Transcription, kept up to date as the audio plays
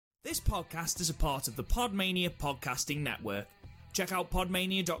This podcast is a part of the Podmania podcasting network. Check out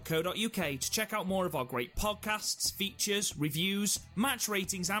podmania.co.uk to check out more of our great podcasts, features, reviews, match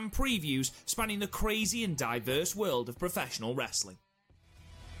ratings and previews spanning the crazy and diverse world of professional wrestling.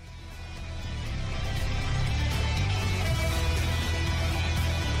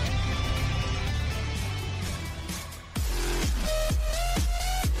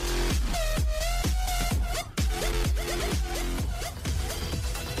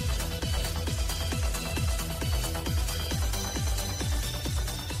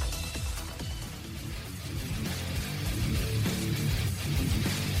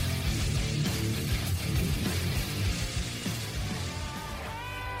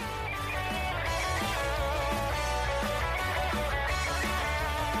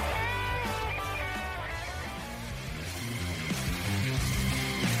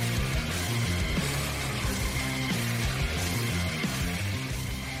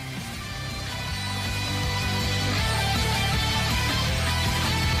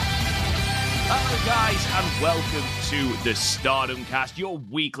 Welcome to the Stardom Cast, your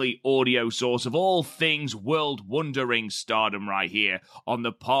weekly audio source of all things world-wondering Stardom right here on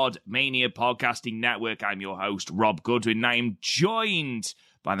the Podmania Podcasting Network. I'm your host, Rob Goodwin, and I am joined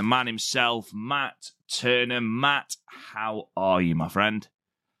by the man himself, Matt Turner. Matt, how are you, my friend?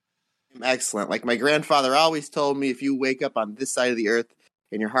 I'm excellent. Like my grandfather always told me, if you wake up on this side of the earth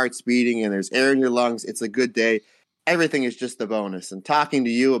and your heart's beating and there's air in your lungs, it's a good day. Everything is just a bonus. And talking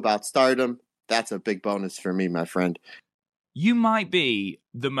to you about Stardom, that's a big bonus for me, my friend. You might be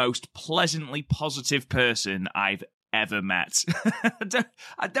the most pleasantly positive person I've ever met.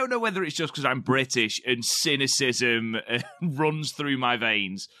 I don't know whether it's just because I'm British and cynicism runs through my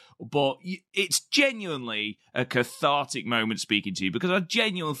veins, but it's genuinely a cathartic moment speaking to you because I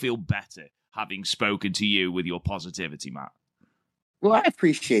genuinely feel better having spoken to you with your positivity, Matt. Well, I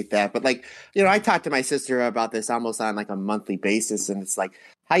appreciate that. But I talk to my sister about this almost on a monthly basis. And it's like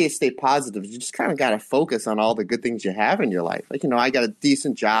how you stay positive. You just kind of got to focus on all the good things you have in your life. I got a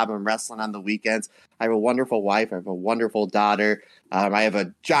decent job. I'm wrestling on the weekends. I have a wonderful wife. I have a wonderful daughter. I have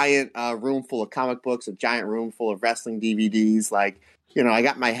a giant room full of comic books, a giant room full of wrestling DVDs. I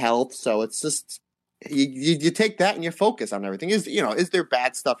got my health. So it's just, you take that and you focus on everything. Is there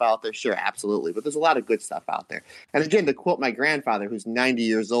bad stuff out there? Sure, absolutely. But there's a lot of good stuff out there. And again, to quote my grandfather, who's 90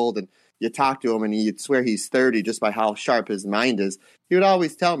 years old, and you talk to him and you'd swear he's 30 just by how sharp his mind is. He would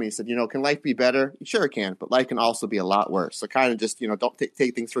always tell me, he said, can life be better? Sure it can, but life can also be a lot worse. So kind of just, don't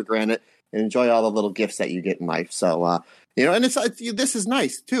take things for granted and enjoy all the little gifts that you get in life. So, and this is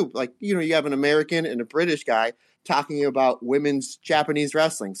nice too. You have an American and a British guy talking about women's Japanese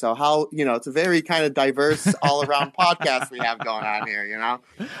wrestling. So how, it's a very kind of diverse all around podcast we have going on here,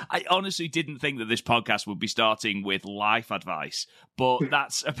 I honestly didn't think that this podcast would be starting with life advice, but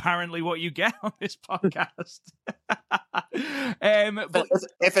that's apparently what you get on this podcast. But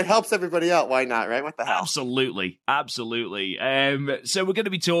if it helps everybody out, why not, right? What the hell? Absolutely. So we're going to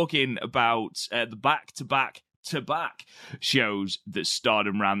be talking about the back-to-back shows that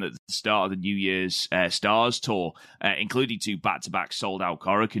Stardom ran at the start of the New Year's Stars Tour, including 2 back-to-back sold-out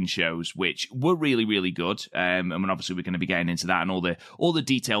Korakuen shows, which were really, really good. And obviously we're going to be getting into that and all the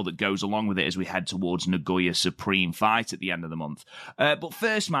detail that goes along with it as we head towards Nagoya Supreme Fight at the end of the month. But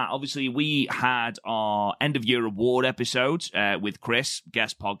first, Matt, obviously we had our end-of-year award episode with Chris,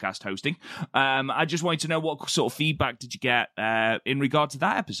 guest podcast hosting. I just wanted to know what sort of feedback did you get in regard to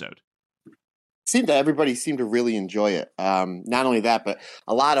that episode? Everybody seemed to really enjoy it. Not only that, but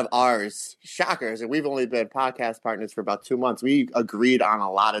a lot of ours, shockers, and we've only been podcast partners for about 2 months. We agreed on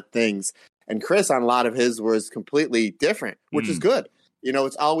a lot of things, and Chris on a lot of his was completely different, which is good.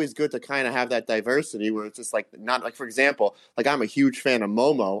 It's always good to kind of have that diversity where it's just not for example, I'm a huge fan of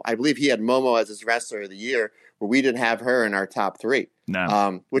Momo. I believe he had Momo as his wrestler of the year, where we didn't have her in our top 3.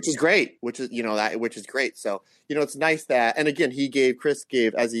 No. Which is great, which is great. So, it's nice that, and again, Chris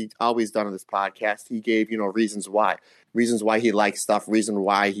gave, as he always done on this podcast, he gave, reasons why he liked stuff, reasons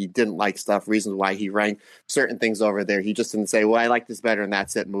why he didn't like stuff, reasons why he ranked certain things over there. He just didn't say, well, I like this better and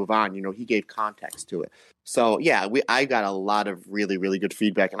that's it, move on. He gave context to it. So yeah, I got a lot of really, really good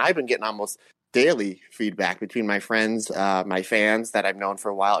feedback, and I've been getting almost daily feedback between my friends, my fans that I've known for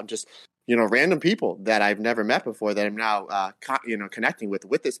a while, and just, random people that I've never met before that I'm now, connecting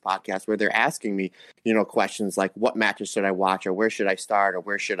with this podcast, where they're asking me, questions like what matches should I watch, or where should I start, or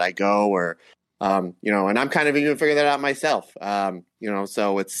where should I go, or, and I'm kind of even figuring that out myself.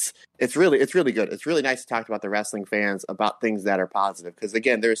 So it's really good. It's really nice to talk about the wrestling fans about things that are positive, because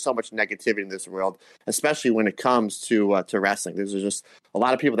again, there's so much negativity in this world, especially when it comes to wrestling. There's just a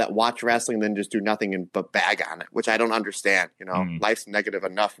lot of people that watch wrestling and then just do nothing but bag on it, which I don't understand. Life's negative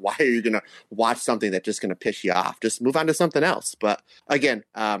enough. Why are you gonna watch something that's just gonna piss you off? Just move on to something else. But again,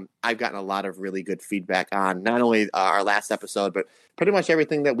 I've gotten a lot of really good feedback on not only our last episode, but pretty much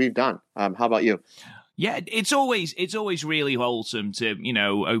everything that we've done. How about you? Yeah, it's always really wholesome to,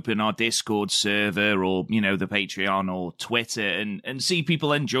 open our Discord server or, the Patreon or Twitter and see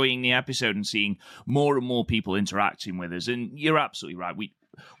people enjoying the episode and seeing more and more people interacting with us. And you're absolutely right.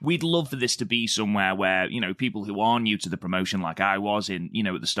 We'd love for this to be somewhere where, people who are new to the promotion, like I was in,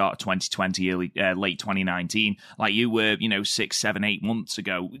 at the start of 2020, late 2019, like you were, 6, 7, 8 months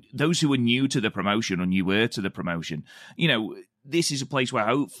ago, those who are new to the promotion or newer to the promotion, this is a place where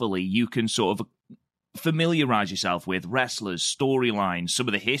hopefully you can sort of familiarize yourself with wrestlers, storylines, some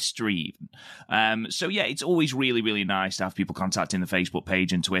of the history even. So yeah, it's always really, really nice to have people contacting the Facebook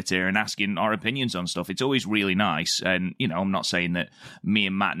page and Twitter and asking our opinions on stuff. It's always really nice. And, I'm not saying that me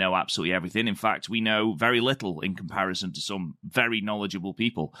and Matt know absolutely everything. In fact, we know very little in comparison to some very knowledgeable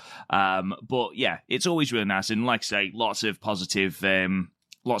people. But yeah, it's always really nice. And like I say, lots of positive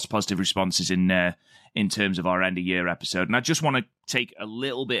responses in terms of our end of year episode. And I just want to take a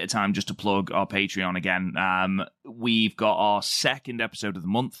little bit of time just to plug our Patreon again. We've got our second episode of the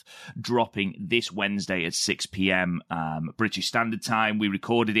month dropping this Wednesday at 6 p.m. British Standard Time. We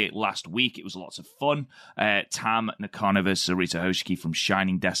recorded it last week. It was lots of fun. Tam Nakonova, Sarita Hoshiki from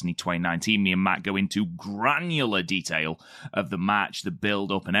Shining Destiny 2019. Me and Matt go into granular detail of the match, the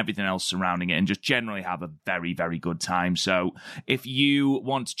build-up, and everything else surrounding it, and just generally have a very, very good time. So if you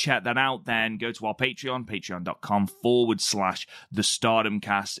want to check that out, then go to our Patreon, patreon.com/The Stardom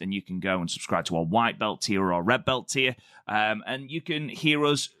Cast, and you can go and subscribe to our white belt tier or our red belt tier, and you can hear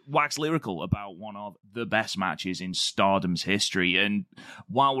us wax lyrical about one of the best matches in Stardom's history. And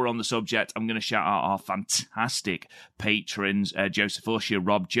while we're on the subject, I'm going to shout out our fantastic patrons: Joseph Usher,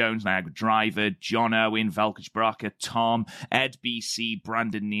 Rob Jones, Niagara Driver, John Owen, Velkich Baraka, Tom, Ed BC,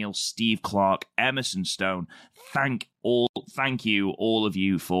 Brandon Neal, Steve Clark, Emerson Stone. Thank you, all of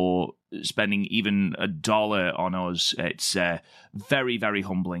you, for spending even $1 on us. It's very, very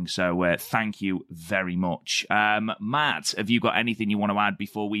humbling. So thank you very much. Matt, have you got anything you want to add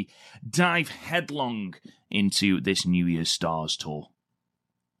before we dive headlong into this New Year's Stars tour?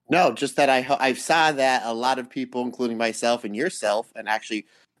 No, just that I saw that a lot of people, including myself and yourself, and actually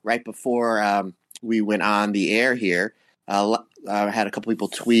right before we went on the air here, I had a couple people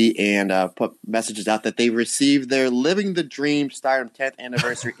tweet and put messages out that they received their Living the Dream Stardom 10th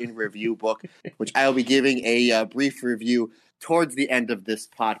Anniversary in Review book, which I will be giving a brief review towards the end of this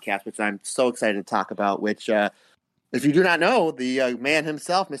podcast, which I'm so excited to talk about, which, if you do not know, the man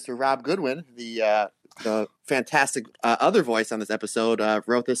himself, Mr. Rob Goodwin, the fantastic other voice on this episode,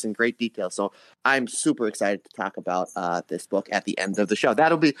 wrote this in great detail. So I'm super excited to talk about this book at the end of the show.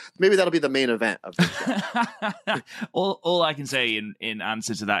 That'll be the main event of the show. all I can say in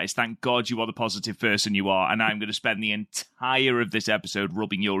answer to that is thank God you are the positive person you are, and I'm going to spend the entire of this episode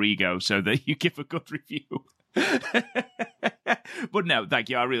rubbing your ego so that you give a good review. But no, thank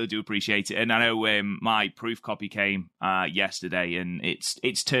you. I really do appreciate it, and I know my proof copy came yesterday, and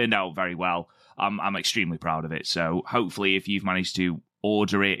it's turned out very well. I'm extremely proud of it. So hopefully, if you've managed to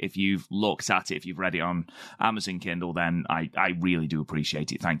order it, if you've looked at it, if you've read it on Amazon Kindle, then I really do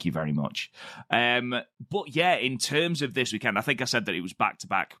appreciate it. Thank you very much. But yeah, in terms of this weekend, I think I said that it was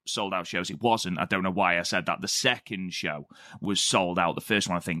back-to-back sold-out shows. It wasn't. I don't know why I said that. The second show was sold out. The first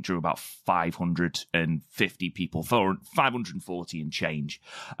one, I think, drew about 550 people, 540 and change.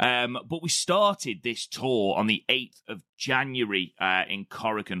 But we started this tour on the 8th of January in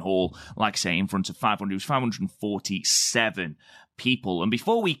Korakuen Hall, like I say, in front of 500. It was 547 people. And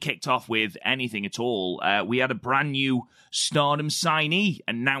before we kicked off with anything at all, we had a brand new Stardom signee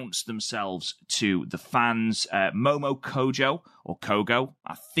announce themselves to the fans. Momo Kojo, or Kogo,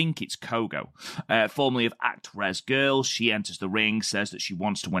 I think it's Kogo, formerly of Actress Girls. She enters the ring, says that she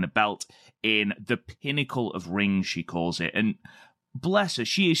wants to win a belt in the pinnacle of rings, she calls it. And bless her,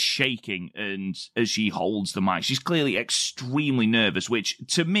 she is shaking, and as she holds the mic, she's clearly extremely nervous, which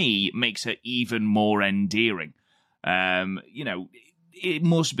to me makes her even more endearing. It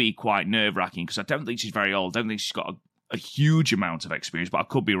must be quite nerve-wracking because I don't think she's very old. I don't think she's got a huge amount of experience, but I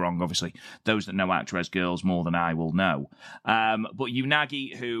could be wrong. Obviously, those that know Actress Girls more than I will know. But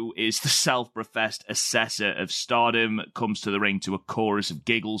Unagi, who is the self-professed assessor of Stardom, comes to the ring to a chorus of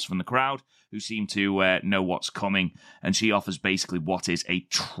giggles from the crowd, who seem to know what's coming, and she offers basically what is a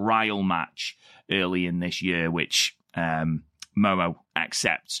trial match early in this year, which Momo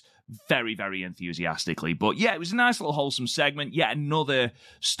accepts very, very enthusiastically. But yeah, it was a nice little wholesome segment. Yet another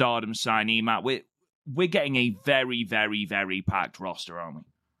Stardom signee, Matt. We're getting a very, very, very packed roster, aren't we?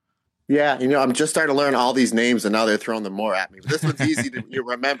 Yeah, I'm just starting to learn all these names, and now they're throwing them more at me. But this one's easy to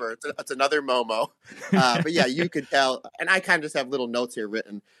remember. It's another Momo. But yeah, you could tell, and I kind of just have little notes here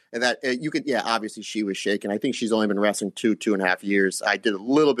written, and that you could, yeah, obviously she was shaken. I think she's only been wrestling 2.5 years. I did a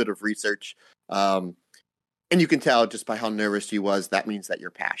little bit of research. And you can tell just by how nervous she was, that means that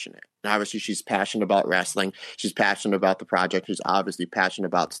you're passionate. And obviously, she's passionate about wrestling. She's passionate about the project. She's obviously passionate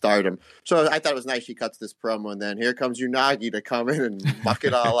about Stardom. So I thought it was nice she cuts this promo, and then here comes Unagi to come in and muck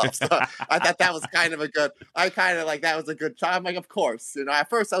it all up. So I thought that was kind of a good, that was a good try. I'm like, of course. At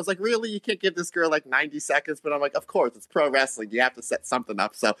first I was like, really? You can't give this girl like 90 seconds? But I'm like, of course, it's pro wrestling. You have to set something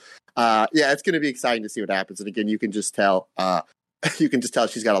up. So yeah, it's going to be exciting to see what happens. And again, you can just tell,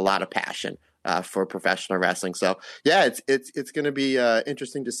 she's got a lot of passion for professional wrestling. So yeah, it's going to be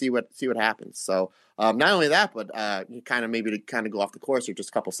interesting to see what happens. So not only that, but maybe to go off the course for just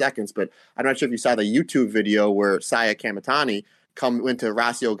a couple seconds, but I'm not sure if you saw the YouTube video where Saya Kamitani went to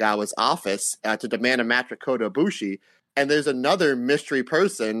Rossy Ogawa's office to demand a match with Kota Ibushi. And there's another mystery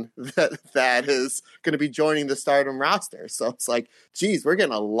person that is going to be joining the Stardom roster. So it's like, geez, we're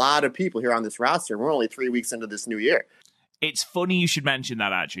getting a lot of people here on this roster. We're only 3 weeks into this new year. It's funny you should mention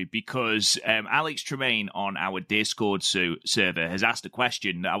that, actually, because Alex Tremaine on our Discord server has asked a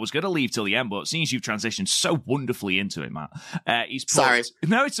question that I was going to leave till the end, but seeing as you've transitioned so wonderfully into it, Matt, sorry.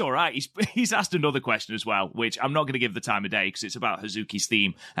 No, it's all right. He's asked another question as well, which I'm not going to give the time of day because it's about Hazuki's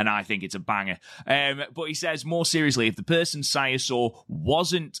theme, and I think it's a banger. But he says, more seriously, if the person Saya saw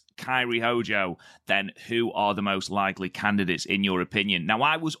wasn't Kairi Hojo, then who are the most likely candidates in your opinion? Now,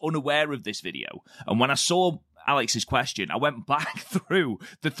 I was unaware of this video, and when I saw Alex's question, I went back through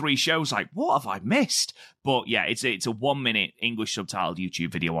the 3 shows like, what have I missed? But yeah, it's a 1 minute English subtitled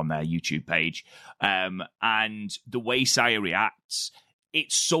YouTube video on their YouTube page. And the way Saya reacts,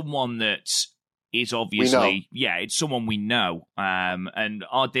 it's someone that is obviously, it's someone we know. And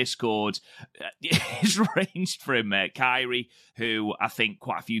our Discord is ranged from Kairi, who I think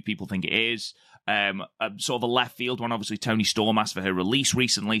quite a few people think it is. Sort of a left field one. Obviously, Toni Storm asked for her release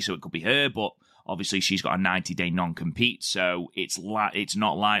recently, so it could be her, but obviously she's got a 90-day non-compete, so it's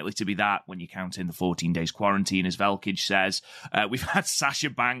not likely to be that when you count in the 14 days quarantine, as Velkage says. We've had Sasha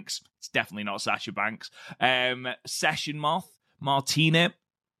Banks. It's definitely not Sasha Banks. Session Moth, Martina.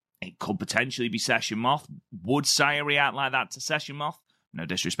 It could potentially be Session Moth. Would Saya react like that to Session Moth? No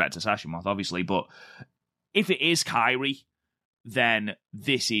disrespect to Session Moth, obviously, but if it is Kairi, then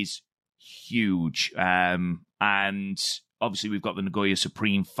this is huge. And obviously, we've got the Nagoya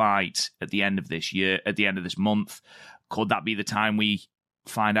Supreme fight at the end of this month. Could that be the time we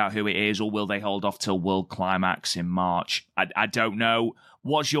find out who it is, or will they hold off till World Climax in March? I don't know.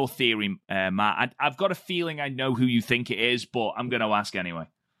 What's your theory, Matt? I've got a feeling I know who you think it is, but I'm going to ask anyway.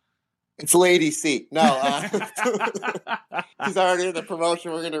 It's Lady C. No, she's already in the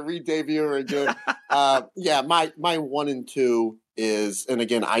promotion. We're going to re-debut her again. Yeah, my 1 and 2 is, and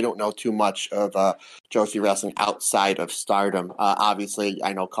again, I don't know too much of Joshi wrestling outside of Stardom. Obviously,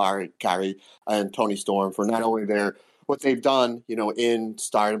 I know Kairi and Toni Storm for not only what they've done, in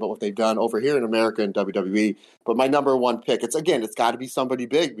Stardom, but what they've done over here in America and WWE. But my number 1 pick, it's got to be somebody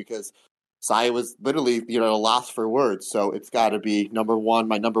big, because Saya was literally, lost for words. So it's got to be number 1.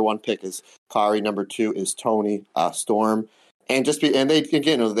 My number 1 pick is Kairi. Number 2 is Toni Storm. And they just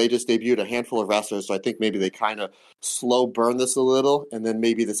debuted a handful of wrestlers. So I think maybe they kind of slow burn this a little. And then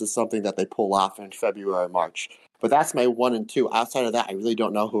maybe this is something that they pull off in February or March. But that's my 1 and 2. Outside of that, I really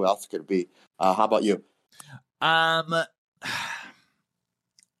don't know who else could be. How about you? I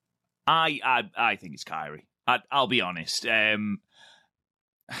think it's Kairi. I'll be honest.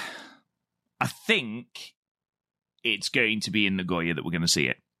 I think it's going to be in Nagoya that we're going to see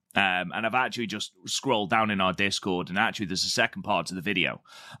it. And I've actually just scrolled down in our Discord, and actually there's a second part to the video.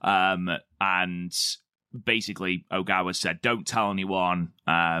 And basically Ogawa said, don't tell anyone.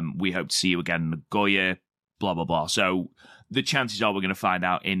 We hope to see you again in Nagoya, blah, blah, blah. So the chances are we're going to find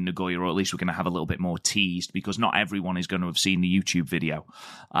out in Nagoya, or at least we're going to have a little bit more teased, because not everyone is going to have seen the YouTube video.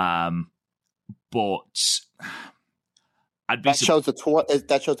 But that shows the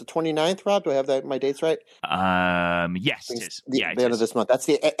 29th, Rob. Do I have my dates right? Yes, it is. The end of this month. That's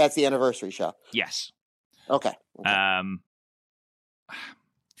the anniversary show. Yes. Okay.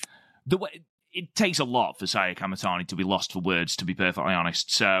 The way it takes a lot for Saya Kamitani to be lost for words, to be perfectly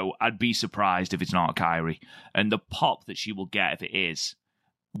honest. So I'd be surprised if it's not Kairi, and the pop that she will get if it is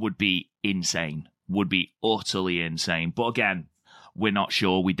would be insane. Would be utterly insane. But again, We're not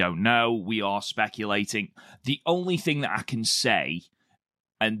sure. We don't know. We are speculating. The only thing that I can say,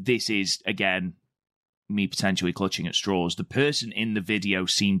 and this is, again, me potentially clutching at straws, the person in the video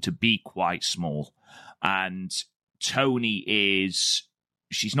seemed to be quite small. And Toni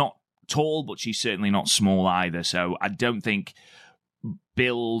she's not tall, but she's certainly not small either. So I don't think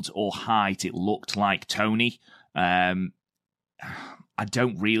build or height, it looked like Toni. I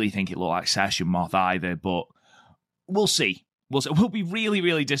don't really think it looked like Session Moth either, but we'll see. We'll be really,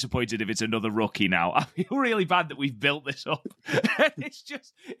 really disappointed if it's another rookie now. I feel really bad that we've built this up.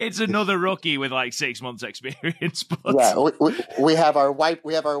 It's another rookie with like 6 months experience. But... Yeah, we have our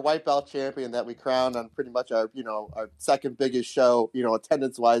white belt champion that we crowned on pretty much our second biggest show,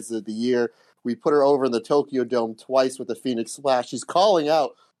 attendance wise of the year. We put her over in the Tokyo Dome twice with the Phoenix Splash. She's calling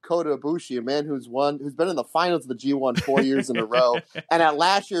out Kota Ibushi, a man who's been in the finals of the G1 4 years in a row, and at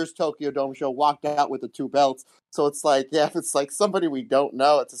last year's Tokyo Dome show walked out with the 2 belts. So it's like, yeah, if it's like somebody we don't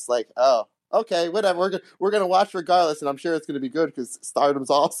know, it's just like, oh, okay, whatever. We're gonna watch regardless, and I'm sure it's gonna be good because Stardom's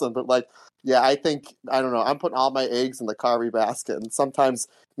awesome. But like, yeah, I don't know. I'm putting all my eggs in the Kairi basket, and sometimes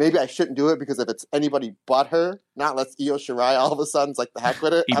maybe I shouldn't do it because if it's anybody but her, not let's Io Shirai all of a sudden, it's like the heck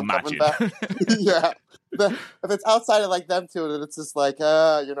with it. Imagine. I'm coming back. Yeah. If it's outside of like them two, then it's just like,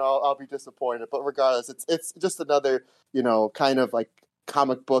 I'll be disappointed. But regardless, it's just another, kind of like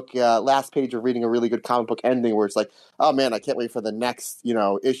comic book last page of reading a really good comic book ending where it's like, oh man, I can't wait for the next,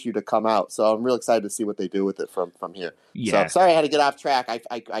 issue to come out. So I'm real excited to see what they do with it from here. Yeah. So sorry I had to get off track.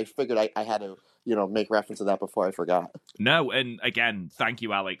 I figured I had to, make reference to that before I forgot. No, and again, thank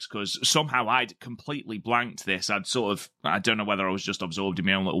you, Alex, because somehow I'd completely blanked this. I don't know whether I was just absorbed in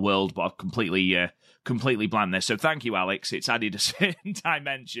my own little world, but I've completely blanked this. So thank you, Alex. It's added a certain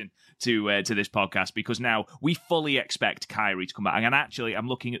dimension to this podcast because now we fully expect Kairi to come back. And actually, I'm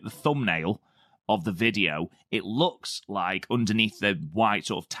looking at the thumbnail of the video. It looks like underneath the white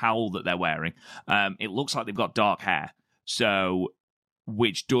sort of towel that they're wearing, it looks like they've got dark hair. So,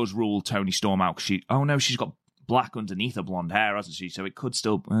 which does rule Toni Storm out. She's got black underneath her blonde hair, hasn't she? So it could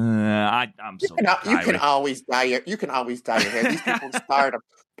still. I'm so. You can always dye your hair. These people start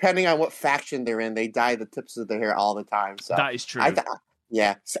depending on what faction they're in. They dye the tips of their hair all the time. So that is true.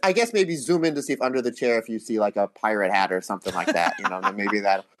 Yeah, so I guess maybe zoom in to see if under the chair if you see like a pirate hat or something like that. Then maybe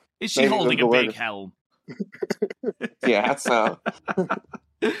that. Is she holding a big helm? Yeah, so.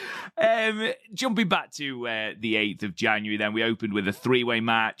 Jumping back to the 8th of January, then we opened with a 3-way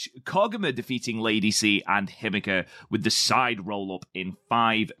match. Koguma defeating Lady C and Himeka with the side roll-up in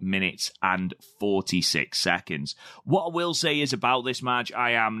 5 minutes and 46 seconds. What I will say is about this match,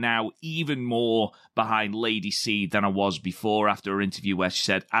 I am now even more behind Lady C than I was before after her interview where she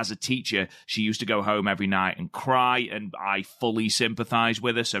said, as a teacher, she used to go home every night and cry, and I fully sympathise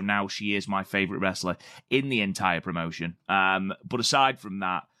with her, so now she is my favourite wrestler in the entire promotion. But aside from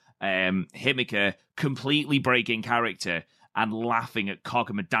that, Himeka completely breaking character and laughing at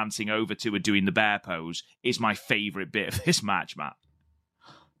Koguma dancing over to her doing the bear pose is my favourite bit of this match, Matt.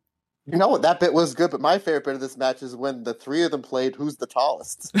 You know what? That bit was good, but my favorite bit of this match is when the three of them played Who's the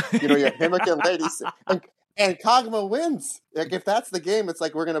Tallest. You have Himeka and Lady C. And Koguma wins. Like, if that's the game, it's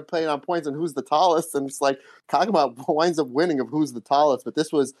like we're going to play it on points on who's the tallest. And it's like Koguma winds up winning of who's the tallest. But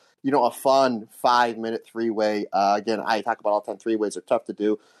this was, a fun 5-minute 3-way. Again, I talk about all 10 3-ways are tough to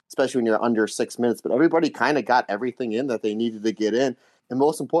do, especially when you're under 6 minutes. But everybody kind of got everything in that they needed to get in. And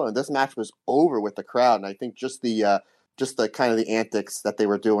most importantly, this match was over with the crowd. And I think just the kind of the antics that they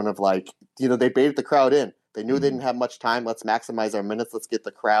were doing of like, they baited the crowd in. They knew they didn't have much time. Let's maximize our minutes. Let's get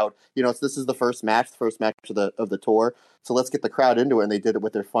the crowd. This is the first match of the tour. So let's get the crowd into it. And they did it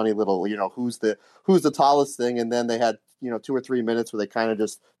with their funny little, who's the tallest thing. And then they had, 2 or 3 minutes where they kind of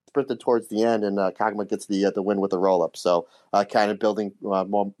just sprinted towards the end, and Koguma gets the win with a roll up. So kind of building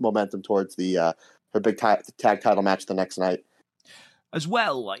momentum towards the her big tag title match the next night. As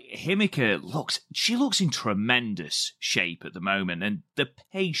well, like Himeka looks in tremendous shape at the moment, and the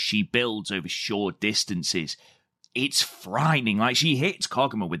pace she builds over short distances, it's frightening. Like, she hits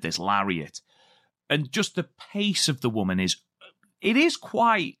Koguma with this lariat, and just the pace of the woman is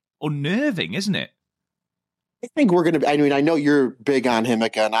quite unnerving, isn't it? I think we're gonna. I mean, I know you're big on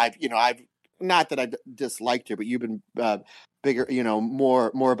Himeka, and I've not that I've disliked her, but you've been bigger,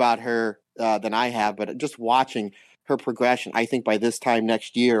 more about her than I have. But just watching her progression, I think by this time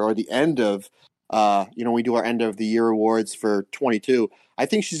next year or the end of, we do our end of the year awards for 22. I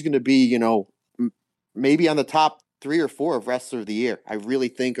think she's going to be, maybe on the top 3 or 4 of wrestler of the year. I really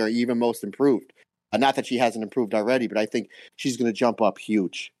think, or even most improved. Not that she hasn't improved already, but I think she's going to jump up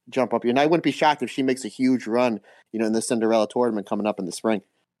huge. And I wouldn't be shocked if she makes a huge run, in the Cinderella tournament coming up in the spring.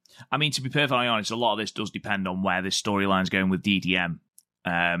 I mean, to be perfectly honest, a lot of this does depend on where this storyline's going with DDM,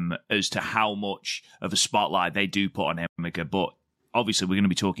 as to how much of a spotlight they do put on Himeka. But obviously, we're going to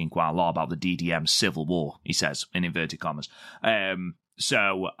be talking quite a lot about the DDM civil war, he says, in inverted commas.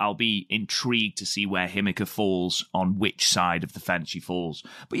 So I'll be intrigued to see where Himeka falls, on which side of the fence she falls.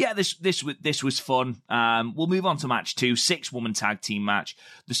 But yeah, this was fun. We'll move on to match 2, 6-woman tag team match.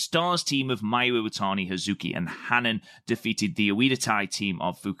 The Stars team of Mayu Iwatani, Hazuki, and Hanan defeated the Oedo Tai team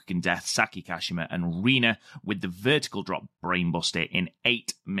of Fukigen Death, Saki Kashima, and Rina with the vertical drop brainbuster in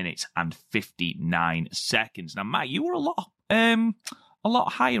 8 minutes and 59 seconds. Now, Matt, you were a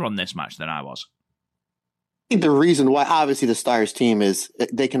lot higher on this match than I was. The reason why, obviously, the Stars team is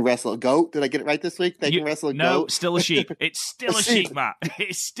they can wrestle a goat. Did I get it right this week? They can wrestle a goat. No, still a sheep. It's still a sheep, Matt.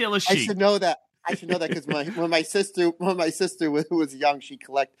 It's still a sheep. I should know that because when my sister was young, she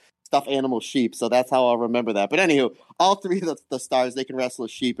collected stuffed animal sheep, so that's how I'll remember that. But anywho, all three of the Stars, they can wrestle a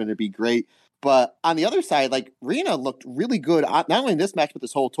sheep, and it'd be great. But on the other side, like, Rina looked really good, not only in this match but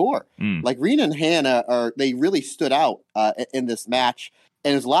this whole tour. Like, Rina and Hannah they really stood out in this match.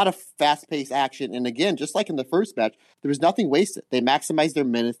 And there's a lot of fast-paced action. And again, just like in the first match, there was nothing wasted. They maximized their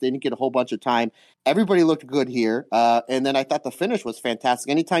minutes. They didn't get a whole bunch of time. Everybody looked good here. And then I thought the finish was fantastic.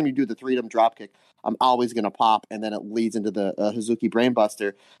 Anytime you do the Freedom dropkick, I'm always going to pop. And then it leads into the Hazuki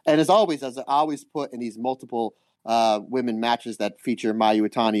Brainbuster. And as I always put in these multiple women matches that feature Mayu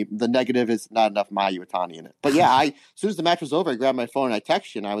Iwatani, the negative is not enough Mayu Iwatani in it. But yeah, as soon as the match was over, I grabbed my phone and I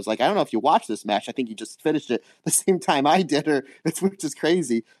texted you, and I was like, I don't know if you watched this match. I think you just finished it the same time I did, which is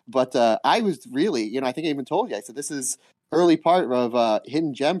crazy. But I was really, I think I even told you, I said, this is early part of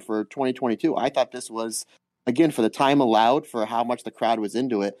Hidden Gem for 2022. I thought this was, again, for the time allowed, for how much the crowd was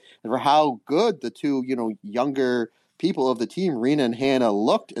into it, and for how good the two, younger people of the team, Rina and Hannah,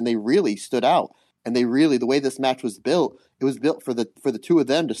 looked, and they really stood out. And the way this match was built, it was built for the two of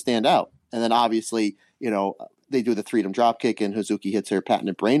them to stand out. And then obviously, they do the Freedom dropkick and Hazuki hits her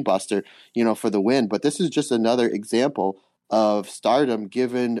patented brainbuster, for the win. But this is just another example of Stardom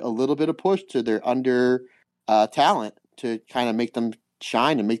giving a little bit of push to their under talent to kind of make them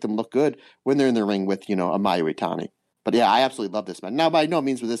shine and make them look good when they're in the ring with, a Mayu Iwatani. But yeah, I absolutely love this match. Now, by no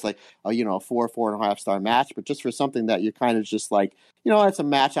means was this like, a 4.5 star match, but just for something that you're kind of just like, it's a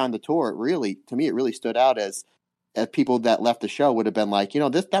match on the tour. To me, it really stood out as people that left the show would have been like,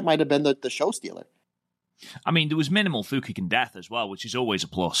 that might have been the show stealer. I mean, there was minimal Fukigen Death as well, which is always a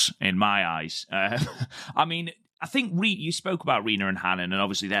plus in my eyes. I mean, I think you spoke about Rina and Hannah, and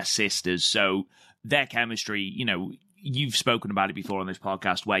obviously they're sisters, so their chemistry, you've spoken about it before on this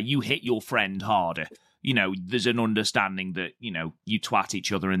podcast, where you hit your friend harder. There's an understanding that, you twat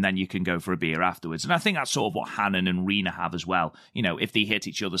each other and then you can go for a beer afterwards. And I think that's sort of what Hanan and Rina have as well. If they hit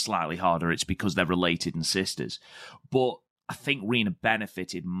each other slightly harder, it's because they're related and sisters. But I think Rina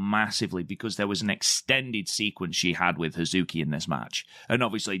benefited massively because there was an extended sequence she had with Hazuki in this match. And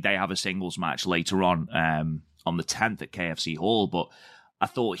obviously they have a singles match later on the 10th at KFC Hall. But I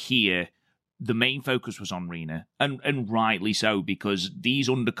thought here, the main focus was on Rina, and rightly so, because these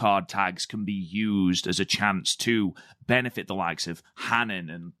undercard tags can be used as a chance to benefit the likes of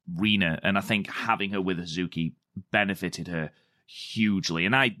Hanan and Rina, and I think having her with Hazuki benefited her hugely.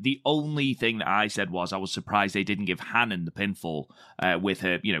 And the only thing that I said was I was surprised they didn't give Hanan the pinfall with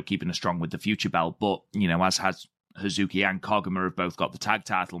her, keeping her strong with the future belt, but, as has Hazuki and Koguma have both got the tag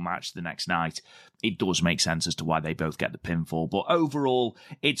title match the next night, it does make sense as to why they both get the pinfall. But overall,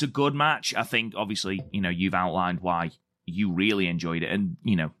 it's a good match. I think, obviously, you've outlined why you really enjoyed it. And,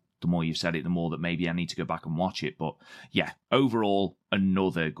 the more you've said it, the more that maybe I need to go back and watch it. But yeah, overall,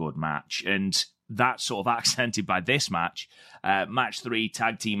 another good match. And that's sort of accented by this match. Match 3,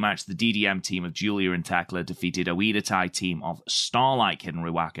 tag team match. The DDM team of Julia and Tekla defeated Oedo Tai team of Starlight Kid and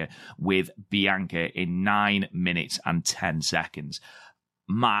Ruaka with Bianca in 9 minutes and 10 seconds.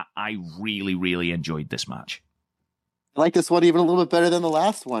 Matt, I really, really enjoyed this match. I like this one even a little bit better than the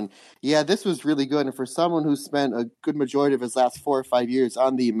last one. Yeah, this was really good. And for someone who spent a good majority of his last 4 or 5 years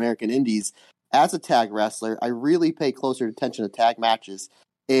on the American Indies as a tag wrestler, I really pay closer attention to tag matches.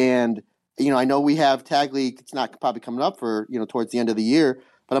 And I know we have Tag League. It's not probably coming up for, towards the end of the year,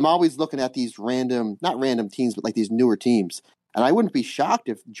 but I'm always looking at these not random teams, but like these newer teams. And I wouldn't be shocked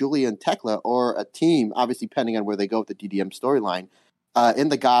if Julia and Tekla or a team, obviously depending on where they go with the DDM storyline, in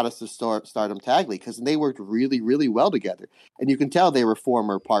the Goddess of Stardom Tag League, because they worked really, really well together. And you can tell they were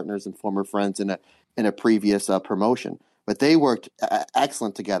former partners and former friends in a previous promotion. But they worked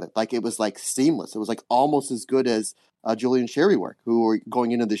excellent together. Like, it was like seamless. It was like almost as good as Julia and Sherry work, who were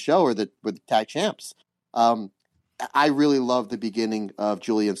going into the show were the tag champs. I really loved the beginning of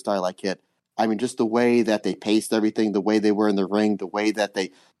Julia and Starlight Kid. I mean, just the way that they paced everything, the way they were in the ring, the way that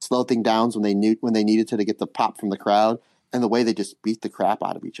they slowed things down when they needed to get the pop from the crowd, and the way they just beat the crap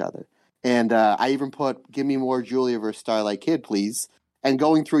out of each other. And I even put, give me more Julia versus Starlight Kid, please. And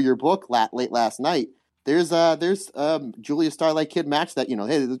going through your book late last night, there's Julia Starlight Kid match that,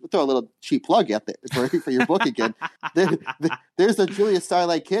 hey, throw a little cheap plug at for your book again. There's a Julia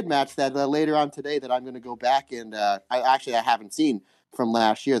Starlight Kid match that later on today that I'm going to go back and I haven't seen from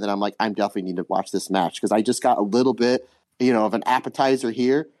last year that I'm like, I'm definitely need to watch this match because I just got a little bit, of an appetizer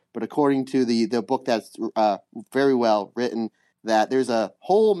here. But according to the book that's very well written, that there's a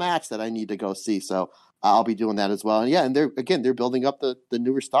whole match that I need to go see. So I'll be doing that as well. And yeah, and they're building up the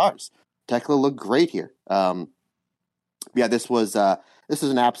newer stars. Tekla looked great here. This was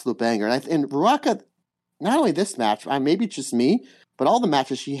an absolute banger. And Ruaka, not only this match, maybe it's just me, but all the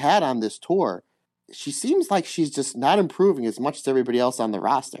matches she had on this tour, she seems like she's just not improving as much as everybody else on the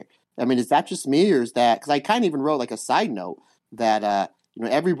roster. I mean, is that just me, or is that because I kind of even wrote like a side note that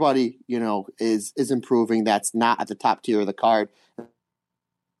everybody is improving that's not at the top tier of the card.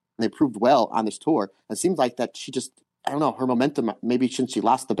 They proved well on this tour. It seems like that she just, I don't know, her momentum, maybe since she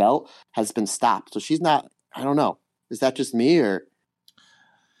lost the belt, has been stopped. So she's not, I don't know. Is that just me or?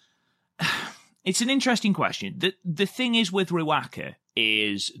 It's an interesting question. The thing is with Ruaka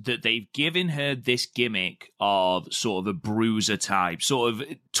is that they've given her this gimmick of sort of a bruiser type, sort of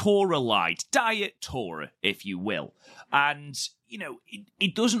Tora light, diet Tora, if you will. And,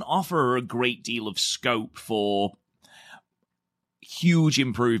 it doesn't offer her a great deal of scope for huge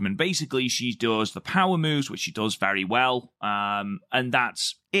improvement. Basically, she does the power moves, which she does very well, and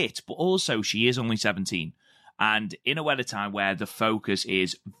that's it. But also, she is only 17. And in a weather time where the focus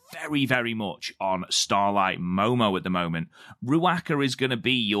is very, very much on Starlight Momo at the moment, Ruaka is going to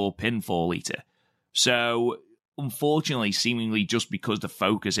be your pinfall eater. So, unfortunately, seemingly just because the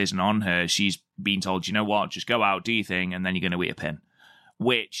focus isn't on her, she's been told, you know what, just go out, do your thing, and then you're going to eat a pin.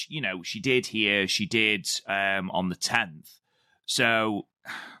 Which, she did here, she did on the 10th. So,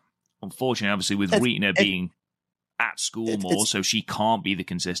 unfortunately, obviously, with Rita being at school more, so she can't be the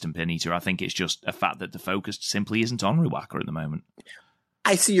consistent pin eater. I think it's just a fact that the focus simply isn't on Ruaka at the moment.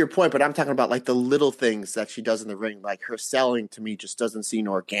 I see your point, but I'm talking about like the little things that she does in the ring. Like her selling to me just doesn't seem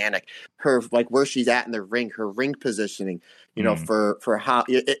organic. Her like where she's at in the ring, her ring positioning, for how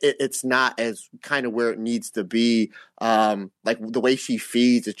it's not as kind of where it needs to be. Like the way she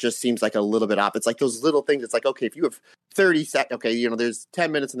feeds, it just seems like a little bit off. It's like those little things. It's like, okay, if you have 30 seconds, okay, there's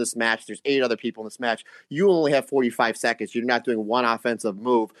 10 minutes in this match. There's 8 other people in this match. You only have 45 seconds. You're not doing one offensive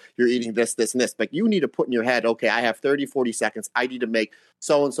move. You're eating this, this, and this. But you need to put in your head, okay, I have 30, 40 seconds. I need to make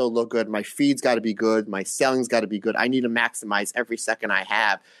so-and-so look good. My feed's got to be good. My selling's got to be good. I need to maximize every second I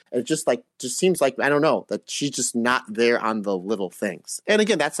have. It just seems like, I don't know, that she's just not there on the little things. And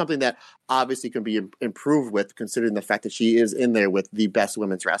again, that's something that obviously can be improved with, considering the fact that she is in there with the best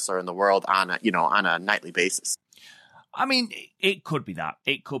women's wrestler in the world on a nightly basis. I mean, it could be that.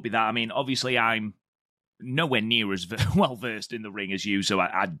 It could be that. I mean, obviously, I'm nowhere near as well versed in the ring as you, so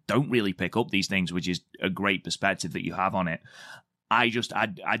I don't really pick up these things, which is a great perspective that you have on it. I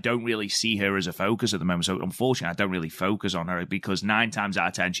don't really see her as a focus at the moment. So unfortunately, I don't really focus on her because 9 times out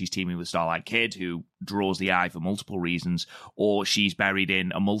of 10, she's teaming with Starlight Kid, who draws the eye for multiple reasons, or she's buried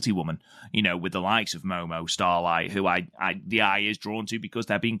in a multi-woman, with the likes of Momo, Starlight, who the eye is drawn to because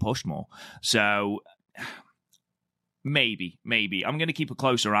they're being pushed more. So maybe I'm going to keep a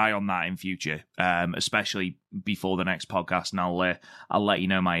closer eye on that in future, especially before the next podcast, and I'll let you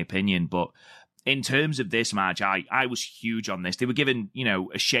know my opinion. But in terms of this match, I was huge on this. They were given,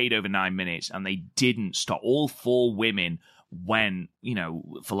 a shade over 9 minutes, and they didn't stop. All 4 women went,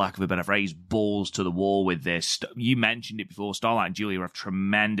 for lack of a better phrase, balls to the wall with this. You mentioned it before. Starlight and Julia have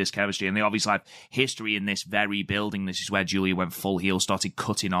tremendous chemistry, and they obviously have history in this very building. This is where Julia went full heel, started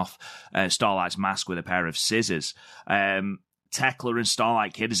cutting off Starlight's mask with a pair of scissors. Tekla and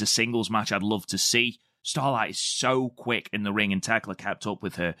Starlight Kid is a singles match I'd love to see. Starlight is so quick in the ring, and Tekla kept up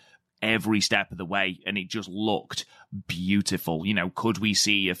with her every step of the way, and it just looked beautiful. Could we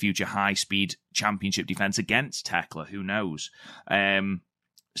see a future high-speed championship defense against Tekla? Who knows?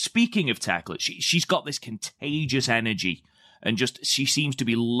 Speaking of Tekla, she's got this contagious energy, and she seems to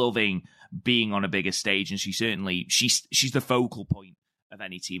be loving being on a bigger stage, and she's the focal point of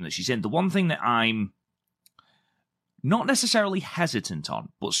any team that she's in. The one thing that I'm not necessarily hesitant on,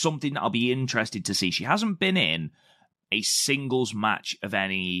 but something that I'll be interested to see, she hasn't been in a singles match of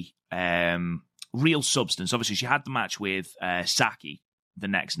any real substance. Obviously, she had the match with Saki the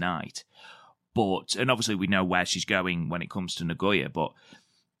next night, and obviously we know where she's going when it comes to Nagoya, but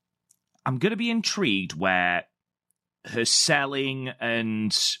I'm going to be intrigued where her selling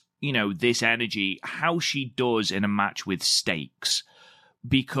and this energy, how she does in a match with stakes,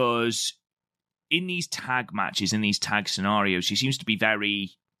 because in these tag matches, in these tag scenarios, she seems to be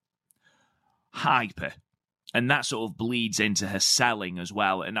very hyper, and that sort of bleeds into her selling as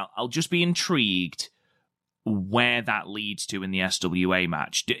well. And I'll just be intrigued where that leads to in the SWA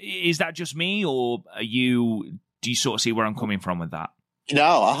match. Is that just me, or do you sort of see where I'm coming from with that?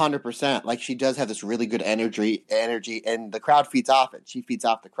 No, 100%. Like, she does have this really good energy, and the crowd feeds off it. She feeds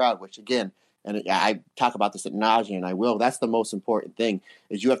off the crowd, which again, and I talk about this at nausea, and I will. That's the most important thing,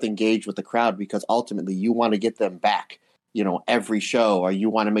 is you have to engage with the crowd, because ultimately you want to get them back, every show, or you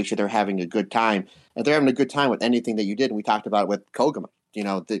want to make sure they're having a good time. And they're having a good time with anything that you did. And we talked about it with Koguma.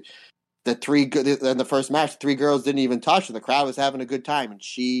 The three good in the first match, 3 girls didn't even touch, and the crowd was having a good time, and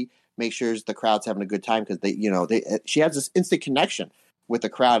she makes sure the crowd's having a good time, because she has this instant connection with the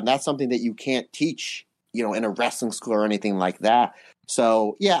crowd, and that's something that you can't teach, in a wrestling school or anything like that.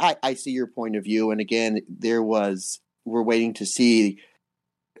 So yeah, I see your point of view, and again, we're waiting to see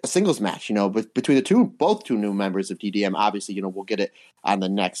a singles match, but between both two new members of DDM. Obviously, we'll get it on the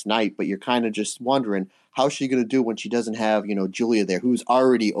next night, but you're kind of just wondering how's she going to do when she doesn't have, Julia there, who's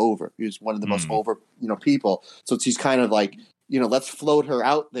already over, who's one of the most over, people. So she's kind of like, let's float her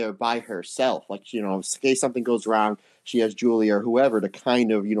out there by herself. Like, in case something goes wrong, she has Julia or whoever to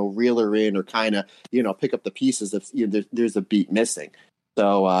kind of, reel her in, or kind of, pick up the pieces if there's a beat missing.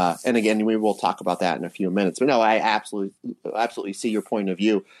 So, and again, we will talk about that in a few minutes. But no, I absolutely see your point of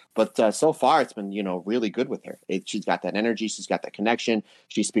view. But so far, it's been, really good with her. She's got that energy. She's got that connection.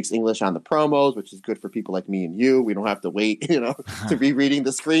 She speaks English on the promos, which is good for people like me and you. We don't have to wait, to be reading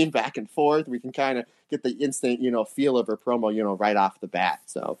the screen back and forth. We can kind of get the instant, feel of her promo, right off the bat.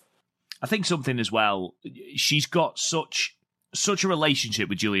 So I think something as well, she's got such a relationship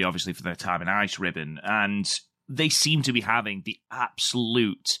with Julia, obviously, for their time in Ice Ribbon, and they seem to be having the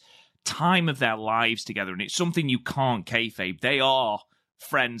absolute time of their lives together, and it's something you can't kayfabe. They are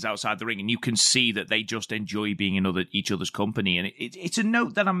friends outside the ring, and you can see that they just enjoy being in each other's company. And it's a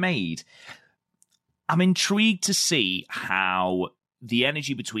note that I made. I'm intrigued to see how the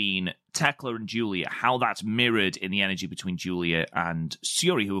energy between Tekla and Julia, how that's mirrored in the energy between Julia and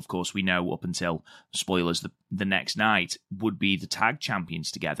Syuri, who, of course, we know up until, spoilers, the next night would be the tag champions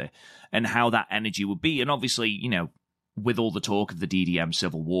together, and how that energy would be. And obviously, with all the talk of the DDM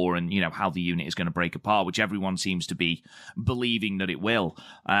Civil War and, how the unit is going to break apart, which everyone seems to be believing that it will,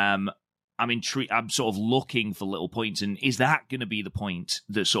 I'm intrigued. I'm sort of looking for little points, and is that going to be the point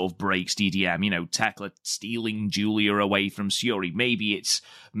that sort of breaks DDM? Tekla stealing Julia away from Syuri. Maybe it's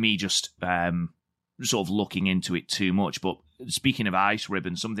me just sort of looking into it too much. But speaking of Ice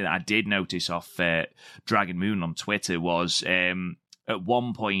Ribbon, something that I did notice off Dragon Moon on Twitter was at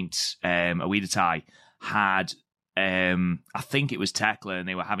one point Oedo Tai had I think it was Tekla, and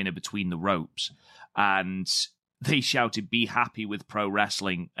they were having a between the ropes, and they shouted, "Be happy with pro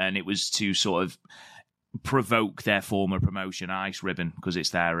wrestling," and it was to sort of provoke their former promotion, Ice Ribbon, because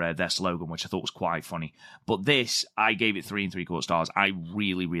it's their slogan, which I thought was quite funny. But this, I gave it 3 3/4 stars. I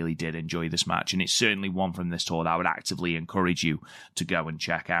really, really did enjoy this match, and it's certainly one from this tour that I would actively encourage you to go and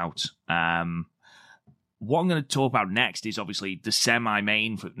check out. What I'm going to talk about next is obviously the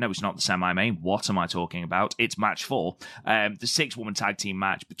semi-main. No, it's not the semi-main. What am I talking about? It's match 4. The 6-woman tag team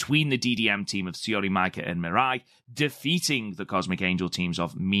match between the DDM team of Syuri, Maika, and Mirai, defeating the Cosmic Angel teams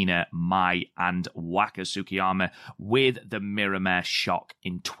of Mina, Mai, and Waka Tsukiyama with the Mirror Mare Shock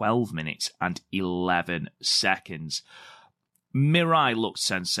in 12 minutes and 11 seconds. Mirai looked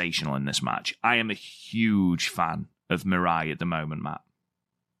sensational in this match. I am a huge fan of Mirai at the moment, Matt.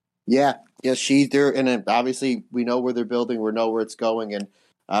 Yeah, she's there, and obviously we know where they're building, we know where it's going, and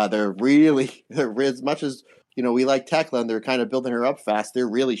they're as much as we like Tekla, and they're kind of building her up fast. They're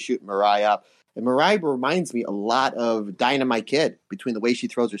really shooting Mirai up, and Mirai reminds me a lot of Dynamite Kid between the way she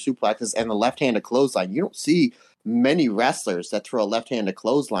throws her suplexes and the left-handed clothesline. You don't see many wrestlers that throw a left-handed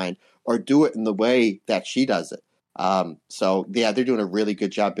clothesline or do it in the way that she does it. So yeah, they're doing a really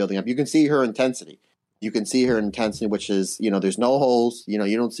good job building up. You can see her intensity. Which is, there's no holes. You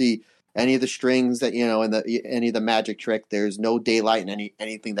don't see any of the strings that, in any of the magic trick. There's no daylight in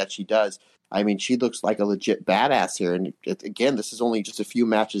anything that she does. I mean, she looks like a legit badass here. And again, this is only just a few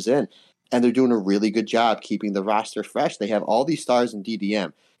matches in, and they're doing a really good job keeping the roster fresh. They have all these stars in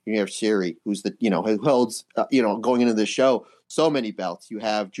DDM. You have Syuri, who's who holds, going into the show, so many belts. You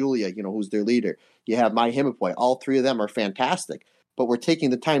have Julia, who's their leader. You have Mai Himapoi. All 3 of them are fantastic. But we're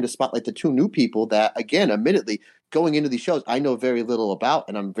taking the time to spotlight the 2 new people that, again, admittedly, going into these shows, I know very little about,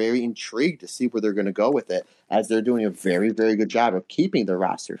 and I'm very intrigued to see where they're going to go with it, as they're doing a very, very good job of keeping the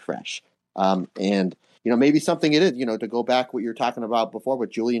roster fresh. And maybe something it is, to go back what you're talking about before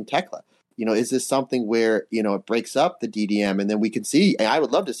with Julian Tekla. Is this something where, it breaks up the DDM and then we can see, and I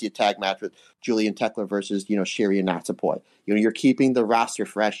would love to see a tag match with Julian Tekla versus, Sherry and Natsupoi. You're keeping the roster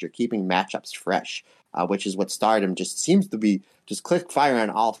fresh. You're keeping matchups fresh, which is what Stardom just seems to be just click fire on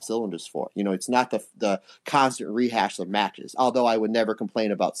all cylinders for. It's not the constant rehash of matches, although I would never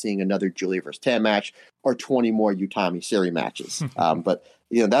complain about seeing another Julia versus Tam match or 20 more Utami Siri matches. But,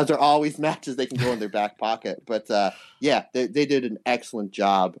 those are always matches they can go in their back pocket. But, they did an excellent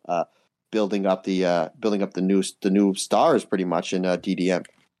job building up the new stars pretty much in DDM.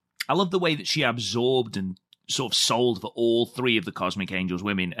 I love the way that she absorbed and sort of sold for all three of the Cosmic Angels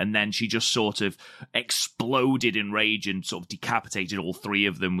women, and then she just sort of exploded in rage and sort of decapitated all three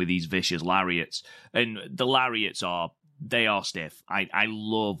of them with these vicious lariats. And the lariats are stiff. I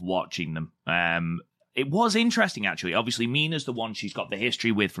love watching them. It was interesting, actually. Obviously, Mina's the one she's got the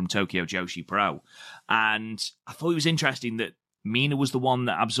history with from Tokyo Joshi Pro, and I thought it was interesting that Mina was the one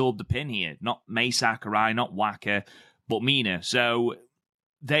that absorbed the pin here, not Mai Sakurai, not Waka, but Mina. So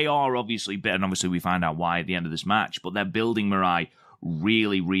they are obviously bit, and obviously we find out why at the end of this match, but they're building Mirai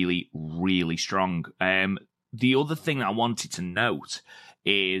really, really, really strong. The other thing that I wanted to note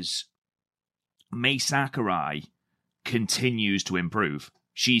is Mai Sakurai continues to improve.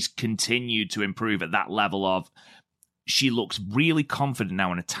 She's continued to improve at that level of, she looks really confident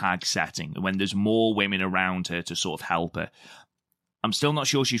now in a tag setting when there's more women around her to sort of help her. I'm still not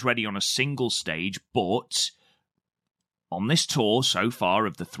sure she's ready on a single stage, but on this tour so far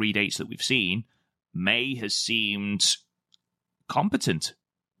of the 3 dates that we've seen, May has seemed competent,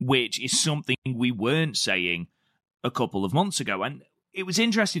 which is something we weren't saying a couple of months ago. And it was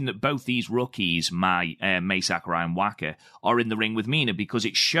interesting that both these rookies, Mai Sakurai and Waka, are in the ring with Mina, because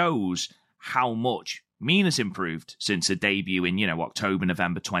it shows how much Mina's improved since her debut in, October,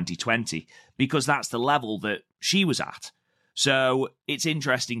 November 2020, because that's the level that she was at. So it's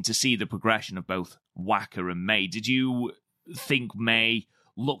interesting to see the progression of both Waka and May. Did you think May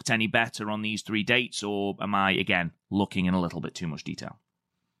looked any better on these 3 dates, or am I, again, looking in a little bit too much detail?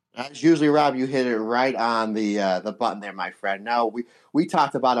 As usually, Rob, you hit it right on the button there, my friend. Now, we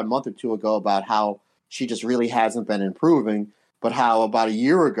talked about a month or two ago about how she just really hasn't been improving, but how about a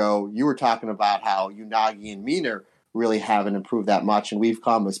year ago, you were talking about how Unagi and Mina really haven't improved that much, and we've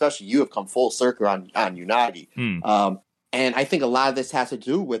come, especially you have come full circle on Unagi. And I think a lot of this has to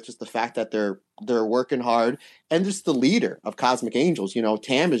do with just the fact that they're working hard, and just the leader of Cosmic Angels.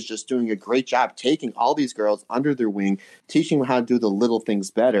 Tam is just doing a great job taking all these girls under their wing, teaching them how to do the little things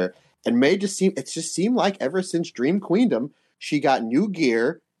better. And May just seemed like ever since Dream Queendom, she got new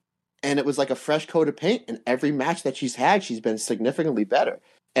gear, and it was like a fresh coat of paint. And every match that she's had, she's been significantly better.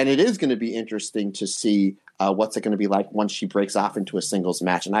 And it is going to be interesting to see what's it going to be like once she breaks off into a singles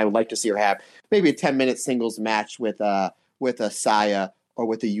match. And I would like to see her have maybe a 10-minute singles match with a Saya or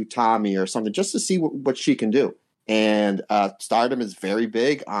with a Utami or something, just to see what she can do. And Stardom is very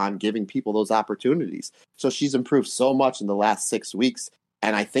big on giving people those opportunities. So she's improved so much in the last 6 weeks.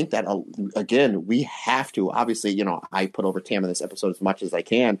 And I think that, again, we have to, obviously, I put over Tam in this episode as much as I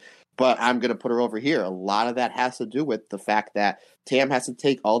can, but I'm going to put her over here. A lot of that has to do with the fact that Tam has to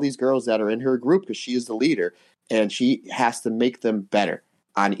take all these girls that are in her group, because she is the leader, and she has to make them better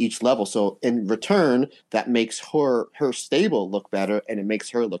on each level. So in return, that makes her stable look better, and it makes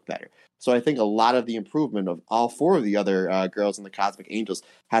her look better. So I think a lot of the improvement of all 4 of the other girls in the Cosmic Angels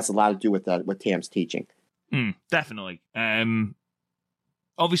has a lot to do with Tam's teaching. Definitely.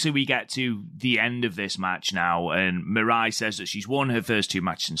 Obviously, we get to the end of this match now, and Mirai says that she's won her first 2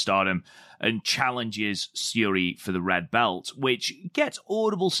 matches in Stardom and challenges Syuri for the red belt, which gets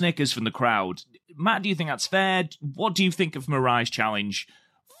audible snickers from the crowd. Matt, do you think that's fair? What do you think of Mirai's challenge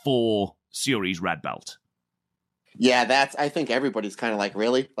for Syuri's red belt? Yeah, I think everybody's kind of like,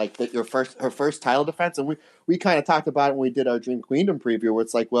 really? Like her first title defense? And we kind of talked about it when we did our Dream Queendom preview, where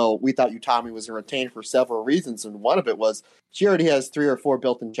it's like, well, we thought Utami was going to retain for several reasons, and one of it was she already has 3 or 4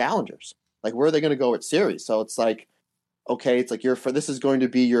 built-in challengers. Like, where are they going to go with Syuri? So it's like, okay, it's like this is going to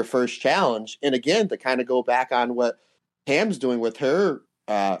be your first challenge. And again, to kind of go back on what Tam's doing with her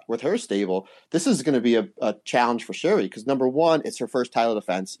stable, this is going to be a challenge for Syuri, because number one, it's her first title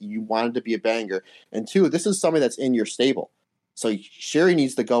defense. You want it to be a banger. And 2, this is somebody that's in your stable. So Syuri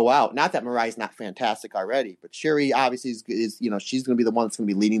needs to go out. Not that Mirai's not fantastic already, but Syuri obviously is she's going to be the one that's going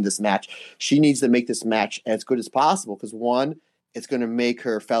to be leading this match. She needs to make this match as good as possible, because 1, it's going to make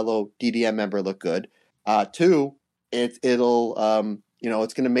her fellow DDM member look good. 2, it'll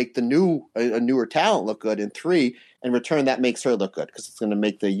it's going to make a newer talent look good. And 3, in return, that makes her look good, because it's going to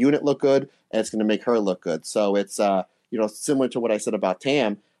make the unit look good, and it's going to make her look good. So it's similar to what I said about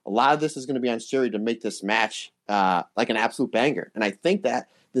Tam. a lot of this is going to be on Syuri to make this match like an absolute banger. And I think that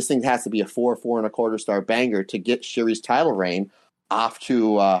this thing has to be a 4.25 star banger to get Syuri's title reign off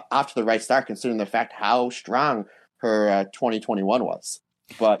to the right start, considering the fact how strong her 2021 was.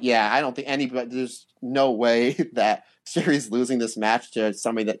 But yeah, I don't think there's no way that Syuri's losing this match to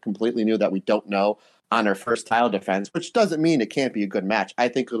somebody that completely new that we don't know on her first title defense, which doesn't mean it can't be a good match. I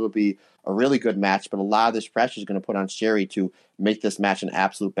think it'll be a really good match, but a lot of this pressure is going to put on Syuri to make this match an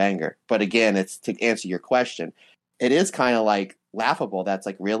absolute banger. But again, it's to answer your question, it is kind of like laughable. That's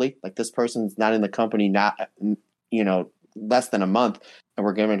like, really? Like, this person's not in the company, less than a month, and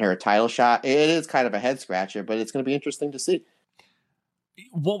we're giving her a title shot. It is kind of a head scratcher, but it's going to be interesting to see.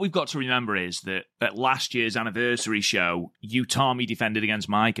 What we've got to remember is that at last year's anniversary show, Utami defended against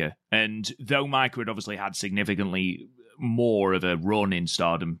Maika. And though Maika had obviously had significantly more of a run in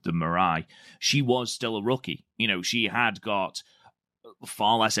Stardom than Mirai, she was still a rookie. She had got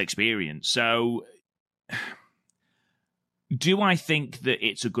far less experience. So do I think that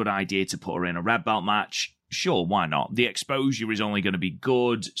it's a good idea to put her in a red belt match? Sure, why not? The exposure is only going to be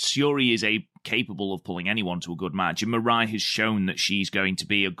good. Syuri is capable of pulling anyone to a good match, and Mirai has shown that she's going to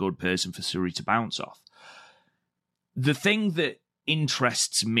be a good person for Syuri to bounce off. The thing that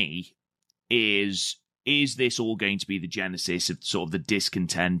interests me is this all going to be the genesis of sort of the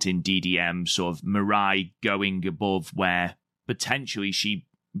discontent in DDM, sort of Mirai going above where potentially she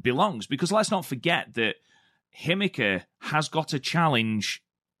belongs? Because let's not forget that Himeka has got a challenge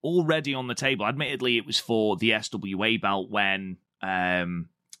already on the table. Admittedly, it was for the SWA belt when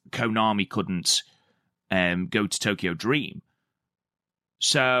Konami couldn't go to Tokyo Dream.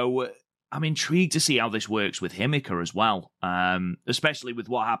 So I'm intrigued to see how this works with Himeka as well, especially with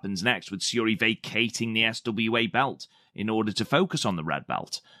what happens next with Syuri vacating the SWA belt in order to focus on the red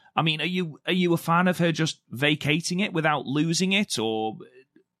belt. I mean, are you a fan of her just vacating it without losing it, or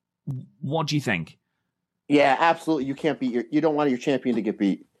what do you think? Yeah, absolutely. You can't beat you don't want your champion to get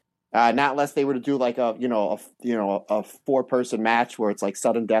beat. Not unless they were to do like a 4-person match where it's like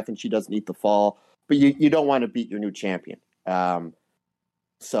sudden death and she doesn't eat the fall. But you don't want to beat your new champion.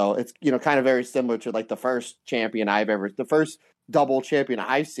 So it's kind of very similar to like the first double champion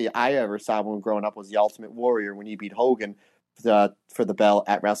I ever saw when growing up was the Ultimate Warrior when he beat Hogan for the belt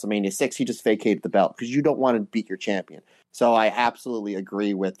at WrestleMania 6. He just vacated the belt because you don't want to beat your champion. So I absolutely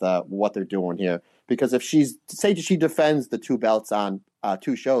agree with what they're doing here, because if she defends the two belts on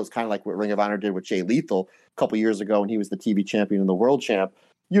 2 shows, kind of like what Ring of Honor did with Jay Lethal a couple years ago when he was the TV champion and the world champ,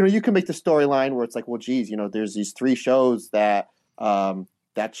 you can make the storyline where it's like, well, geez, there's these 3 shows that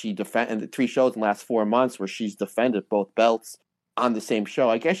she defended, 3 shows in the last 4 months where she's defended both belts on the same show.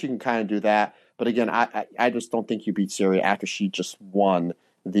 I guess you can kind of do that, but again, I just don't think you beat Syuri after she just won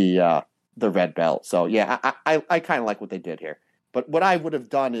the red belt. So yeah, I kind of like what they did here. But what I would have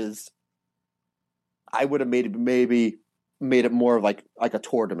done is I would have made it more of like a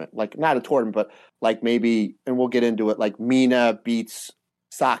tournament, like not a tournament, but like maybe, and we'll get into it, like Mina beats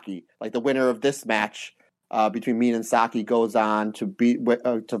Saki, like the winner of this match between Mina and Saki goes on to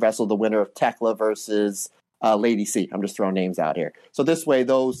wrestle the winner of Tekla versus Lady C. I'm just throwing names out here. So this way,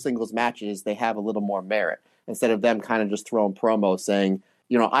 those singles matches, they have a little more merit instead of them kind of just throwing promos saying,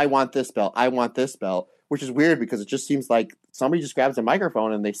 I want this belt, which is weird because it just seems like somebody just grabs a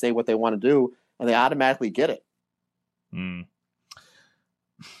microphone and they say what they want to do and they automatically get it.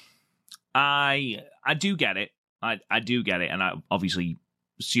 I do get it. I do get it. And obviously,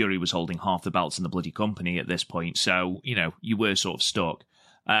 Syuri was holding half the belts in the bloody company at this point. So, you were sort of stuck.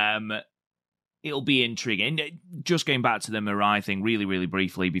 It'll be intriguing. Just going back to the Mirai thing really, really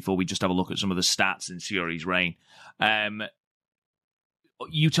briefly before we just have a look at some of the stats in Syuri's reign.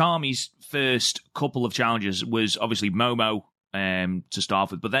 Utami's first couple of challenges was obviously Momo to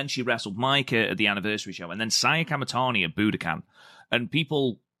start with, but then she wrestled Maika at the anniversary show and then Saya Kamitani at Budokan. And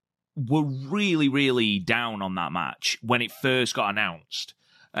people were really, really down on that match when it first got announced.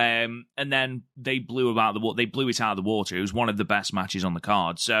 And then they blew it out of the water. It was one of the best matches on the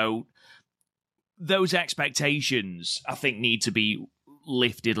card. So those expectations, I think, need to be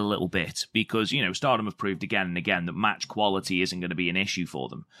lifted a little bit because, Stardom have proved again and again that match quality isn't going to be an issue for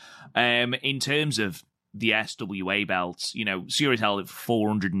them. In terms of the SWA belts, Syuri's held it for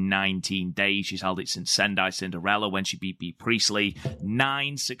 419 days. She's held it since Sendai Cinderella when she beat Bea Priestley.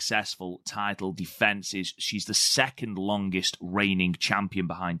 9 successful title defenses. She's the second longest reigning champion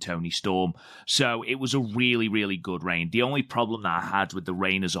behind Toni Storm. So it was a really, really good reign. The only problem that I had with the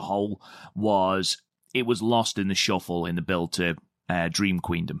reign as a whole was it was lost in the shuffle in the build to Dream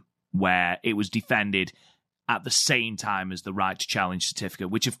Queendom, where it was defended at the same time as the right to challenge certificate,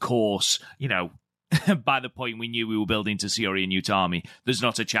 which of course, by the point we knew we were building to Sayuri and Utami, there's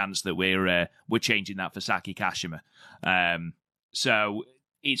not a chance that we're changing that for Saki Kashima. So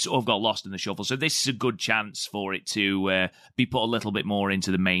it sort of got lost in the shuffle. So this is a good chance for it to be put a little bit more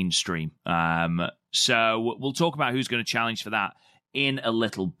into the mainstream. So we'll talk about who's going to challenge for that in a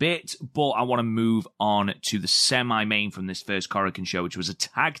little bit, but I want to move on to the semi-main from this first Korakuen show, which was a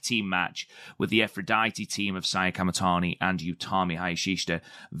tag team match with the Aphrodite team of Saya Kamatani and Utami Hayashishita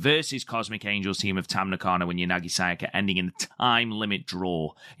versus Cosmic Angels team of Tam Nakano and Yanagi Sayaka, ending in a time limit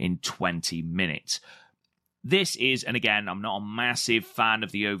draw in 20 minutes. This is, and again, I'm not a massive fan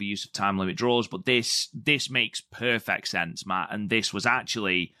of the overuse of time limit draws, but this makes perfect sense, Matt, and this was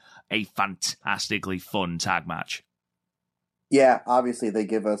actually a fantastically fun tag match. Yeah, obviously they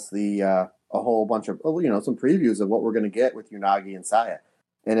give us the a whole bunch of some previews of what we're going to get with Unagi and Saya,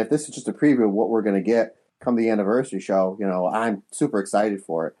 and if this is just a preview of what we're going to get come the anniversary show, I'm super excited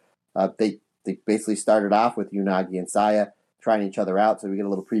for it. They basically started off with Unagi and Saya trying each other out, so we get a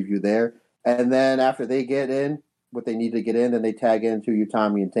little preview there, and then after they get in what they need to get in, then they tag into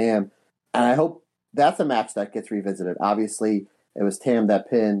Utami and Tam, and I hope that's a match that gets revisited. Obviously, it was Tam that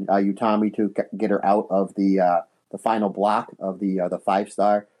pinned Utami to get her out of the final block of the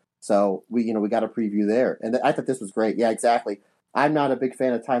 5-star. So we got a preview there, and I thought this was great. Yeah, exactly. I'm not a big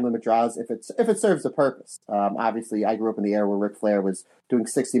fan of time limit draws if it serves a purpose. Obviously, I grew up in the era where Ric Flair was doing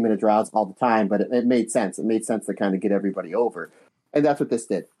 60-minute draws all the time, but it made sense. It made sense to kind of get everybody over, and that's what this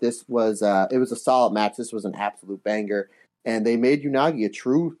did. This was it was a solid match. This was an absolute banger, and they made Unagi a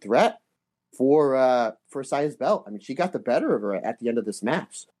true threat for Saya's belt. I mean, she got the better of her at the end of this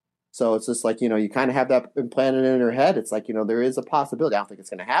match. So it's just like, you kind of have that implanted in her head. It's like, there is a possibility. I don't think it's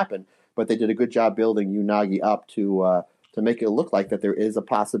going to happen, but they did a good job building Unagi up to make it look like that there is a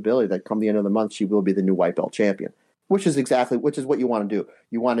possibility that come the end of the month, she will be the new white belt champion, which is what you want to do.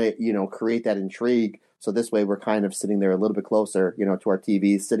 You want to, create that intrigue. So this way we're kind of sitting there a little bit closer, to our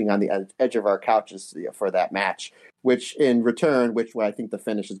TVs, sitting on the edge of our couches for that match, which in return, which I think the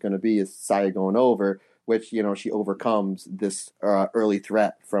finish is going to be is Saya going over, which, she overcomes this early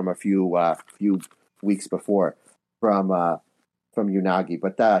threat from a few weeks before from Unagi.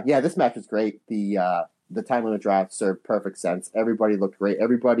 But this match was great. The time limit draft served perfect sense. Everybody looked great.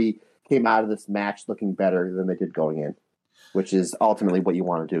 Everybody came out of this match looking better than they did going in, which is ultimately what you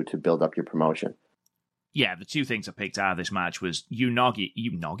want to do to build up your promotion. Yeah, the two things I picked out of this match was Unagi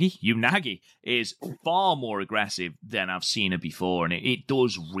is far more aggressive than I've seen her before, and it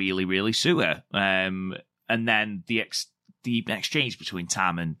does really, really suit her. And then the exchange between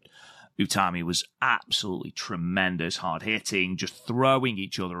Tam and Utami was absolutely tremendous, hard-hitting, just throwing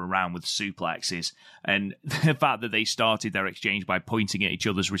each other around with suplexes. And the fact that they started their exchange by pointing at each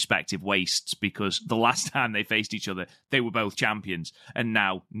other's respective waists, because the last time they faced each other, they were both champions, and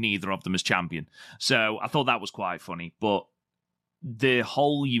now neither of them is champion. So I thought that was quite funny. But the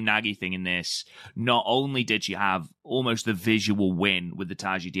whole Unagi thing in this, not only did she have almost the visual win with the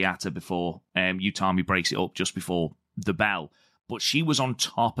Taiji Diata before Utami breaks it up just before the bell, but she was on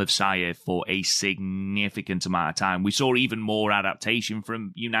top of Saya for a significant amount of time. We saw even more adaptation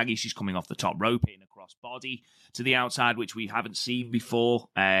from Unagi. She's coming off the top rope in a cross body to the outside, which we haven't seen before.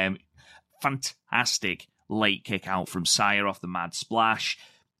 Fantastic late kick out from Saya off the Mad Splash.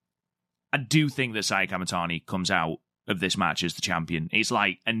 I do think that Saya Kamatani comes out of this match as the champion. It's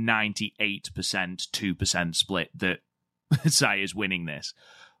like a 98% 2% split that Saya's winning this.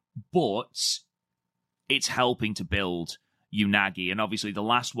 But it's helping to build Unagi, and obviously the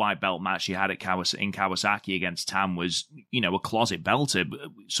last white belt match she had in Kawasaki against Tam was, a closet belter,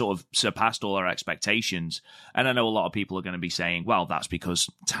 sort of surpassed all our expectations. And I know a lot of people are going to be saying, well, that's because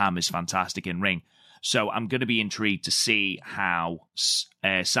Tam is fantastic in ring. So I'm going to be intrigued to see how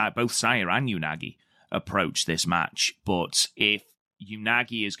both Saya and Unagi approach this match. But if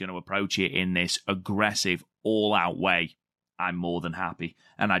Unagi is going to approach it in this aggressive, all-out way, I'm more than happy.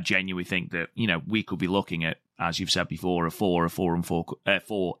 And I genuinely think that, we could be looking at, as you've said before, a 4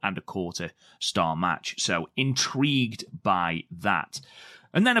 and a quarter star match. So intrigued by that.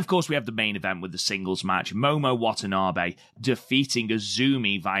 And then, of course, we have the main event with the singles match. Momo Watanabe defeating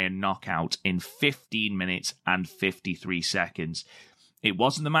Azumi via knockout in 15 minutes and 53 seconds. It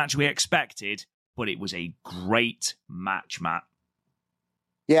wasn't the match we expected, but it was a great match, Matt.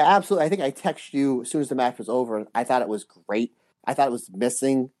 Yeah, absolutely. I think I texted you as soon as the match was over. I thought it was great. I thought it was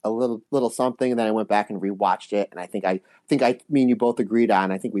missing a little something, and then I went back and rewatched it, and I think me and you both agreed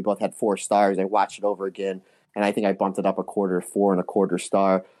on. I think we both had 4 stars. I watched it over again, and I think I bumped it up a quarter, 4 and a quarter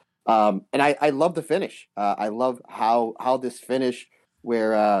star. And I love the finish. I love how this finish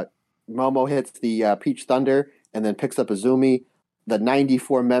where Momo hits the Peach Thunder and then picks up Azumi. the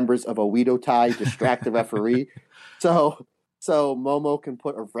 94 members of Oedo Tai distract the referee. So Momo can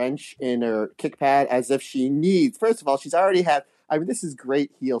put a wrench in her kick pad as if she needs. First of all, she's already had. I mean, this is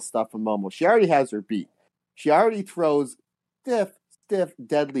great heel stuff from Momo. She already has her beat. She already throws stiff,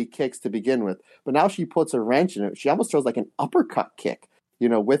 deadly kicks to begin with. But now she puts a wrench in it. She almost throws like an uppercut kick,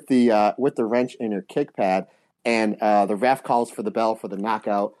 with the wrench in her kick pad. And the ref calls for the bell for the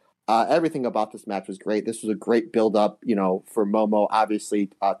knockout. Everything about this match was great. This was a great build-up, for Momo. Obviously,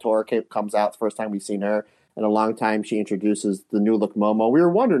 Tora comes out. It's the first time we've seen her in a long time. She introduces the new look Momo. We were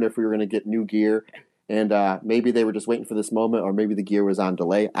wondering if we were going to get new gear, and maybe they were just waiting for this moment, or maybe the gear was on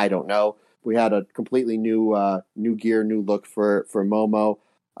delay. I don't know. We had a completely new gear, new look for Momo.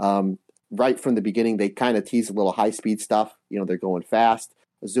 Right from the beginning, they kind of tease a little high-speed stuff. They're going fast.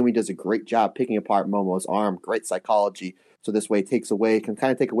 Azumi does a great job picking apart Momo's arm. Great psychology. So this way can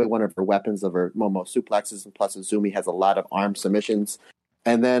kind of take away one of her weapons of her Momo suplexes, and plus Azumi has a lot of arm submissions.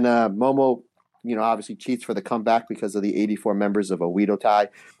 And then Momo, obviously cheats for the comeback because of the 84 members of Oedo Tai,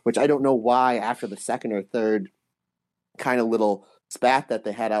 which I don't know why after the second or third kind of little spat that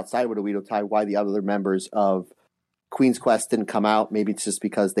they had outside with Oedo Tai, why the other members of Queen's Quest didn't come out. Maybe it's just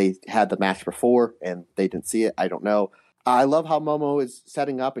because they had the match before and they didn't see it. I don't know. I love how Momo is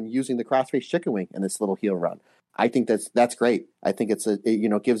setting up and using the crossface chicken wing in this little heel run. I think that's great. I think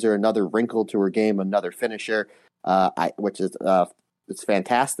it gives her another wrinkle to her game, another finisher, which is it's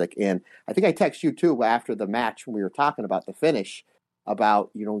fantastic. And I think I texted you too after the match when we were talking about the finish, about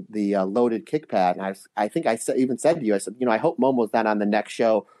the loaded kick pad. And I think I even said to you, I said, I hope Momo's not on the next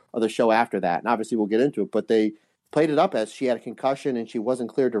show or the show after that. And obviously we'll get into it, but they played it up as she had a concussion and she wasn't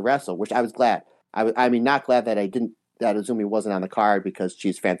cleared to wrestle, which I was glad. I mean, not glad that that Azumi wasn't on the card because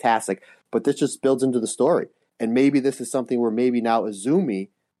she's fantastic, but this just builds into the story. And maybe this is something where maybe now Azumi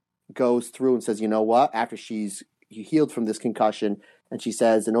goes through and says, you know what, after she's healed from this concussion, and she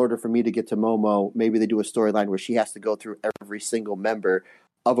says, in order for me to get to Momo, maybe they do a storyline where she has to go through every single member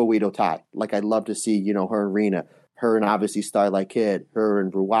of Oedo Tai. Like, I'd love to see, her and Rina, her and obviously Starlight Kid, her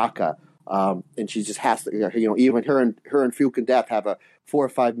and Ruaka, and she just has to, even her and Fuke and Death have a 4 or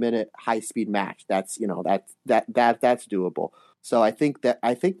 5 minute high speed match. That's that's doable. So I think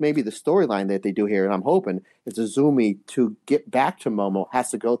maybe the storyline that they do here, and I'm hoping, is Azumi, to get back to Momo,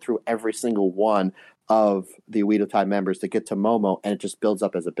 has to go through every single one of the Oedo Tai members to get to Momo, and it just builds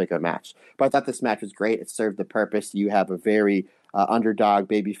up as a bigger match. But I thought this match was great. It served the purpose. You have a very underdog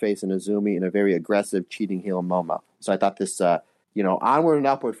babyface in Azumi and a very aggressive cheating heel Momo. So I thought this, onward and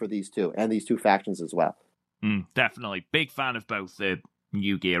upward for these two, and these two factions as well. Definitely. Big fan of both the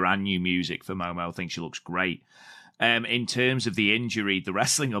new gear and new music for Momo. I think she looks great. In terms of the injury, the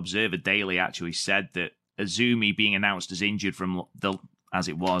Wrestling Observer Daily actually said that Azumi being announced as injured from as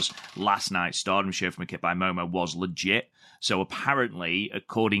it was last night's Stardom show from a kick by Momo was legit. So apparently,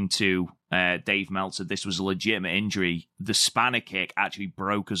 according to Dave Meltzer, this was a legitimate injury. The spanner kick actually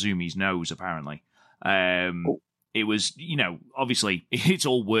broke Azumi's nose, apparently. It was, obviously it's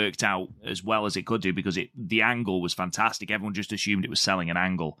all worked out as well as it could do because the angle was fantastic. Everyone just assumed it was selling an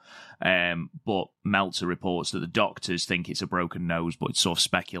angle. But Meltzer reports that the doctors think it's a broken nose, but it's sort of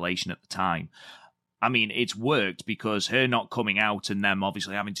speculation at the time. I mean, it's worked because her not coming out and them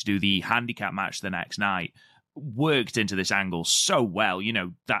obviously having to do the handicap match the next night worked into this angle so well,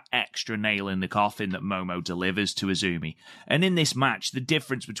 that extra nail in the coffin that Momo delivers to Azumi. And in this match, the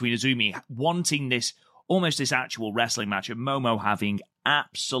difference between Azumi wanting this actual wrestling match and Momo having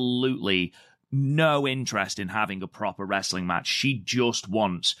absolutely no interest in having a proper wrestling match. She just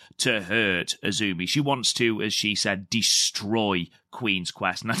wants to hurt Azumi. She wants to, as she said, destroy Queen's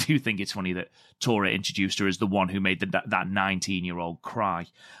Quest. And I do think it's funny that Tora introduced her as the one who made that 19-year-old cry.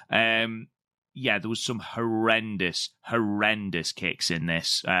 There was some horrendous kicks in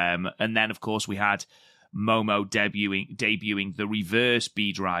this. And then, of course, we had Momo debuting the reverse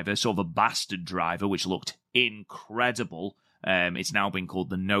B driver, sort of a bastard driver, which looked incredible. It's now been called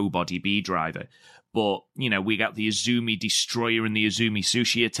the Nobody B driver. But, we got the Azumi Destroyer and the Azumi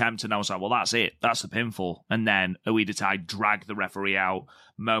Sushi attempt, and I was like, well, that's it. That's the pinfall. And then Oedo Tai dragged the referee out.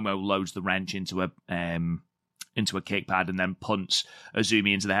 Momo loads the wrench into a kick pad and then punts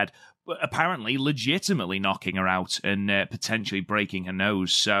Azumi into the head. But apparently, legitimately knocking her out and potentially breaking her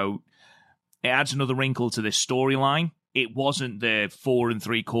nose. So it adds another wrinkle to this storyline. It wasn't the 4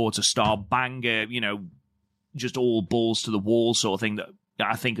 3/4 star banger, just all balls to the wall sort of thing that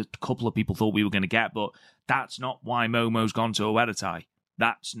I think a couple of people thought we were going to get, but that's not why Momo's gone to Oedo Tai.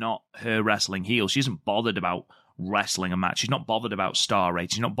 That's not her wrestling heel. She isn't bothered about wrestling a match. She's not bothered about star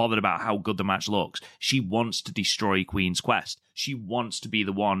rate. She's not bothered about how good the match looks. She wants to destroy Queen's Quest. She wants to be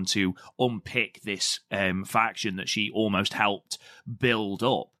the one to unpick this faction that she almost helped build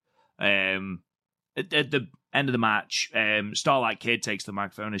up. At the end of the match, Starlight Kid takes the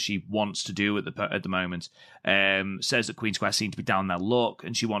microphone, as she wants to do at the moment. Says that Queen's Quest seem to be down their luck,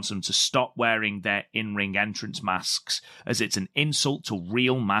 and she wants them to stop wearing their in-ring entrance masks, as it's an insult to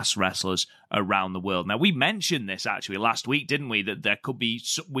real mass wrestlers around the world. Now, we mentioned this actually last week, didn't we? That there could be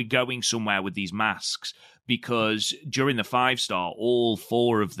we're going somewhere with these masks, because during the 5-star, all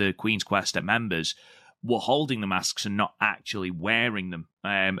 4 of the Queen's Quest members were holding the masks and not actually wearing them,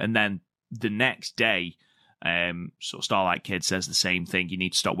 and then the next day, so Starlight Kid says the same thing. You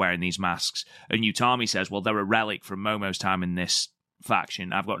need to stop wearing these masks. And Utami says, well, they're a relic from Momo's time in this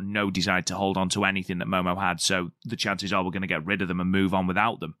faction. I've got no desire to hold on to anything that Momo had, so the chances are we're going to get rid of them and move on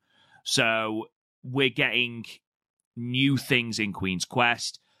without them. So we're getting new things in Queen's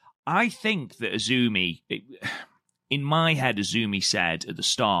Quest. I think that Azumi, in my head, Azumi said at the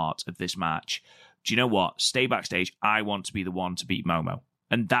start of this match, do you know what? Stay backstage. I want to be the one to beat Momo.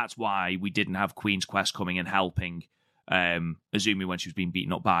 And that's why we didn't have Queen's Quest coming and helping Azumi when she was being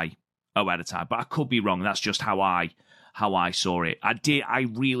beaten up by Oedo. But I could be wrong. That's just how I saw it. I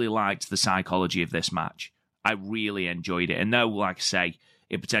really liked the psychology of this match. I really enjoyed it. And though, like I say,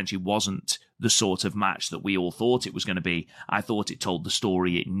 it potentially wasn't the sort of match that we all thought it was going to be, I thought it told the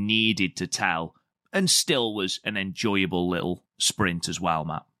story it needed to tell, and still was an enjoyable little sprint as well,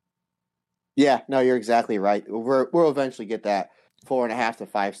 Matt. Yeah, no, you're exactly right. We'll eventually get that 4.5 to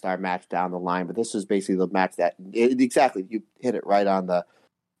 5-star match down the line, but this was basically the match that exactly, you hit it right on the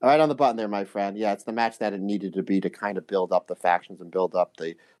button there, my friend. Yeah, it's the match that it needed to be to kind of build up the factions and build up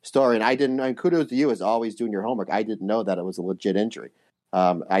the story. And kudos to you as always doing your homework. I didn't know that it was a legit injury.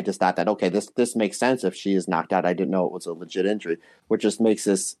 I just thought that, okay, this makes sense if she is knocked out. I didn't know it was a legit injury, which just makes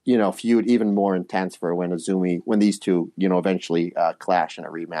this, feud even more intense for when these two, eventually clash in a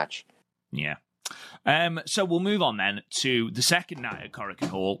rematch. Yeah. So we'll move on then to the second night at Korakuen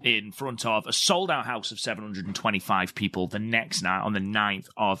Hall in front of a sold-out house of 725 people the next night on the 9th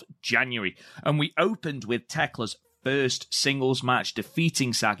of January. And we opened with Tekla's first singles match,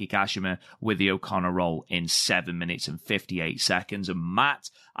 defeating Saki Kashima with the O'Connor roll in 7 minutes and 58 seconds. And Matt,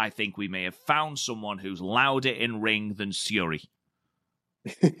 I think we may have found someone who's louder in ring than Syuri.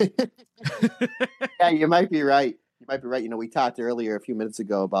 Yeah, you might be right. You might be right. We talked earlier a few minutes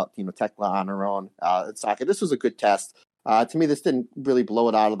ago about, Tekla on her own at Saki. This was a good test. To me, this didn't really blow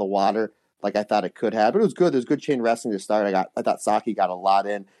it out of the water like I thought it could have, but it was good. There's good chain wrestling to start. I thought Saki got a lot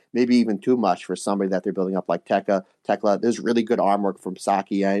in, maybe even too much for somebody that they're building up like Tekla. There's really good arm work from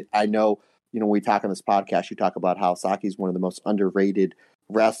Saki. I know, when we talk on this podcast, you talk about how Saki is one of the most underrated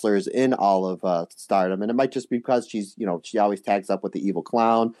wrestlers in all of Stardom, and it might just be because she's, she always tags up with the evil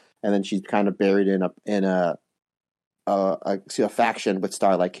clown, and then she's kind of buried in a faction with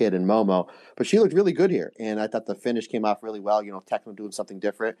Starlight Kid and Momo, but she looked really good here, and I thought the finish came off really well. Tekla doing something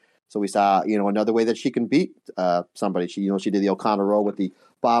different, so we saw another way that she can beat somebody. She did the O'Connor roll with the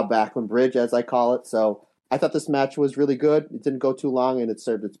Bob Backlund Bridge, as I call it. So I thought this match was really good. It didn't go too long, and it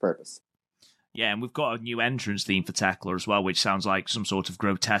served its purpose. Yeah, and we've got a new entrance theme for Tekla as well, which sounds like some sort of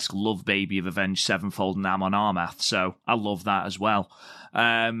grotesque love baby of Avenged Sevenfold and Amon Amarth. So I love that as well.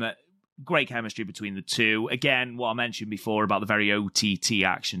 Great chemistry between the two. Again, what I mentioned before about the very OTT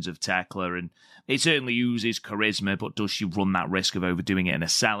actions of Tekla, and it certainly uses charisma, but does she run that risk of overdoing it in her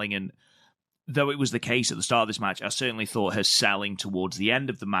selling? And though it was the case at the start of this match, I certainly thought her selling towards the end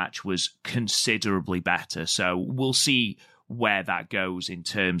of the match was considerably better. So we'll see where that goes in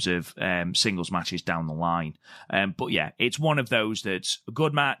terms of singles matches down the line. But yeah, it's one of those that's a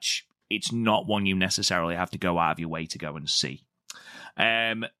good match. It's not one you necessarily have to go out of your way to go and see.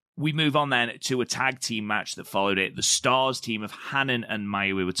 We move on then to a tag team match that followed it. The Stars team of Hanan and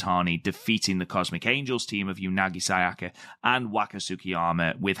Mayu Iwatani defeating the Cosmic Angels team of Unagi Sayaka and Waka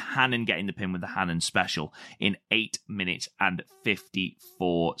Tsukiyama, with Hanan getting the pin with the Hanan special in 8 minutes and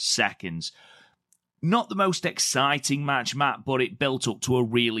 54 seconds. Not the most exciting match, Matt, but it built up to a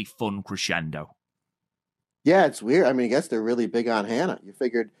really fun crescendo. Yeah, it's weird. I guess they're really big on Hana. You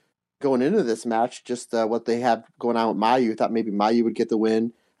figured going into this match, just what they have going on with Mayu, you thought maybe Mayu would get the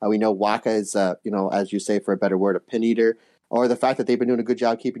win. We know Waka is, as you say, for a better word, a pin eater. Or the fact that they've been doing a good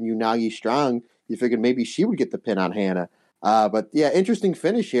job keeping Unagi strong, you figured maybe she would get the pin on Hana. But yeah, interesting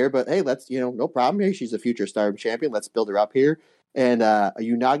finish here. But hey, let's, no problem here. She's a future Stardom champion. Let's build her up here. And a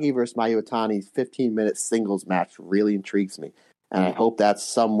Unagi versus Mayu Iwatani's 15-minute singles match really intrigues me. And I hope that's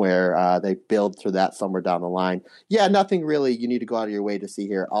somewhere they build through that somewhere down the line. Yeah, nothing really you need to go out of your way to see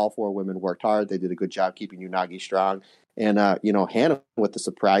here. All 4 women worked hard. They did a good job keeping Unagi strong. And, Hannah with the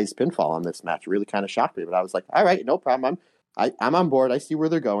surprise pinfall on this match really kind of shocked me. But I was like, all right, no problem. I'm on board. I see where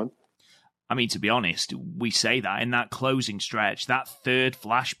they're going. I mean, to be honest, we say that in that closing stretch, that third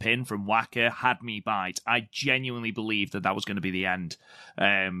flash pin from Waka had me bite. I genuinely believed that was going to be the end.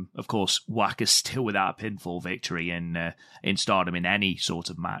 Of course, Waka's still without a pinfall victory in Stardom in any sort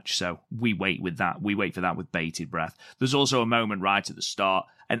of match, so we wait with that. We wait for that with bated breath. There's also a moment right at the start,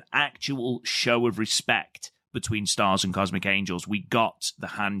 an actual show of respect between Stars and Cosmic Angels. We got the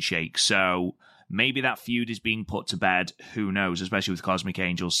handshake, so maybe that feud is being put to bed. Who knows, especially with Cosmic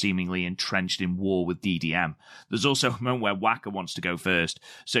Angels seemingly entrenched in war with DDM. There's also a moment where Waka wants to go first.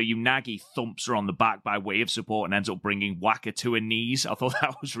 So Unagi thumps her on the back by way of support and ends up bringing Waka to her knees. I thought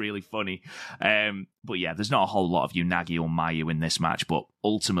that was really funny. But yeah, there's not a whole lot of Unagi or Mayu in this match, but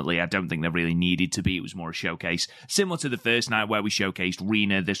ultimately I don't think there really needed to be. It was more a showcase. Similar to the first night where we showcased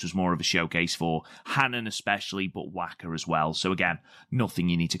Rena, this was more of a showcase for Hanan especially, but Waka as well. So again, nothing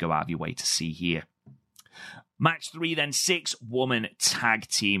you need to go out of your way to see here. Match 3 then, 6-woman tag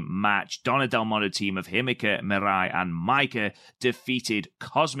team match. Donna Del Mondo team of Himeka, Mirai, and Maika defeated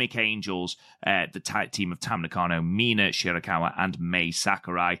Cosmic Angels, the tag team of Tam Nakano, Mina Shirakawa, and Mei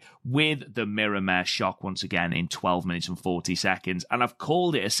Sakurai, with the Mirror Mare shock once again in 12 minutes and 40 seconds. And I've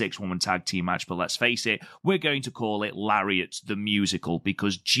called it a 6-woman tag team match, but let's face it, we're going to call it Lariat the Musical,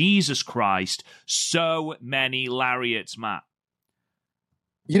 because Jesus Christ, so many lariats, Matt.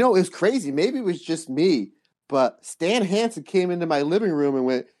 You know, it was crazy. Maybe it was just me, but Stan Hansen came into my living room and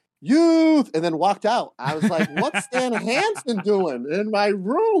went, "Youth," and then walked out. I was like, what's Stan Hansen doing in my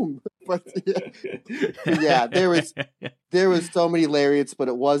room? But yeah, there was so many lariats, but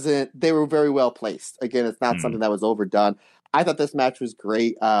they were very well placed. Again, it's not something that was overdone. I thought this match was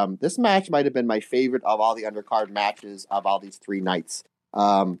great. This match might have been my favorite of all the undercard matches of all these 3 nights.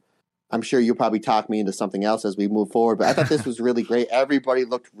 I'm sure you'll probably talk me into something else as we move forward, but I thought this was really great. Everybody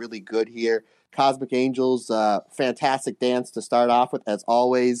looked really good here. Cosmic Angels, fantastic dance to start off with, as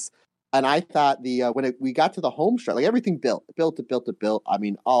always. And I thought we got to the home stretch, like everything built. I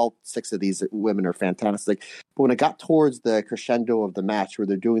mean, all 6 of these women are fantastic. But when it got towards the crescendo of the match, where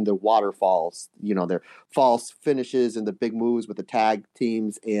they're doing the waterfalls, their false finishes and the big moves with the tag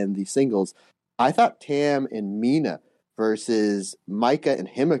teams and the singles, I thought Tam and Mina versus Maika and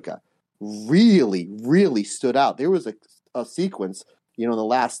Himeka really, really stood out. There was a sequence, in the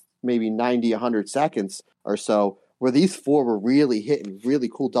last maybe 90, 100 seconds or so, where these 4 were really hitting really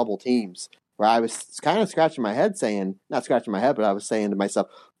cool double teams, where I was kind of scratching my head not scratching my head, but I was saying to myself,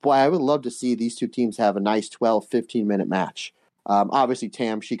 boy, I would love to see these 2 teams have a nice 12, 15-minute match. Obviously,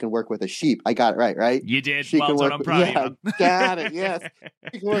 Tam, she can work with a sheep. I got it right? You did. She well done, I'm proud of you. Got it, yes.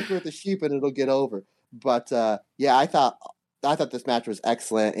 She can work with a sheep and it'll get over. But, I thought this match was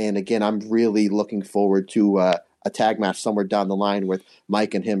excellent. And again, I'm really looking forward to a tag match somewhere down the line with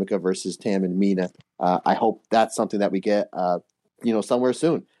Mike and Himeka versus Tam and Mina. I hope that's something that we get, somewhere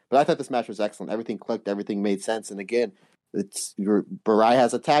soon. But I thought this match was excellent. Everything clicked. Everything made sense. And again, Barai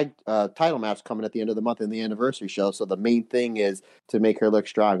has a tag title match coming at the end of the month in the anniversary show. So the main thing is to make her look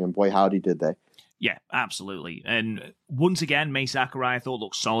strong. And boy, howdy did they. Yeah, absolutely. And once again, Mei Sakurai, I thought,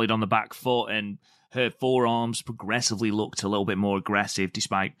 looked solid on the back foot, and her forearms progressively looked a little bit more aggressive,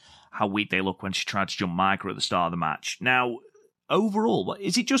 despite how weak they look when she tried to jump Micah at the start of the match. Now, overall,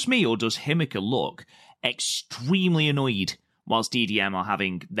 is it just me, or does Himeka look extremely annoyed whilst DDM are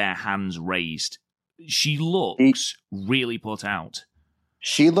having their hands raised? She looks really put out.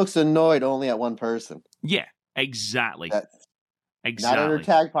 She looks annoyed only at one person. Yeah, exactly. Not at her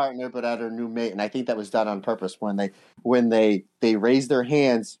tag partner, but at her new mate, and I think that was done on purpose. When they raise their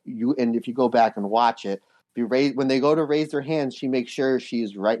hands, and if you go back and watch it, when they go to raise their hands, she makes sure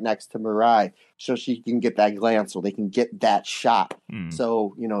she's right next to Mirai, so she can get that glance, so they can get that shot.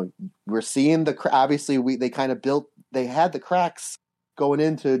 So we're seeing obviously they had the cracks going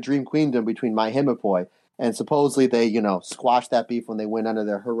into Dream Queendom between My Himapoi, and supposedly they squashed that beef when they went under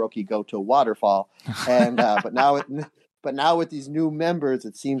their Hiroki Goto waterfall, and But now with these new members,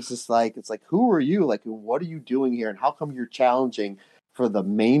 it seems just like, it's like, who are you? Like, what are you doing here? And how come you're challenging for the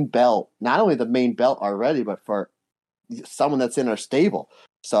main belt? Not only the main belt already, but for someone that's in our stable.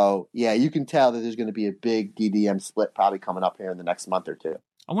 So, yeah, you can tell that there's going to be a big DDM split probably coming up here in the next month or 2.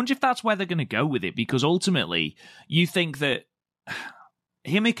 I wonder if that's where they're going to go with it, because ultimately, you think that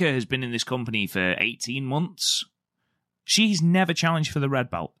Himeka has been in this company for 18 months. She's never challenged for the red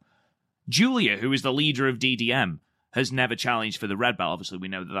belt. Julia, who is the leader of DDM, has never challenged for the red belt. Obviously, we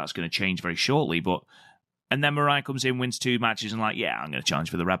know that that's going to change very shortly, but And then Mirai comes in, wins 2 matches, and like, yeah, I'm going to challenge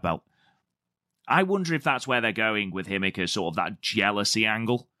for the red belt. I wonder if that's where they're going with Himeka, sort of that jealousy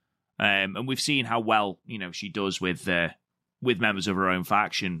angle. And we've seen how well, she does with members of her own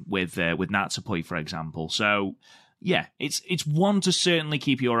faction, with Natsupoi, for example. So, yeah, it's one to certainly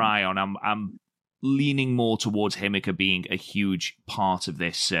keep your eye on. I'm leaning more towards Himeka being a huge part of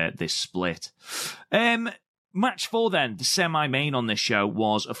this split. Match 4 then, the semi-main on this show,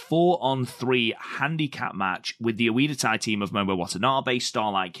 was a 4-on-3 handicap match with the Oedo Tai team of Momo Watanabe,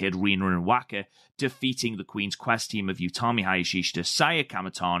 Starlight Kid, Rina, and Waka defeating the Queen's Quest team of Utami Hayashishita, Saya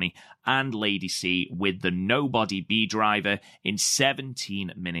Kamatani, and Lady C with the Nobody B-Driver in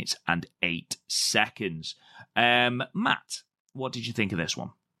 17 minutes and 8 seconds. Matt, what did you think of this one?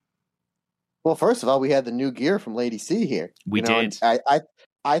 Well, first of all, we had the new gear from Lady C here. We did.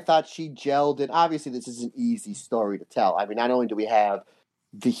 I thought she gelled, and obviously this is an easy story to tell. I mean, not only do we have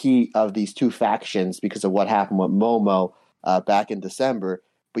the heat of these two factions because of what happened with Momo back in December,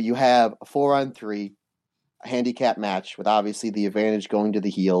 but you have a 4-on-3 handicap match with obviously the advantage going to the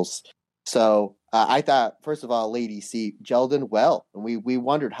heels. So I thought, first of all, Lady C gelled in well, and we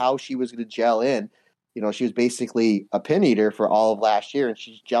wondered how she was going to gel in. She was basically a pin eater for all of last year, and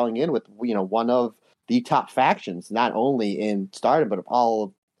she's gelling in with one of the top factions, not only in Stardom, but all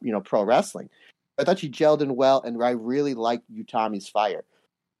of, pro wrestling. I thought she gelled in well, and I really liked Utami's fire.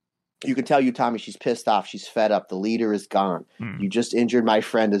 You can tell Utami, she's pissed off. She's fed up. The leader is gone. You just injured my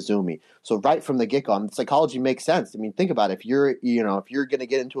friend Azumi. So right from the get-go, the psychology makes sense. I mean, think about it. If you're going to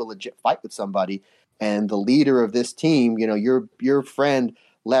get into a legit fight with somebody and the leader of this team, your friend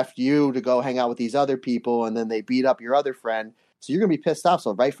left you to go hang out with these other people, and then they beat up your other friend. So you're going to be pissed off.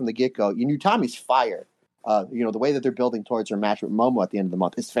 So right from the get-go, Utami's fire, the way that they're building towards her match with Momo at the end of the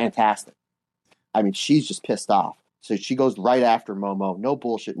month is fantastic. I mean, she's just pissed off. So she goes right after Momo. No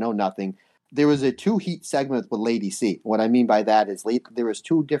bullshit, no nothing. There was a 2 heat segment with Lady C. What I mean by that is there was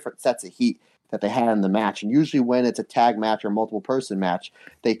 2 different sets of heat that they had in the match. And usually when it's a tag match or multiple person match,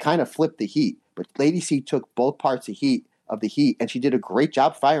 they kind of flip the heat. But Lady C took both parts of the heat, and she did a great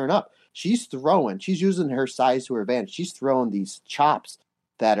job firing up. She's using her size to her advantage. She's throwing these chops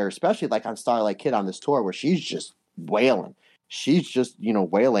that are, especially like on Starlight Kid on this tour, where she's just wailing. She's just,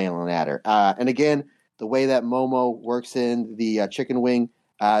 wailing at her. And again, the way that Momo works in the chicken wing,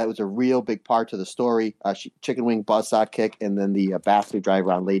 it was a real big part to the story. Chicken wing buzzsaw kick, and then the basket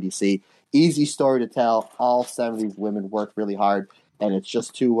driver on Lady C. Easy story to tell. All 7 of these women worked really hard, and it's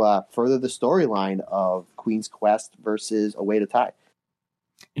just to further the storyline of Queen's Quest versus Oedo Tai.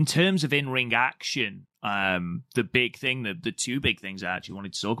 In terms of in-ring action, the big thing, the 2 big things I actually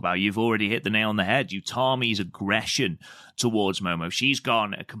wanted to talk about, you've already hit the nail on the head. Utami's aggression towards Momo. She's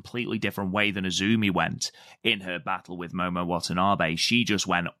gone a completely different way than Azumi went in her battle with Momo Watanabe. She just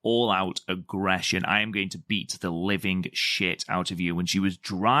went all-out aggression. I am going to beat the living shit out of you. And she was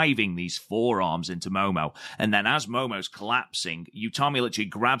driving these forearms into Momo. And then as Momo's collapsing, Utami literally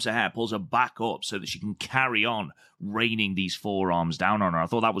grabs her hair, pulls her back up so that she can carry on raining these forearms down on her. I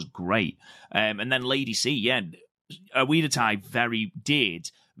thought that was great. And then Lady C, yeah, Oedo Tai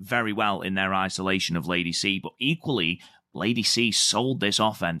did very well in their isolation of Lady C, but equally, Lady C sold this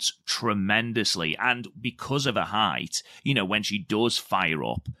offense tremendously. And because of her height, when she does fire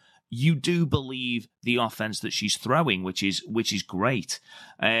up, you do believe the offense that she's throwing, which is great.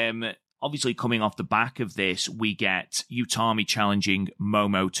 Obviously, coming off the back of this, we get Utami challenging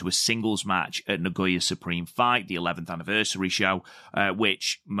Momo to a singles match at Nagoya Supreme Fight, the 11th anniversary show,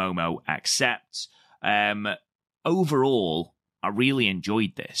 which Momo accepts. Overall, I really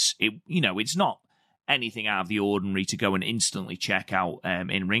enjoyed this. It's not anything out of the ordinary to go and instantly check out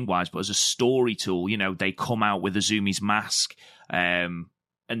in ring-wise, but as a story tool, they come out with Azumi's mask,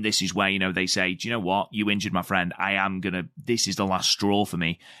 and this is where, they say, do you know what? You injured my friend. This is the last straw for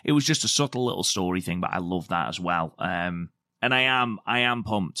me. It was just a subtle little story thing, but I love that as well. And I am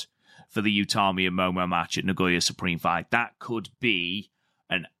pumped for the Utami and Momo match at Nagoya Supreme Fight. That could be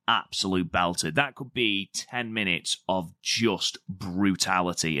an absolute belter. That could be 10 minutes of just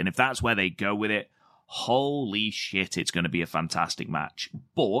brutality. And if that's where they go with it, holy shit, it's going to be a fantastic match.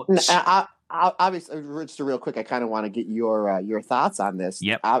 But obviously, just real quick, I kind of want to get your thoughts on this.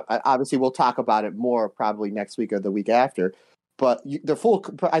 Yep. Obviously, we'll talk about it more probably next week or the week after. But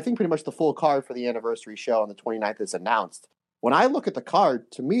I think pretty much the full card for the anniversary show on the 29th is announced. When I look at the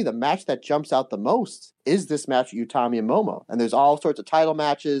card, to me, the match that jumps out the most is this match with Utami and Momo. And there's all sorts of title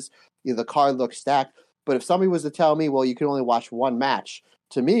matches. The card looks stacked. But if somebody was to tell me, well, you can only watch one match,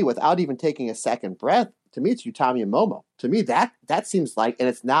 to me, without even taking a second breath, To me, it's Utami and Momo. To me, that seems like, and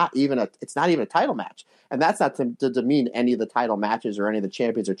it's not even a title match. And that's not to demean any of the title matches or any of the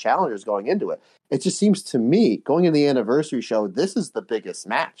champions or challengers going into it. It just seems to me, going in the anniversary show, this is the biggest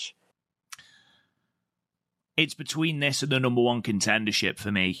match. It's between this and the number one contendership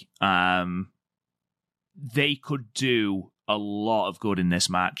for me. They could do a lot of good in this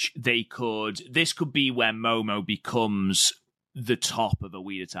match. This could be where Momo becomes the top of a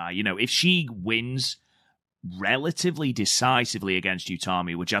Oedo. You know, if she wins relatively decisively against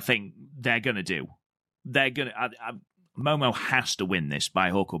Utami, which I think they're going to do, Momo has to win this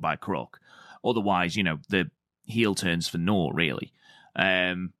by hook or by crook. Otherwise, you know, the heel turns for naught, really.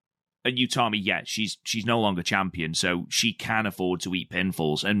 And Utami, she's no longer champion, so she can afford to eat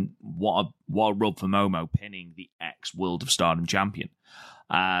pinfalls. And what a rub for Momo pinning the ex-World of Stardom champion.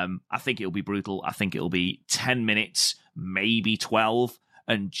 I think it'll be brutal. I think it'll be 10 minutes, maybe 12,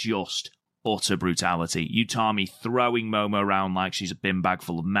 and just utter brutality. Utami throwing Momo around like she's a bin bag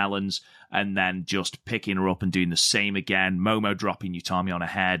full of melons, and then just picking her up and doing the same again. Momo dropping Utami on her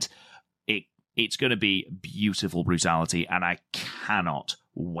head. It's going to be beautiful brutality, and I cannot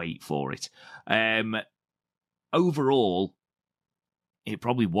wait for it. Overall, it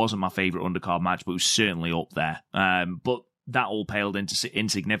probably wasn't my favourite undercard match, but it was certainly up there. But that all paled into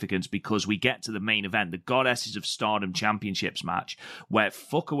insignificance because we get to the main event, the Goddesses of Stardom Championships match, where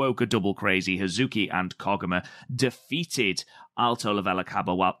Fukuoka Double Crazy, Hazuki, and Koguma defeated Alto Lavella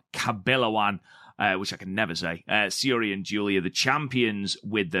Kabilawan, which I can never say, Syuri and Julia, the champions,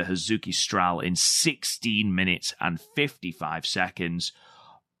 with the Hazuki Strahl in 16 minutes and 55 seconds.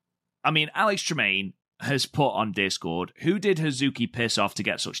 I mean, Alex Tremaine has put on Discord, who did Hazuki piss off to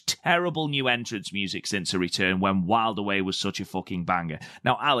get such terrible new entrance music since her return when Wild Away was such a fucking banger?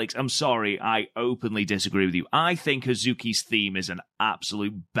 Now, Alex, I'm sorry, I openly disagree with you. I think Hazuki's theme is an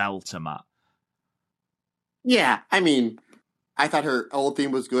absolute belter, Matt. Yeah, I mean, I thought her old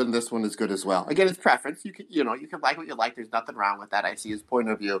theme was good, and this one is good as well. Again, it's preference. You can like what you like. There's nothing wrong with that. I see his point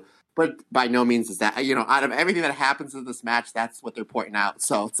of view, but by no means is that, out of everything that happens in this match, that's what they're pointing out.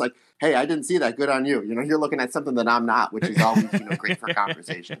 So it's like, hey, I didn't see that. Good on you. You're looking at something that I'm not, which is always great for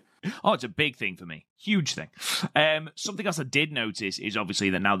conversation. Oh, it's a big thing for me. Huge thing. Something else I did notice is obviously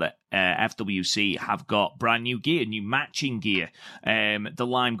that now that FWC have got brand new gear, new matching gear, the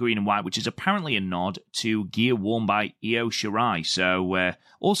lime green and white, which is apparently a nod to gear worn by Io Shirai. So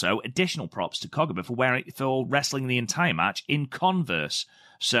also additional props to Koguma for wrestling the entire match in Converse.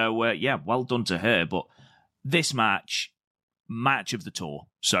 So well done to her. But this match of the tour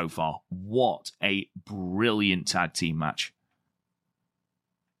so far, what a brilliant tag team match.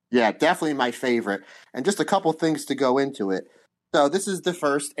 Yeah, definitely my favorite. And just a couple things to go into it. So this is the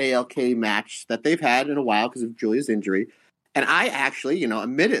first ALK match that they've had in a while because of Julia's injury. And I actually,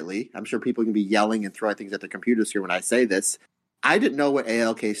 admittedly, I'm sure people can be yelling and throwing things at their computers here when I say this, I didn't know what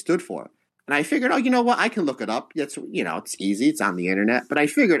ALK stood for. And I figured, you know what, I can look it up. It's easy. It's on the internet. But I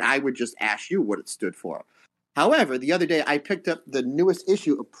figured I would just ask you what it stood for. However, the other day I picked up the newest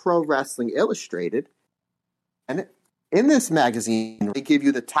issue of Pro Wrestling Illustrated. And in this magazine, they give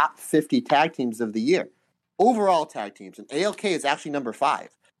you the top 50 tag teams of the year. Overall tag teams. And ALK is actually number 5.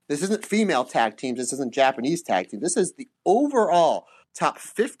 This isn't female tag teams. This isn't Japanese tag teams. This is the overall top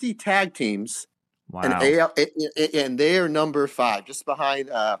 50 tag teams. Wow. And they are number 5, just behind,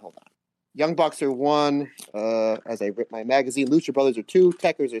 hold on. Young Bucks are 1, as I rip my magazine. Lucha Brothers are 2,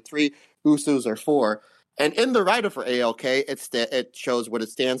 Techers are 3, Usos are 4. And in the writer for ALK, it shows what it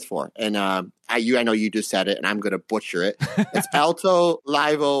stands for. And I know you just said it, and I'm going to butcher it. It's Alto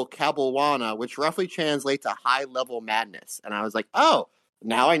Livo Cabalwana, which roughly translates to high-level madness. And I was like, oh,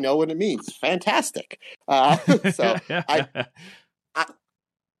 now I know what it means. Fantastic. So I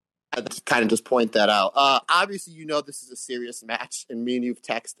kind of just point that out. Obviously, this is a serious match, and me and you've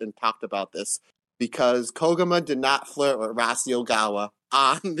texted and talked about this because Koguma did not flirt with Rasi Ogawa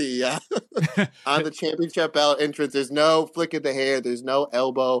on the championship belt entrance. There's no flick of the hair. There's no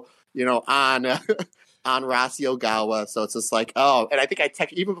elbow, on Rasi Ogawa. So it's just like, oh, and I think I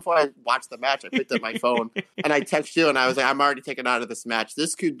text even before I watched the match. I picked up my phone and I text you, and I was like, I'm already taken out of this match.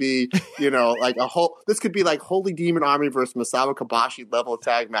 This could be, this could be like Holy Demon Army versus Masao Kabashi level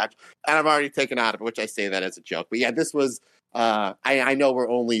tag match, and I'm already taken out of it. Which I say that as a joke, but yeah, this was. I know we're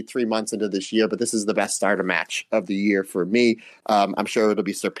only 3 months into this year, but this is the best starter match of the year for me. I'm sure it'll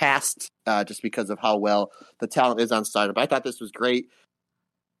be surpassed just because of how well the talent is on starter. But I thought this was great.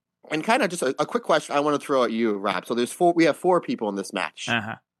 And kind of just a quick question I want to throw at you, Rob. So we have 4 people in this match.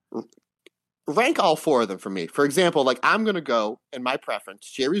 Uh-huh. Rank all 4 of them for me. For example, I'm going to go in my preference.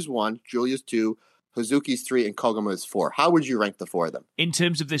 Sherry's 1, Julia's 2, Hazuki's 3, and Koguma is 4. How would you rank the 4 of them? In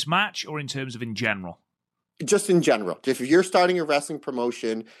terms of this match or in terms of in general? just in general, if you're starting a wrestling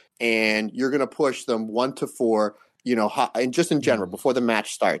promotion and you're going to push them 1 to 4, and just in general before the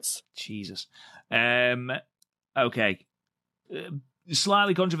match starts. Jesus. Okay.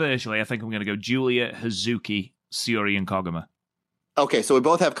 Slightly controversially, I think I'm going to go Giulia, Hazuki, Syuri, and Koguma. Okay, so we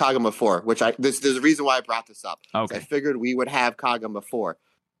both have Koguma 4, which there's a reason why I brought this up. Okay. I figured we would have Koguma 4.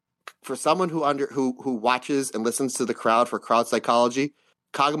 For someone who watches and listens to the crowd for crowd psychology,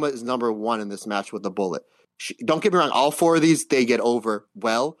 Koguma is number 1 in this match with the bullet. Don't get me wrong, all 4 of these, they get over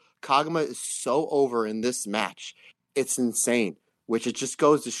well. Koguma is so over in this match. It's insane, which it just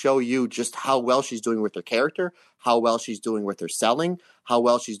goes to show you just how well she's doing with her character, how well she's doing with her selling, how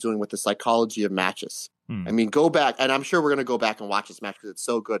well she's doing with the psychology of matches. I mean, go back, and I'm sure we're going to go back and watch this match because it's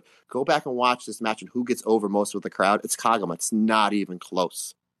so good. Go back and watch this match, and who gets over most with the crowd? It's Koguma. It's not even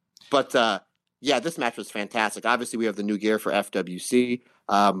close. But, this match was fantastic. Obviously, we have the new gear for FWC.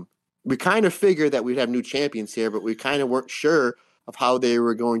 We kind of figured that we'd have new champions here, but we kind of weren't sure of how they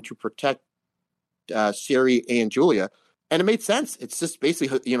were going to protect Syuri and Giulia. And it made sense. It's just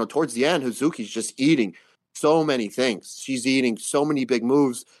basically, towards the end, Hazuki's just eating so many things. She's eating so many big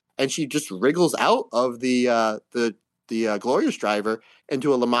moves, and she just wriggles out of the Glorious Driver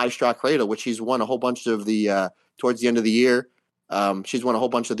into a Lamai Straw Cradle, which she's won a whole bunch of towards the end of the year. She's won a whole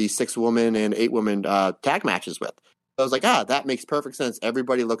bunch of these 6-woman and 8-woman tag matches with. I was like, that makes perfect sense.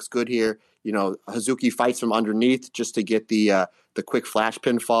 Everybody looks good here. Hazuki fights from underneath just to get the quick flash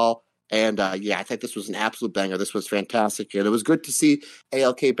pinfall. And I think this was an absolute banger. This was fantastic. And it was good to see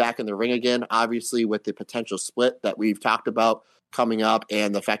ALK back in the ring again, obviously with the potential split that we've talked about coming up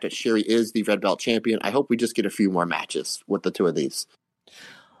and the fact that Syuri is the red belt champion. I hope we just get a few more matches with the 2 of these.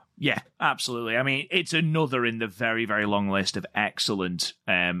 Yeah, absolutely. I mean, it's another in the very, very long list of excellent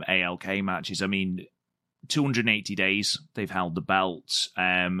ALK matches. I mean, 280 days they've held the belts,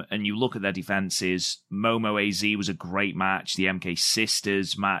 and you look at their defenses. Momo AZ was a great match. The MK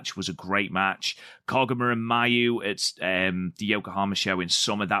Sisters match was a great match. Koguma and Mayu at the Yokohama show in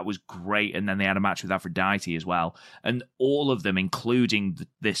summer, that was great. And then they had a match with Aphrodite as well. And all of them, including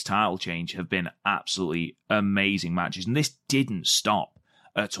this title change, have been absolutely amazing matches. And this didn't stop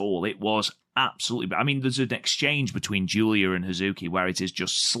at all. It was absolutely. I mean, there's an exchange between Giulia and Hazuki where it is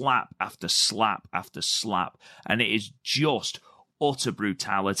just slap after slap after slap, and it is just utter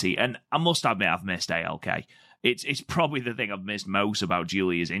brutality. And I must admit, I've missed ALK. It's probably the thing I've missed most about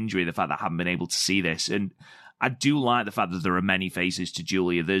Giulia's injury, the fact that I haven't been able to see this. And I do like the fact that there are many faces to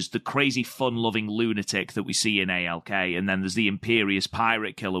Giulia. There's the crazy, fun-loving lunatic that we see in ALK, and then there's the imperious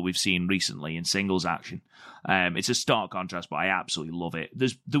pirate killer we've seen recently in singles action. It's a stark contrast, but I absolutely love it.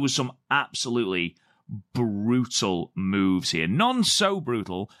 There was some absolutely brutal moves here. None so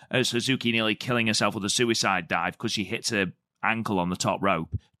brutal as Hazuki nearly killing herself with a suicide dive because she hits her ankle on the top rope.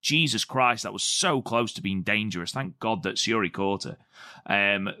 Jesus Christ, that was so close to being dangerous. Thank God that Syuri caught her.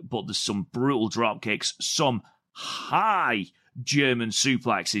 But there's some brutal drop kicks, some high German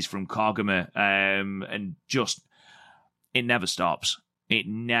suplexes from Koguma, and just, it never stops. It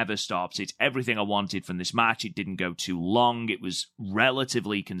never stops. It's everything I wanted from this match. It didn't go too long. It was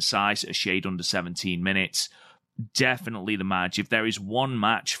relatively concise, a shade under 17 minutes. Definitely the match. If there is one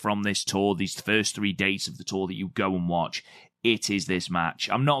match from this tour, these first 3 dates of the tour that you go and watch, it is this match.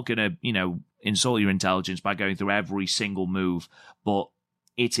 I'm not going to, insult your intelligence by going through every single move, but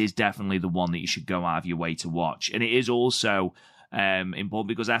it is definitely the one that you should go out of your way to watch. And it is also important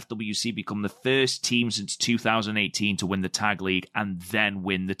because FWC become the first team since 2018 to win the Tag League and then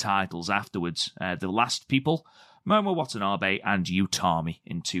win the titles afterwards. The last people, Momo Watanabe and Utami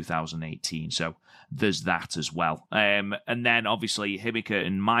in 2018. So there's that as well. And then obviously Hibika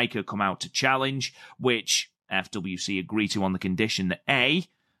and Maika come out to challenge, which FWC agree to on the condition that A,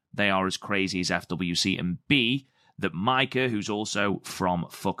 they are as crazy as FWC, and B, that Maika, who's also from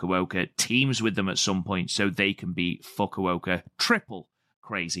Fukuoka, teams with them at some point so they can be Fukuoka triple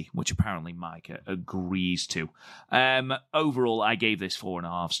crazy, which apparently Maika agrees to. Overall, I gave this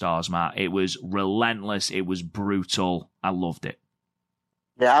 4.5 stars, Matt. It was relentless. It was brutal. I loved it.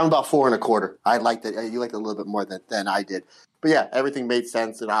 Yeah, I'm about 4.25. I liked it. You liked it a little bit more than I did. But yeah, everything made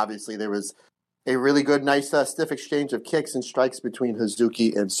sense, and obviously there was a really good, nice, stiff exchange of kicks and strikes between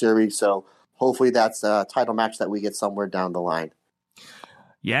Hazuki and Syuri. So hopefully that's a title match that we get somewhere down the line.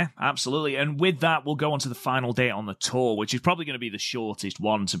 Yeah, absolutely. And with that, we'll go on to the final date on the tour, which is probably going to be the shortest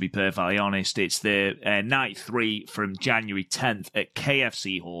one, to be perfectly honest. It's the night 3 from January 10th at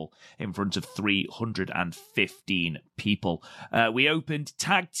KFC Hall in front of 315 people. We opened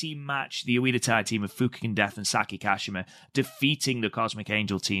tag team match, the Ueda tag team of Fukigen Death and Saki Kashima, defeating the Cosmic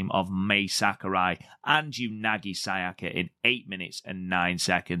Angel team of Mei Sakurai and Unagi Sayaka in 8 minutes and 9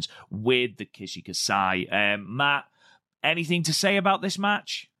 seconds with the Kishikasai. Matt, anything to say about this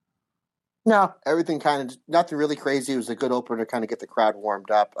match? No, everything kind of, nothing really crazy. It was a good opener to kind of get the crowd warmed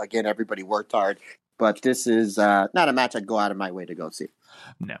up. Again, everybody worked hard, but this is not a match I'd go out of my way to go see.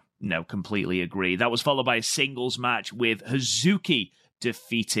 No, completely agree. That was followed by a singles match with Hazuki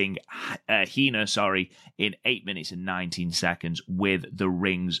defeating Hina, in 8 minutes and 19 seconds with the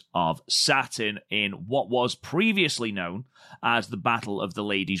Rings of Saturn in what was previously known as the Battle of the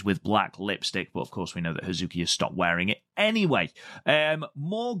Ladies with Black Lipstick. But of course, we know that Hazuki has stopped wearing it anyway.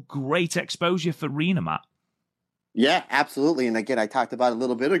 More great exposure for Rina, Matt. Yeah, absolutely. And again, I talked about it a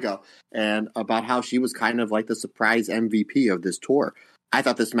little bit ago and about how she was kind of like the surprise MVP of this tour. I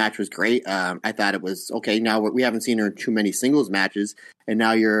thought this match was great. I thought it was okay. Now we haven't seen her in too many singles matches, and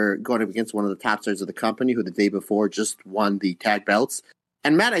now you're going up against one of the top stars of the company, who the day before just won the tag belts.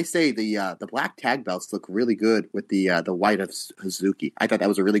 And Matt, I say the black tag belts look really good with the white of Hazuki. I thought that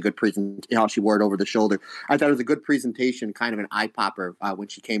was a really good presentation. How she wore it over the shoulder. I thought it was a good presentation, kind of an eye popper when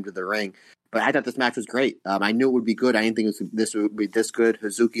she came to the ring. But I thought this match was great. I knew it would be good. I didn't think this would be this good.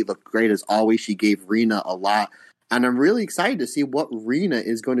 Hazuki looked great as always. She gave Rina a lot. And I'm really excited to see what Rina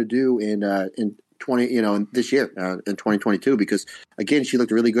is going to do in this year, in 2022, because again, she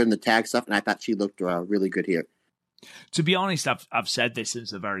looked really good in the tag stuff, and I thought she looked really good here. To be honest, I've said this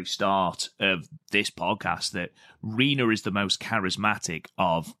since the very start of this podcast, that Rina is the most charismatic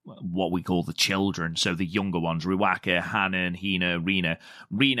of what we call the children, so the younger ones, Ruaka, Hanan, Hina, Rina.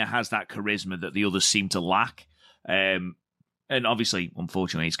 Rina has that charisma that the others seem to lack. And obviously,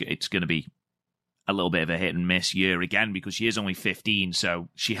 unfortunately, it's going to be a little bit of a hit and miss year again, because she is only 15, so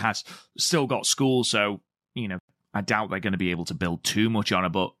she has still got school, so I doubt they're going to be able to build too much on her,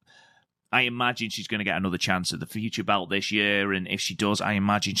 but I imagine she's going to get another chance at the future belt this year, and if she does, I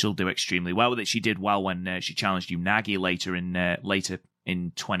imagine she'll do extremely well with it. She did well when she challenged Unagi later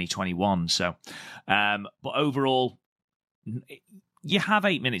in 2021, so but overall, you have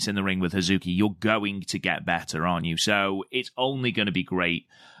 8 minutes in the ring with Hazuki, you're going to get better, aren't you? So it's only going to be great.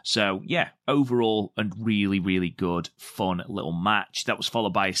 So yeah, overall, a really, really good, fun little match. That was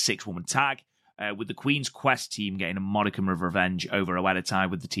followed by a 6-woman tag, with the Queen's Quest team getting a modicum of revenge over Ueda Tai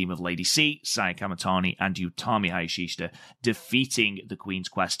with the team of Lady C, Saya Kamatani, and Utami Hayashishita, defeating the Queen's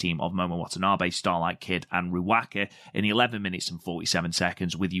Quest team of Momo Watanabe, Starlight Kid, and Ruaka in 11 minutes and 47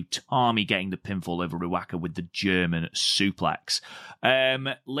 seconds, with Utami getting the pinfall over Ruaka with the German suplex.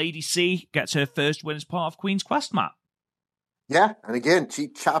 Lady C gets her first win as part of Queen's Quest, Matt. Yeah, and again, she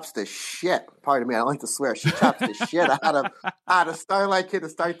chops the shit. Pardon me, I don't like to swear. She chops the shit out of Starlight Kid to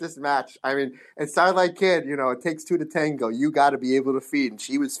start this match. I mean, and Starlight Kid, it takes two to tango. You got to be able to feed, and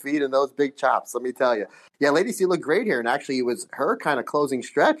she was feeding those big chops. Let me tell you. Yeah, Lady C looked great here, and actually, it was her kind of closing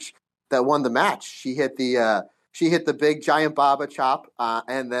stretch that won the match. She hit the big giant Baba chop,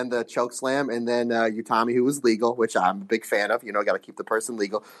 and then the choke slam, and then Utami, who was legal, which I'm a big fan of. Got to keep the person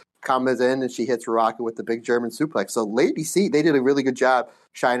legal. Comes in and she hits Ruaka with the big German suplex. So Lady C, they did a really good job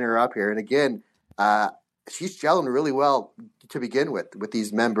shining her up here. And again, she's gelling really well to begin with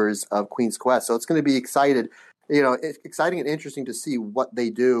these members of Queen's Quest. So it's going to be exciting and interesting to see what they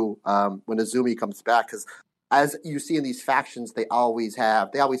do when Azumi comes back. Because as you see in these factions, they always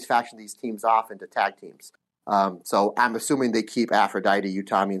faction these teams off into tag teams. So I'm assuming they keep Aphrodite,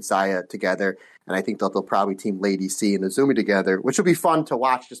 Utami, and Saya together, and I think they'll probably team Lady C and Azumi together, which will be fun to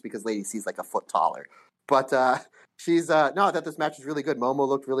watch just because Lady C is like a foot taller. But I thought this match was really good. Momo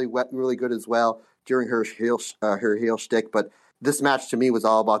looked really good as well during her heel shtick. But this match to me was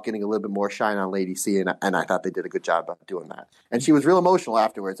all about getting a little bit more shine on Lady C, and I thought they did a good job of doing that. And she was real emotional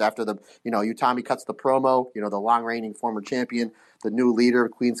afterwards. After Utami cuts the promo, the long reigning former champion, the new leader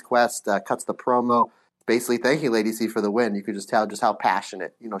of Queen's Quest, cuts the promo, basically thanking Lady C for the win. You could just tell just how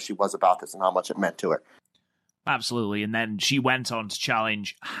passionate, she was about this and how much it meant to her. Absolutely. And then she went on to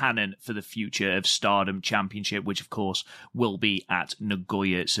challenge Hanan for the Future of Stardom Championship, which of course will be at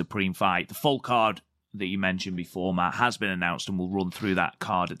Nagoya Supreme Fight. The full card that you mentioned before, Matt, has been announced, and we'll run through that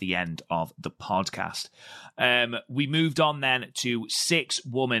card at the end of the podcast. We moved on then to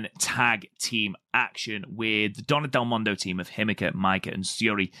 6-woman tag team action with the Donna Del Mondo team of Himeka, Maika, and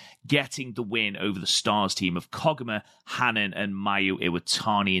Syuri getting the win over the Stars team of Koguma, Hanan, and Mayu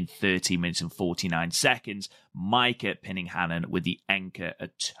Iwatani in 13 minutes and 49 seconds. Maika pinning Hanan with the Enka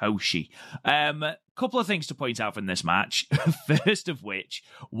Atoshi. Couple of things to point out from this match. First of which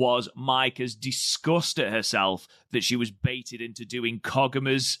was Maika's disgust at herself that she was baited into doing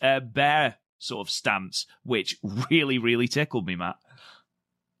Koguma's bear sort of stance, which really, really tickled me, Matt.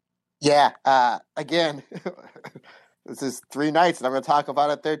 Yeah, again, this is 3 nights, and I'm going to talk about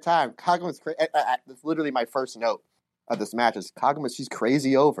it a third time. Kaguma's crazy. That's literally my first note of this match is Kaguma, she's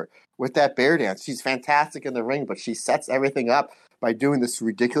crazy over with that bear dance. She's fantastic in the ring, but she sets everything up by doing this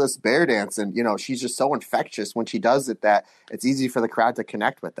ridiculous bear dance. And, she's just so infectious when she does it that it's easy for the crowd to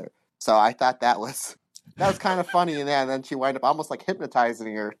connect with her. So I thought that was kind of funny. And then she wound up almost like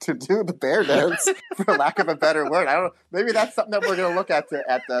hypnotizing her to do the bear dance, for lack of a better word. I don't know. Maybe that's something that we're going to look at the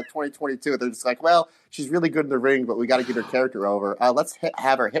 2022. They're just like, well, she's really good in the ring, but we got to get her character over. Let's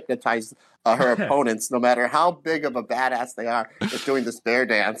have her hypnotize her opponents, no matter how big of a badass they are, with doing this bear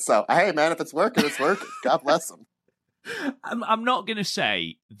dance. So, hey, man, if it's working, it's working. God bless them. I'm not going to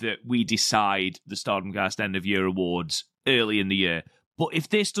say that we decide the Stardom Cast End of Year Awards early in the year, but if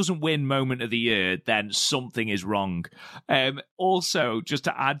this doesn't win Moment of the Year, then something is wrong. Also, just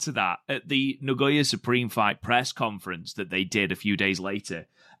to add to that, at the Nagoya Supreme Fight press conference that they did a few days later,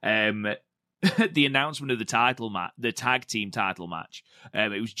 the announcement of the tag team title match,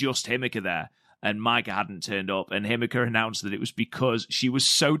 it was just Himeka there, and Maika hadn't turned up, and Himeka announced that it was because she was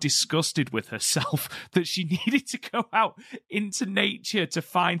so disgusted with herself that she needed to go out into nature to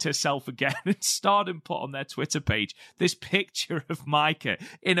find herself again. And Stardom put on their Twitter page this picture of Maika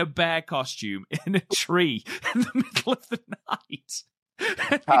in a bear costume in a tree in the middle of the night.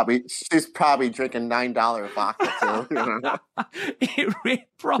 She's probably drinking $9 vodka too. It really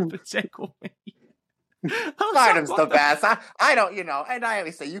proper tickled me. Stardom's the best. I don't, and I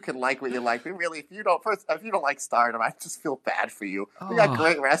always say you can like what you like, but really, if you don't like Stardom, I just feel bad for you. You got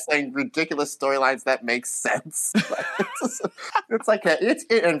great wrestling, ridiculous storylines that make sense. It's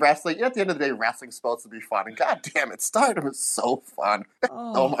in wrestling. At the end of the day, wrestling's supposed to be fun, and god damn it, Stardom is so fun,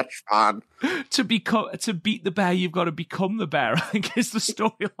 so much fun. To beat the bear, you've got to become the bear. I think is the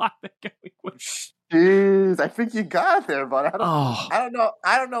storyline they're going with. Jeez, I think you got it there, but I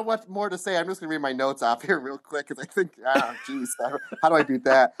don't know what more to say. I'm just gonna read my notes off here real quick because I think, how do I do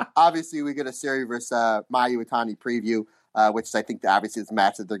that? Obviously, we get a Syuri versus Mayu Iwatani preview, which I think obviously is a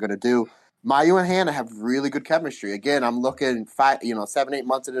match that they're gonna do. Mayu and Hannah have really good chemistry. Again, I'm looking 7-8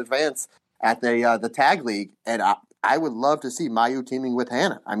 months in advance at the tag league, and I would love to see Mayu teaming with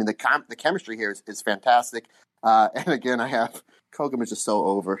Hannah. I mean, the chemistry here is fantastic. And again, I have Koguma is just so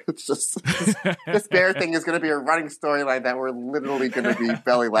over. It's just this bear thing is going to be a running storyline that we're literally going to be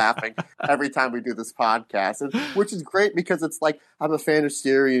belly laughing every time we do this podcast, which is great because it's like I'm a fan of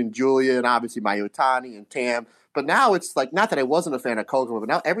Syuri and Julia and obviously Mayu Iwatani and Tam. But now it's like, not that I wasn't a fan of Koguma, but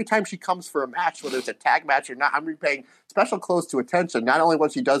now every time she comes for a match, whether it's a tag match or not, I'm paying special close to attention, not only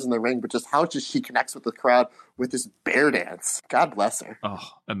what she does in the ring, but just how she connects with the crowd with this bear dance. God bless her. Oh,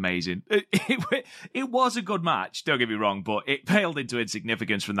 amazing. It was a good match, don't get me wrong, but it paled into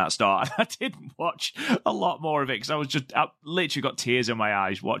insignificance from that start. I didn't watch a lot more of it because I literally got tears in my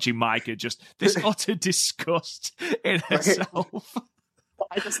eyes watching Maika just this utter disgust in herself.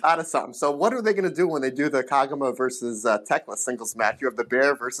 I just thought of something. So what are they going to do when they do the Kaguma versus Tekla singles match? You have the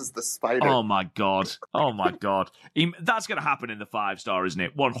bear versus the spider. Oh, my God. That's going to happen in the 5-star, isn't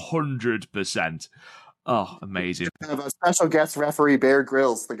it? 100%. Oh, amazing. We have a special guest referee, Bear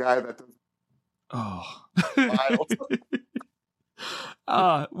Grylls, the guy that does... Oh.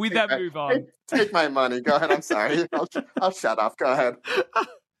 We then move on. Take my money. Go ahead. I'm sorry. I'll shut off. Go ahead.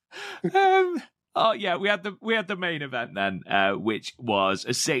 Oh yeah, we had the main event then, which was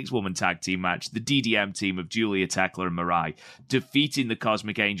a 6-woman tag team match. The DDM team of Julia, Tekla, and Mirai defeating the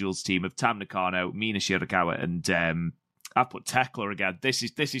Cosmic Angels team of Tam Nakano, Mina Shirakawa, and I put Tekla again. This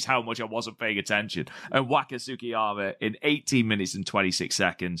is how much I wasn't paying attention. And Waka Tsukiyama in 18 minutes and 26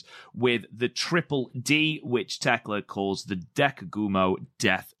 seconds with the Triple D, which Tekla calls the Dekagumo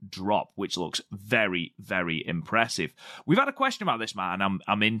Death Drop, which looks very, very impressive. We've had a question about this, man, and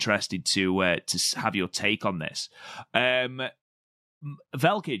I'm interested to have your take on this.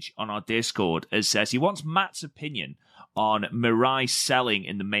 Velkage on our Discord says he wants Matt's opinion on Mirai selling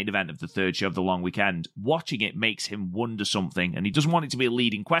in the main event of the third show of the long weekend. Watching it makes him wonder something, and he doesn't want it to be a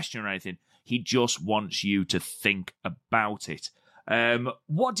leading question or anything. He just wants you to think about it.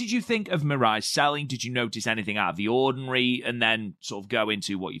 What did you think of Mirai selling? Did you notice anything out of the ordinary? And then sort of go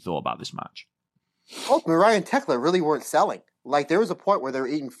into what you thought about this match. Both Mirai and Tekla really weren't selling. like there was a point where they were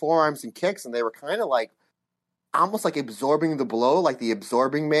eating forearms and kicks, and they were kind of like almost like absorbing the blow, like the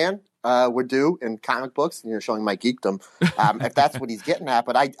absorbing man would do in comic books. And you're showing my geekdom, if that's what he's getting at.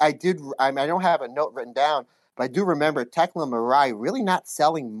 But I don't have a note written down, but I do remember Tekla Mirai really not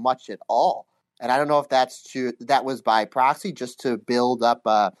selling much at all. And I don't know if that's true. That was by proxy, just to build up,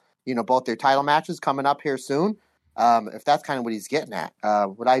 both their title matches coming up here soon. If that's kind of what he's getting at,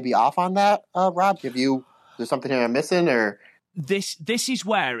 would I be off on that, Rob? There's something here I'm missing, or? This is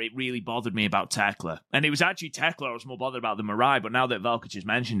where it really bothered me about Tekla. And it was actually Tekla I was more bothered about than Mirai, but now that Velkic has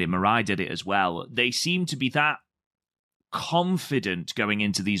mentioned it, Mirai did it as well. They seem to be that confident going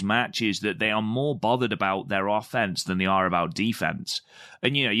into these matches that they are more bothered about their offense than they are about defense.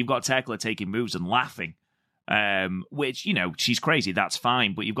 And, you've got Tekla taking moves and laughing, which, she's crazy, that's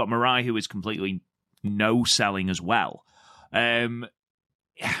fine. But you've got Mirai who is completely no-selling as well.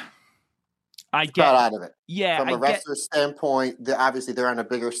 I get out of it. Yeah, from a wrestler's standpoint, obviously they're on a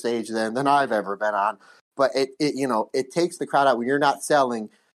bigger stage than I've ever been on. But it takes the crowd out when you're not selling.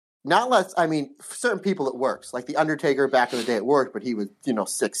 Not less. I mean, for certain people it works. Like the Undertaker back in the day, it worked, but he was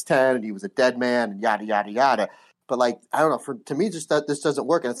 6'10" and he was a dead man and yada yada yada. But like I don't know, to me, just that this doesn't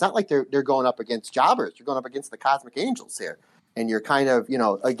work. And it's not like they're going up against jobbers. You're going up against the Cosmic Angels here. And you're kind of,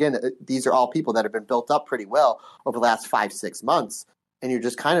 again, these are all people that have been built up pretty well over the last 5-6 months. And you're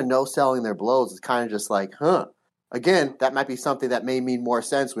just kind of no-selling their blows. It's kind of just like, Again, that might be something that may mean more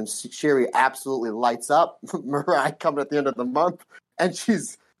sense when Sherry absolutely lights up Mirai coming at the end of the month. And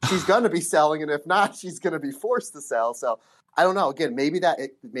she's going to be selling. And if not, she's going to be forced to sell. So I don't know. Again, maybe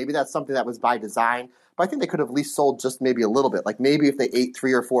that's something that was by design. But I think they could have at least sold just maybe a little bit. Like maybe if they ate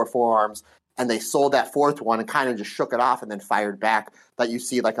 3 or 4 forearms and they sold that 4th one and kind of just shook it off and then fired back, that you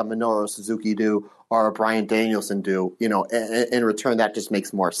see like a Minoru Suzuki do or a Bryan Danielson do, in return, that just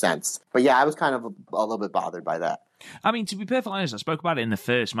makes more sense. But yeah, I was kind of a little bit bothered by that. I mean, to be perfectly honest, I spoke about it in the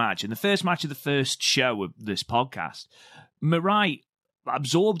first match. In the first match of the first show of this podcast, Mirai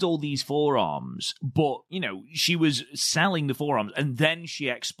absorbed all these forearms, but, she was selling the forearms and then she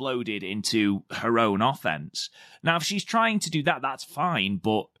exploded into her own offense. Now, if she's trying to do that, that's fine,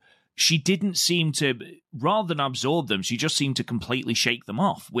 but she didn't seem to, rather than absorb them, she just seemed to completely shake them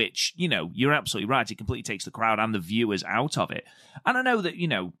off, which, you're absolutely right. It completely takes the crowd and the viewers out of it. And I know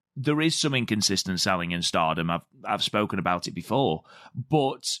that, there is some inconsistent selling in Stardom. I've spoken about it before.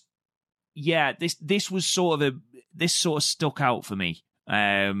 But, yeah, this sort of stuck out for me,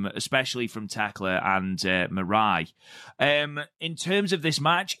 especially from Tekla and Mirai. In terms of this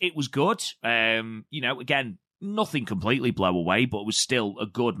match, it was good. Again, nothing completely blow away, but it was still a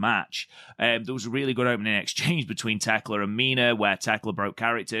good match. There was a really good opening exchange between Tekla and Mina, where Tekla broke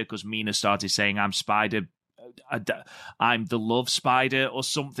character because Mina started saying, I'm Spider, I'm the love spider or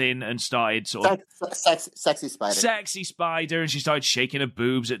something, and started sort of sexy spider, and she started shaking her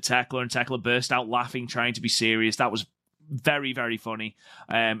boobs at Tekla, and Tekla burst out laughing, trying to be serious. That was very, very funny.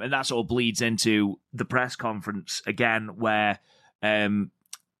 And that sort of bleeds into the press conference again, where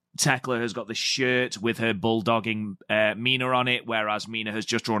Tekla has got the shirt with her bulldogging Mina on it, whereas Mina has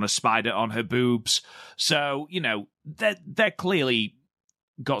just drawn a spider on her boobs. So, they're clearly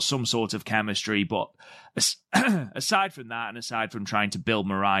got some sort of chemistry, but aside from that, and aside from trying to build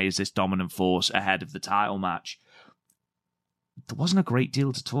Mirai as this dominant force ahead of the title match, there wasn't a great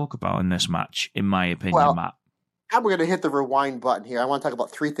deal to talk about in this match, in my opinion, Matt. Now we're going to hit the rewind button here. I want to talk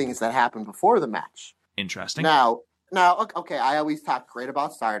about 3 things that happened before the match. Interesting. Now, okay, I always talk great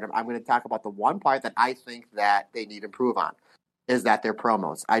about Stardom. I'm going to talk about the one part that I think that they need to improve on, is that their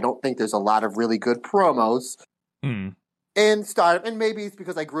promos. I don't think there's a lot of really good promos in Stardom, and maybe it's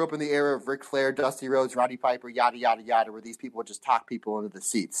because I grew up in the era of Ric Flair, Dusty Rhodes, Roddy Piper, yada, yada, yada, where these people would just talk people into the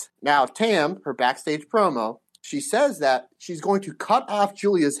seats. Now, Tam, her backstage promo, she says that she's going to cut off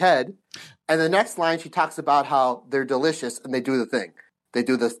Julia's head, and the next line she talks about how they're delicious, and they do the thing. They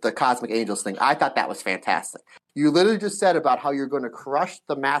do the Cosmic Angels thing. I thought that was fantastic. You literally just said about how you're going to crush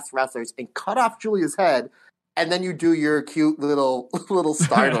the masked wrestlers and cut off Julia's head, and then you do your cute little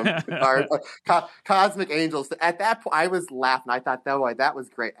Stardom Cosmic Angels. At that point, I was laughing. I thought, that was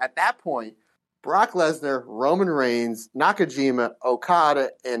great. At that point, Brock Lesnar, Roman Reigns, Nakajima, Okada,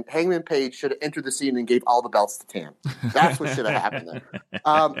 and Hangman Page should have entered the scene and gave all the belts to Tam. That's what should have happened there.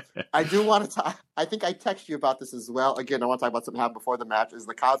 I do want to talk. I think I texted you about this as well. Again, I want to talk about something that happened before the match, is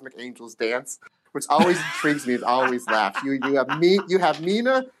the Cosmic Angels dance, which always intrigues me and always laughs. You have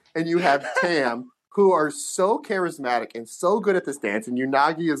Mina and you have Tam, who are so charismatic and so good at this dance, and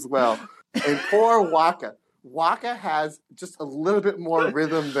Unagi as well. And poor Waka. Waka has just a little bit more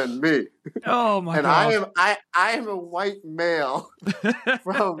rhythm than me. Oh my and God. I am a white male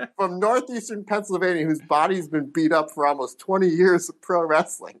from northeastern Pennsylvania whose body's been beat up for almost 20 years of pro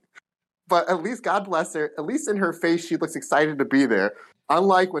wrestling. But at least, God bless her, at least in her face, she looks excited to be there.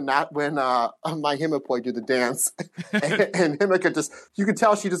 Unlike when my Himapoi do the dance, and Himika just, you can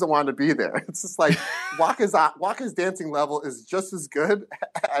tell she doesn't want to be there. It's just like Waka's dancing level is just as good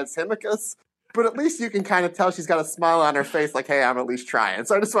as Himika's, but at least you can kind of tell she's got a smile on her face, like, hey, I'm at least trying.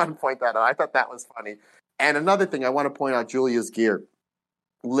 So I just want to point that out. I thought that was funny. And another thing, I want to point out Julia's gear.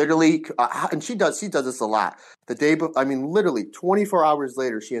 Literally, and she does this a lot. Literally 24 hours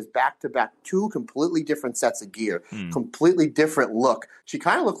later, she has back-to-back 2 completely different sets of gear, completely different look. She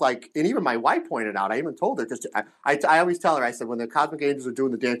kind of looked like, and even my wife pointed out, I even told her, because I always tell her, I said, when the Cosmic Angels are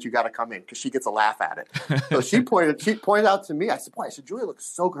doing the dance, you got to come in, because she gets a laugh at it. So she pointed out to me, I said, Julia looks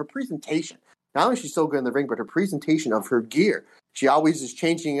so good. Her presentation, not only is she so good in the ring, but her presentation of her gear. She always is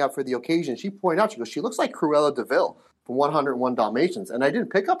changing up for the occasion. She pointed out, she goes, she looks like Cruella de Vil from 101 Dalmatians. And I didn't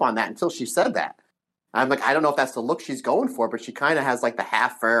pick up on that until she said that. I'm like, I don't know if that's the look she's going for, but she kind of has like the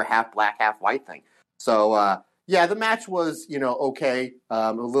half fur, half black, half white thing. So, the match was, okay.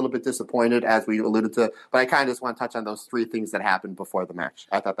 A little bit disappointed, as we alluded to, but I kind of just want to touch on those 3 things that happened before the match.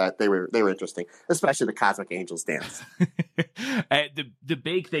 I thought that they were interesting, especially the Cosmic Angels dance. The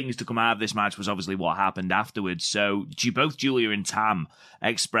big things to come out of this match was obviously what happened afterwards. So both Julia and Tam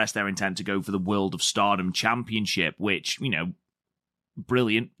expressed their intent to go for the World of Stardom Championship, which,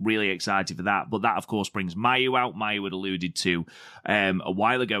 brilliant, really excited for that. But that, of course, brings Mayu out. Mayu had alluded to a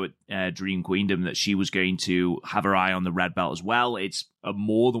while ago at Dream Queendom that she was going to have her eye on the red belt as well. It's a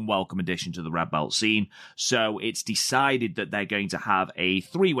more than welcome addition to the red belt scene. So it's decided that they're going to have a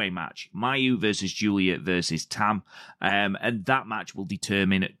 3-way match, Mayu versus Julia versus Tam. And that match will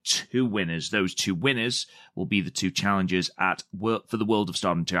determine 2 winners. Those 2 winners will be the 2 challengers for the World of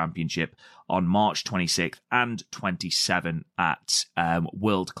Stardom Championship on March 26th and 27th at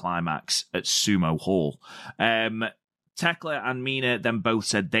World Climax at Sumo Hall. Tekla and Mina then both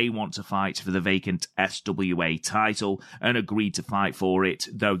said they want to fight for the vacant SWA title and agreed to fight for it,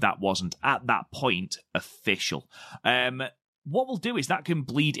 though that wasn't at that point official. What we'll do is that can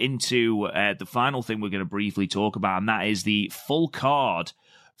bleed into the final thing we're going to briefly talk about, and that is the full card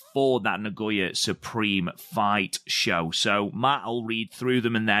for that Nagoya Supreme Fight show. So, Matt, I'll read through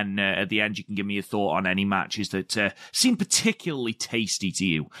them, and then at the end you can give me a thought on any matches that seem particularly tasty to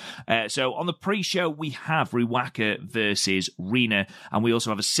you. So, on the pre-show, we have Riwaka versus Rina, and we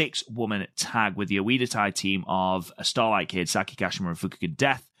also have a 6-woman tag with the Oedo Tai team of Starlight Kid, Saki Kashima, and Fukuga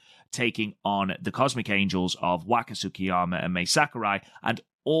Death, taking on the Cosmic Angels of Waka Tsukiyama and Mei Sakurai, and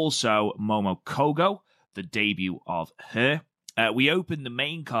also Momo Kogo, the debut of her. We opened the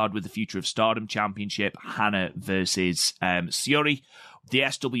main card with the Future of Stardom Championship, Hana versus Syuri. The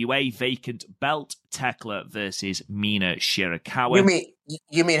SWA vacant belt, Tekla versus Mina Shirakawa.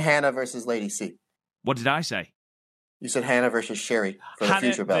 You mean Hana versus Lady C? What did I say? You said Hana versus Sherry for the Hana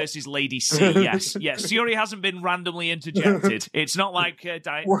Future belt. Versus Lady C, yes. Yes, Syuri hasn't been randomly interjected. It's not like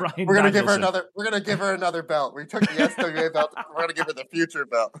Brian We're going to give her another. We're going to give her another belt. We took the SWA belt. We're going to give her the Future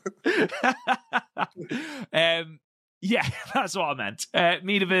belt. Yeah, that's what I meant.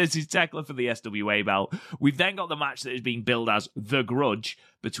 Mina versus Tekla for the SWA belt. We've then got the match that is being billed as The Grudge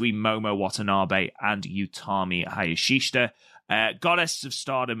between Momo Watanabe and Utami Hayashishita. Goddess of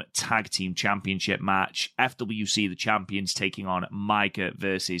Stardom Tag Team Championship match. FWC, the champions, taking on Maika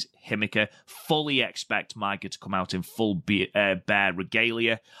versus Himika. Fully expect Maika to come out in full bear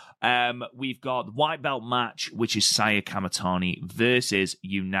regalia. We've got the white belt match, which is Saya Kamatani versus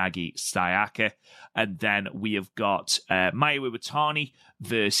Unagi Sayaka. And then we have got Mayu Iwatani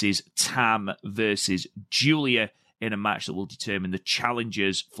versus Tam versus Julia in a match that will determine the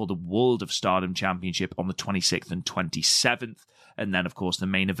challengers for the World of Stardom Championship on the 26th and 27th. And then, of course, the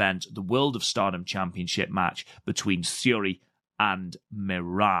main event, the World of Stardom Championship match between Syuri and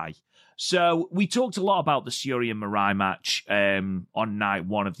Mirai. So we talked a lot about the Syuri and Mirai match on night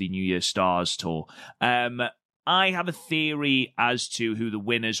 1 of the New Year Stars tour. I have a theory as to who the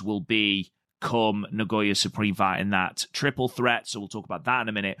winners will be come Nagoya Supreme Fight in that triple threat, so we'll talk about that in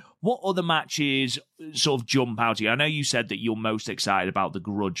a minute. What other matches sort of jump out to you? I know you said that you're most excited about the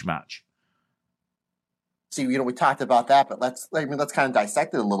Grudge match. See, we talked about that, but let's kind of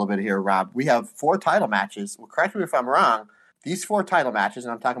dissect it a little bit here, Rob. We have 4 title matches. Well, correct me if I'm wrong. These 4 title matches,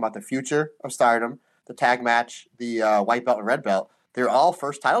 and I'm talking about the Future of Stardom, the tag match, the white belt and red belt, they're all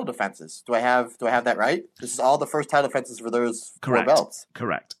first title defenses. Do I have that right? This is all the first title defenses for those 4 belts.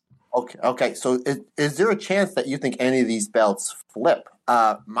 Correct. Okay. So is there a chance that you think any of these belts flip?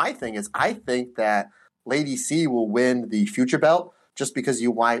 My thing is, I think that Lady C will win the future belt just because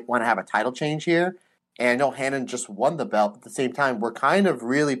you want to have a title change here. And I know Hannah just won the belt. At the same time, we're kind of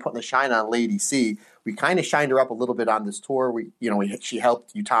really putting the shine on Lady C. We kind of shined her up a little bit on this tour. She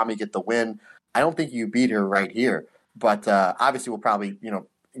helped Utami get the win. I don't think you beat her right here, but obviously we'll probably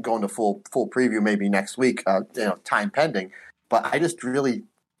go into full preview maybe next week. Time pending. But I just really,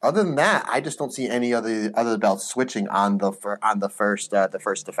 other than that, I just don't see any other belts switching on the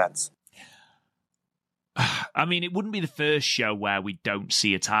first defense. I mean, it wouldn't be the first show where we don't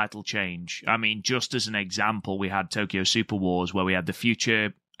see a title change. I mean, just as an example, we had Tokyo Super Wars where we had the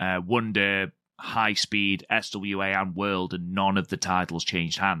Future, Wonder, High Speed, SWA, and World, and none of the titles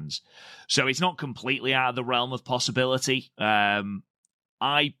changed hands. So it's not completely out of the realm of possibility.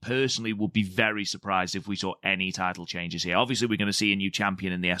 I personally would be very surprised if we saw any title changes here. Obviously, we're going to see a new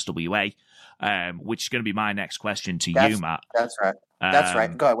champion in the SWA, which is going to be my next question to you, Matt. That's right. That's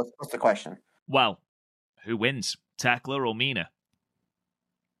right. Go ahead. What's the question? Well, who wins, Tekla or Mina?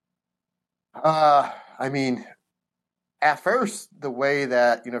 I mean, at first, the way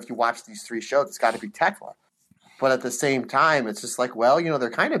that, if you watch these three shows, it's got to be Tekla. But at the same time, it's just like, well,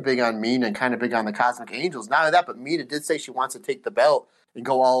 they're kind of big on Mina and kind of big on the Cosmic Angels. Not only that, but Mina did say she wants to take the belt and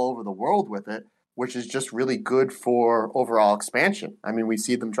go all over the world with it, which is just really good for overall expansion. I mean, we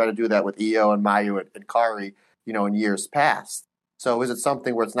see them try to do that with Io and Mayu and Kari, in years past. So is it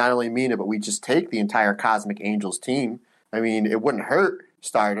something where it's not only Mina, but we just take the entire Cosmic Angels team? I mean, it wouldn't hurt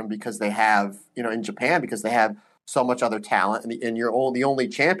Stardom because they have, in Japan, because they have so much other talent, and the only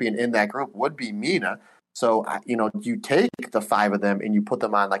champion in that group would be Mina. So, you take the five of them and you put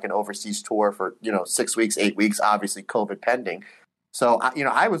them on like an overseas tour for, 6 weeks, 8 weeks, obviously COVID pending. So,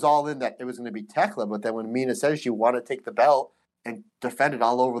 I was all in that it was going to be Tekla, but then when Mina says she want to take the belt and defend it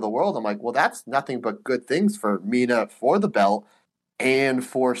all over the world, I'm like, well, that's nothing but good things for Mina for the belt and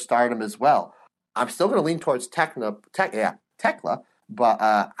for Stardom as well. I'm still going to lean towards Tekla, but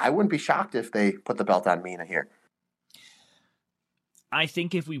I wouldn't be shocked if they put the belt on Mina here. I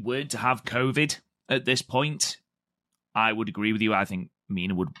think if we were to have COVID at this point, I would agree with you. I think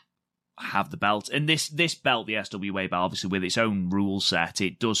Mina would have the belt. And this belt, the SWA belt, obviously with its own rule set,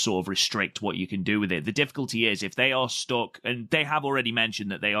 it does sort of restrict what you can do with it. The difficulty is if they are stuck, and they have already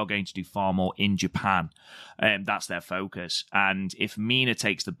mentioned that they are going to do far more in Japan, that's their focus. And if Mina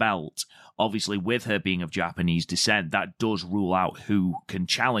takes the belt, obviously with her being of Japanese descent, that does rule out who can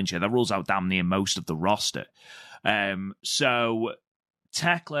challenge her. That rules out damn near most of the roster. So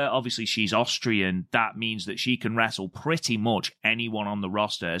Tekla, obviously she's Austrian. That means that she can wrestle pretty much anyone on the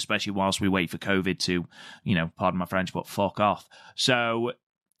roster, especially whilst we wait for COVID to, pardon my French, but fuck off. So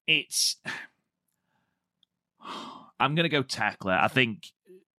I'm going to go Tekla. I think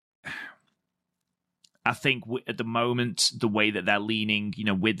at the moment, the way that they're leaning,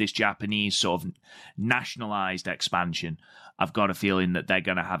 with this Japanese sort of nationalized expansion, I've got a feeling that they're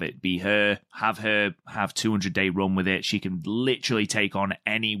going to have it be her have 200-day run with it. She can literally take on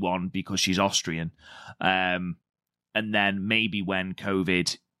anyone because she's Austrian. And then maybe when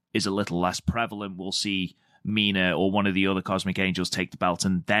COVID is a little less prevalent, we'll see Mina or one of the other Cosmic Angels take the belt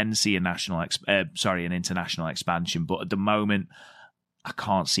and then see an international expansion. But at the moment, I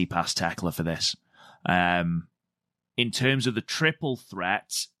can't see past Tekla for this. In terms of the triple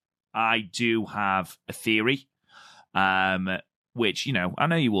threat, I do have a theory, which, I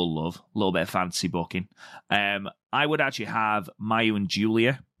know you all love, a little bit of fantasy booking. I would actually have Mayu and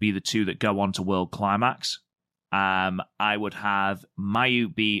Julia be the two that go on to World Climax. I would have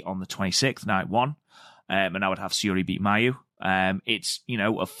Mayu be on the 26th, night one, and I would have Syuri beat Mayu. It's,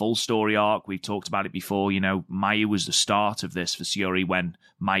 a full story arc. We've talked about it before. Mayu was the start of this for Syuri when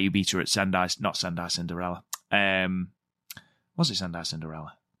Mayu beat her at not Sendai Cinderella. Was it Sendai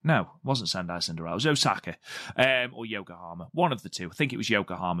Cinderella? No, it wasn't Sendai Cinderella. It was Osaka or Yokohama. One of the two. I think it was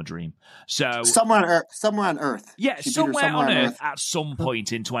Yokohama Dream. So somewhere on Earth. Yeah, somewhere on Earth at some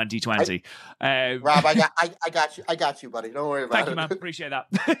point in 2020. Rob, I got you, buddy. Don't worry about it. Thank you, man. Appreciate that.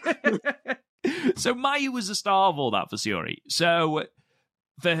 So Mayu was the star of all that for Syuri. So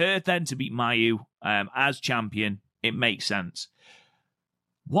for her then to beat Mayu as champion, it makes sense.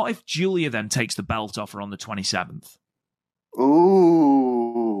 What if Julia then takes the belt off her on the 27th?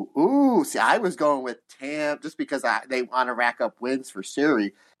 Ooh. See, I was going with Tam just because they want to rack up wins for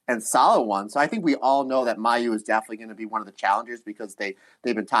Syuri and solid ones. So I think we all know that Mayu is definitely going to be one of the challengers because they've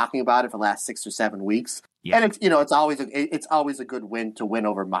been talking about it for the last 6 or 7 weeks. Yeah. And it's always a good win to win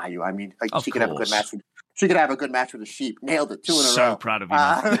over Mayu. I mean, she could have a good match. She could have a good match with the Sheep. Nailed it 2 in a row. So proud of you.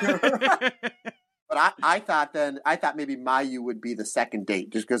 But I thought maybe Mayu would be the second date,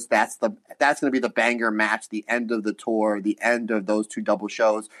 just because that's going to be the banger match, the end of the tour, the end of those 2 double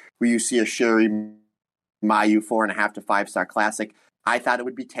shows where you see a Syuri Mayu 4.5 to 5-star classic. I thought it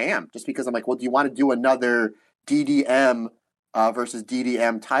would be Tam, just because I'm like, well, do you want to do another DDM versus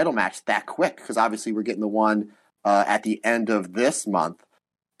DDM title match that quick? Because obviously we're getting the one at the end of this month.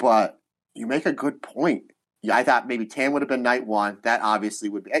 But you make a good point. Yeah, I thought maybe Tam would have been night one. That obviously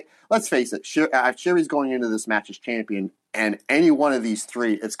would be. Let's face it, Sherry's going into this match as champion, and any one of these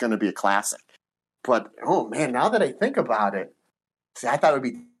three, it's going to be a classic. But, oh man, now that I think about it, see, I thought it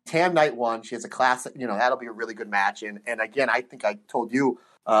would be Tam night one. She has a classic, that'll be a really good match. And again, I think I told you,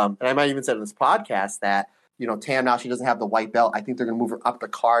 and I might even said in this podcast that, Tam, now she doesn't have the white belt. I think they're going to move her up the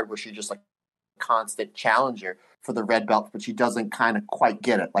card where she's just like a constant challenger for the red belt, but she doesn't kind of quite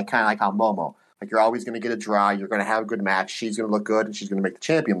get it, kind of like how Momo. Like, you're always going to get a draw. You're going to have a good match. She's going to look good, and she's going to make the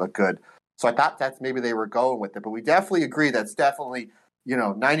champion look good. So I thought that's maybe they were going with it. But we definitely agree that's definitely,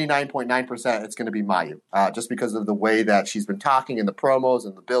 99.9% it's going to be Mayu. Just because of the way that she's been talking in the promos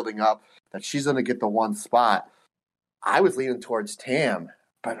and the building up, that she's going to get the one spot. I was leaning towards Tam.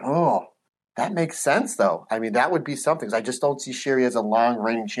 But, that makes sense, though. I mean, that would be something. 'Cause I just don't see Sherry as a long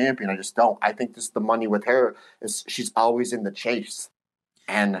reigning champion. I just don't. I think just the money with her is she's always in the chase.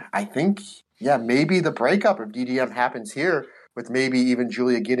 And I think... yeah, maybe the breakup of DDM happens here with maybe even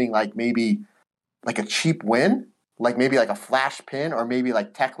Julia getting maybe a cheap win, maybe a flash pin, or maybe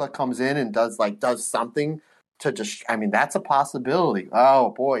Tekla comes in and does something to just. I mean, that's a possibility. Oh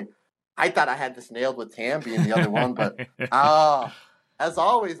boy, I thought I had this nailed with Tam being the other one, but as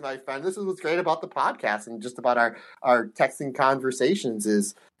always, my friend, this is what's great about the podcast and just about our texting conversations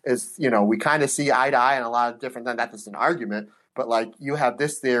is we kind of see eye to eye on a lot of different. That's just an argument. But you have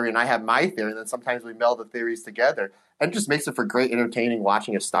this theory and I have my theory, and then sometimes we meld the theories together, and it just makes it for great entertaining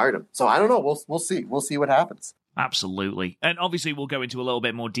watching a Stardom. So I don't know. We'll see. We'll see what happens. Absolutely. And obviously we'll go into a little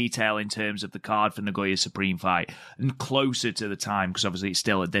bit more detail in terms of the card for Nagoya's Supreme fight and closer to the time, because obviously it's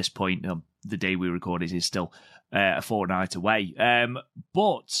still at this point, the day we record it is still a fortnight away.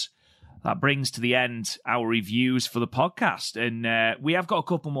 But that brings to the end our reviews for the podcast. And we have got a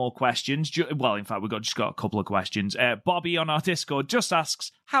couple more questions. Well, in fact, we've just got a couple of questions. Bobby on our Discord just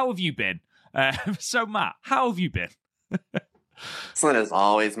asks, how have you been? So, Matt, how have you been? Excellent as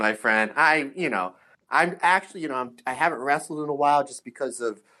always, my friend. I'm actually, I haven't wrestled in a while just because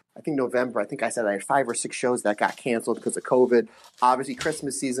of, I think November. I think I said I had 5 or 6 shows that got canceled because of COVID. Obviously,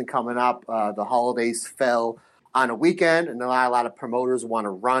 Christmas season coming up. The holidays fell on a weekend, and a lot of promoters want to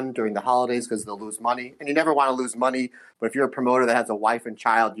run during the holidays because they'll lose money. And you never want to lose money, but if you're a promoter that has a wife and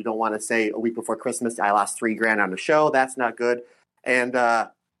child, you don't want to say a week before Christmas, I lost $3,000 on the show. That's not good. And,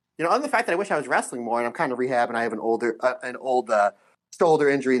 other than the fact that I wish I was wrestling more, and I'm kind of rehabbing, I have an old shoulder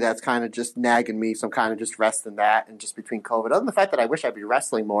injury that's kind of just nagging me, so I'm kind of just resting that, and just between COVID. Other than the fact that I wish I'd be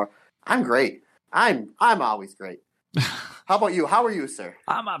wrestling more, I'm great. I'm always great. How about you? How are you, sir?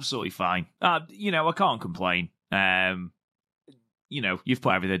 I'm absolutely fine. I can't complain. You've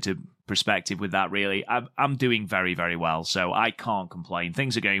put everything to perspective with that, really. I'm doing very, very well, so I can't complain.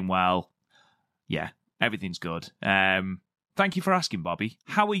 Things are going well. Yeah, everything's good. Thank you for asking, Bobby.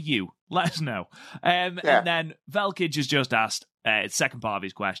 How are you? Let us know. And then Velkage has just asked, second part of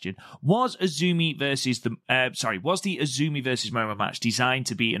his question, was the Azumi versus Momo match designed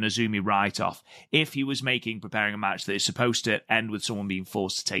to be an Azumi write-off? If he was preparing a match that is supposed to end with someone being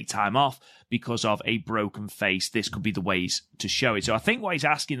forced to take time off because of a broken face, this could be the ways to show it. So I think what he's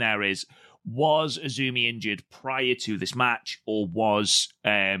asking there is, was Azumi injured prior to this match, or was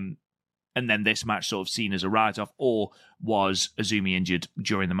and then this match sort of seen as a write-off, or was Azumi injured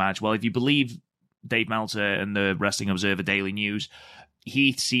during the match? Well, if you believe Dave Meltzer and the Wrestling Observer Daily News,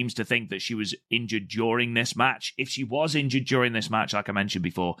 he seems to think that she was injured during this match. If she was injured during this match, like I mentioned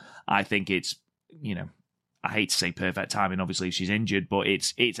before, I think it's, I hate to say perfect timing, obviously, if she's injured, but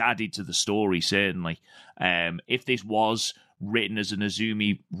it's added to the story, certainly. If this was written as an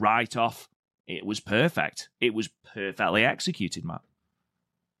Azumi write-off, it was perfect. It was perfectly executed, Matt.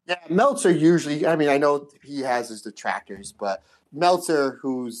 Yeah, Meltzer usually, I know he has his detractors, but Meltzer,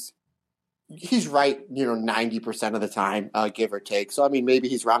 he's right, 90% of the time, give or take. So, maybe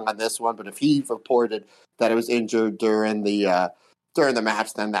he's wrong on this one, but if he reported that it was injured during the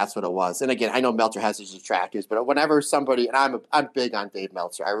match, then that's what it was. And again, I know Meltzer has his detractors, but whenever somebody, and I'm big on Dave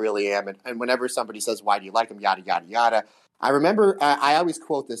Meltzer, I really am, and whenever somebody says, why do you like him, yada, yada, yada, I remember, I always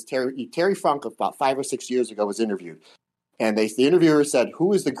quote this, Terry Funk about 5 or 6 years ago was interviewed. And the interviewer said,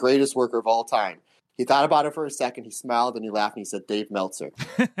 who is the greatest worker of all time? He thought about it for a second. He smiled and he laughed and he said, Dave Meltzer.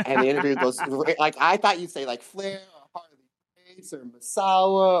 And the interviewer goes, I thought you'd say Flair or Harley Race or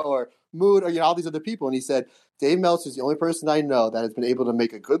Masawa or Mood or all these other people. And he said, Dave Meltzer is the only person I know that has been able to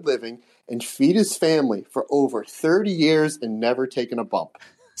make a good living and feed his family for over 30 years and never taken a bump.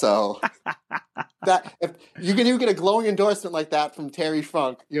 So that if you can even get a glowing endorsement like that from Terry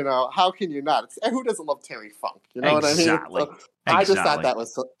Funk, how can you not? Who doesn't love Terry Funk? You know what I mean? So I just thought that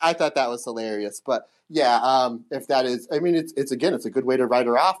was hilarious. But yeah, if that is, I mean, it's a good way to write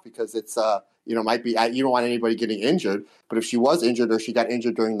her off because it's might be you don't want anybody getting injured, but if she was injured or she got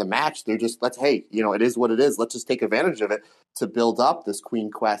injured during the match, they're just it is what it is. Let's just take advantage of it to build up this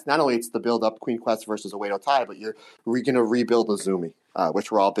Queen Quest. Not only it's the build up Queen Quest versus Oedo Tai, but you're going to rebuild Azumi,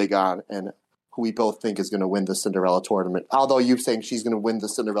 which we're all big on, and who we both think is going to win the Cinderella tournament. Although you're saying she's going to win the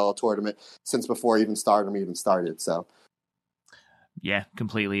Cinderella tournament since before even Stardom even started. So, yeah,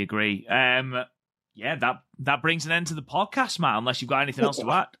 completely agree. That brings an end to the podcast, Matt. Unless you've got anything else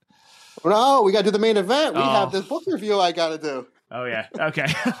to add. No, we got to do the main event. We have this book review I got to do. Oh yeah, okay.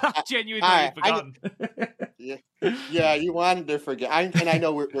 Genuinely forgotten. Yeah, you wanted to forget. I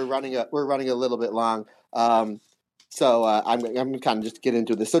know we're running a little bit long. So I'm going to kind of just get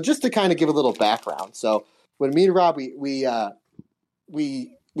into this. So just to kind of give a little background. So when me and Rob we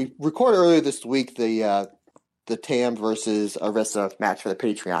recorded earlier this week the Tam versus Arisa match for the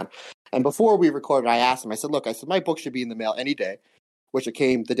Patreon, and before we recorded, I asked him. I said, my book should be in the mail any day, which it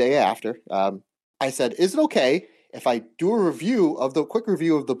came the day after. I said, is it okay if I do a quick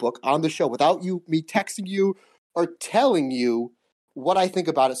review of the book on the show without me texting you or telling you what I think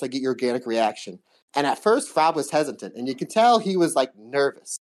about it, so I get your organic reaction? And at first, Rob was hesitant, and you could tell he was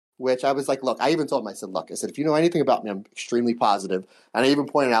nervous, which I was like, look, I even told him, I said, if you know anything about me, I'm extremely positive. And I even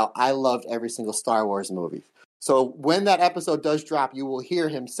pointed out, I loved every single Star Wars movie. So when that episode does drop, you will hear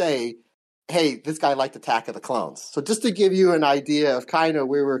him say, hey, this guy liked Attack of the Clones. So just to give you an idea of kind of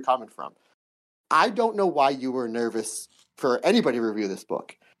where we're coming from. I don't know why you were nervous for anybody to review this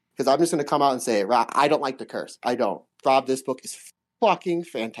book, because I'm just going to come out and say it. Rob, I don't like to curse. I don't. Rob, this book is fucking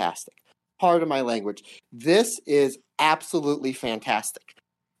fantastic. Part of my language. This is absolutely fantastic.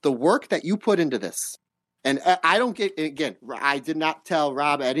 The work that you put into this, and I don't get, again, I did not tell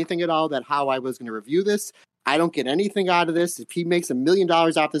Rob anything at all that how I was going to review this. I don't get anything out of this. If he makes $1 million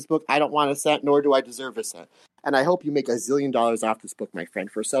off this book, I don't want a cent, nor do I deserve a cent. And I hope you make $1 zillion off this book, my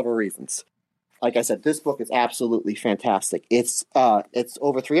friend, for several reasons. Like I said, this book is absolutely fantastic. It's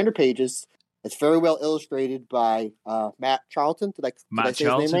over 300 pages. It's very well illustrated by Matt Charlton. Did I say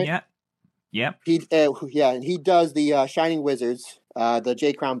his name right? Yeah. And he does the Shining Wizards, the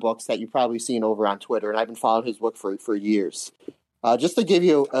J Crown books that you've probably seen over on Twitter, and I've been following his work for years. Just to give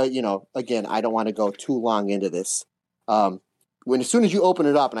you, again, I don't want to go too long into this. As soon as you open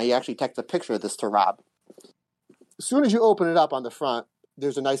it up, and I actually text a picture of this to Rob, as soon as you open it up on the front,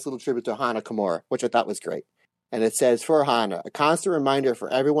 there's a nice little tribute to Hana Kimura, which I thought was great. And it says, for Hana, a constant reminder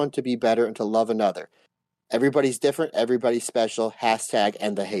for everyone to be better and to love another. Everybody's different, everybody's special,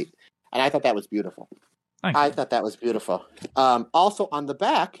 #end the hate. And I thought that was beautiful. I thought that was beautiful. Also on the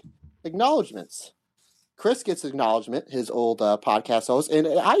back, acknowledgments. Chris gets acknowledgement, his old podcast host, and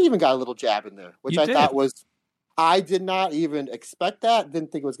I even got a little jab in there, which thought was, I did not even expect that.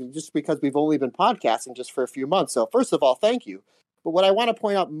 Didn't think it was just because we've only been podcasting just for a few months. So first of all, thank you. But what I want to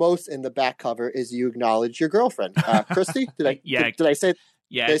point out most in the back cover is you acknowledge your girlfriend, Christy. Did I say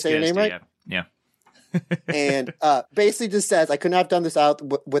your name right? Yeah. And basically just says, I couldn't have done this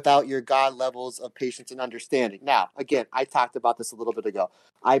without your God levels of patience and understanding. Now, again, I talked about this a little bit ago.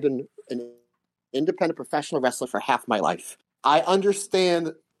 I've been an independent professional wrestler for half my life. I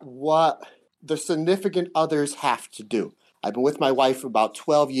understand what the significant others have to do. I've been with my wife for about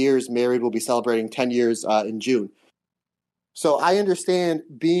 12 years, married. We'll be celebrating 10 years in June. So I understand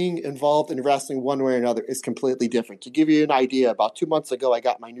being involved in wrestling one way or another is completely different. To give you an idea, about 2 months ago, I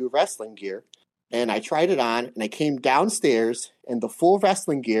got my new wrestling gear, and I tried it on, and I came downstairs in the full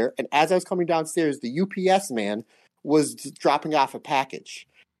wrestling gear, and as I was coming downstairs, the UPS man was dropping off a package.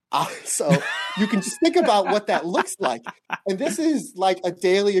 So you can just think about what that looks like. And this is like a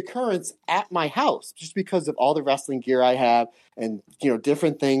daily occurrence at my house just because of all the wrestling gear I have and,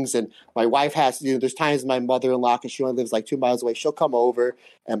 different things. And my wife has, there's times my mother-in-law, because she only lives like 2 miles away, she'll come over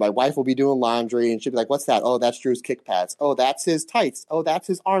and my wife will be doing laundry and she'll be like, what's that? Oh, that's Drew's kick pads. Oh, that's his tights. Oh, that's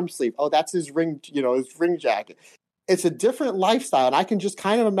his arm sleeve. Oh, that's his ring, his ring jacket. It's a different lifestyle. And I can just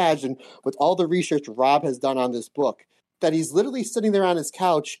kind of imagine with all the research Rob has done on this book, that he's literally sitting there on his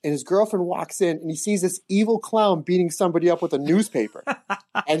couch and his girlfriend walks in and he sees this evil clown beating somebody up with a newspaper.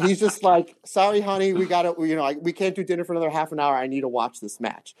 And he's just like, sorry, honey, we can't do dinner for another half an hour. I need to watch this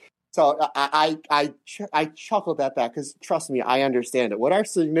match. So I chuckled at that because trust me, I understand it. What our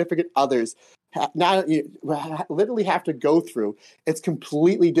significant others literally have to go through, it's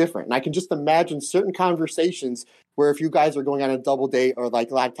completely different. And I can just imagine certain conversations where if you guys are going on a double date, or like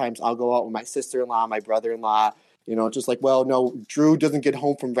a lot of times I'll go out with my sister-in-law, my brother-in-law, You know, just like, well, no, Drew doesn't get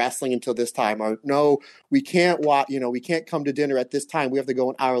home from wrestling until this time, or no, we can't watch. You know, we can't come to dinner at this time. We have to go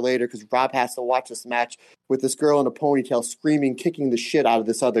an hour later because Rob has to watch this match with this girl in a ponytail screaming, kicking the shit out of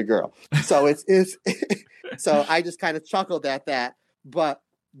this other girl. So it's so I just kind of chuckled at that. But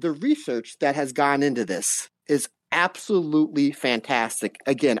the research that has gone into this is absolutely fantastic.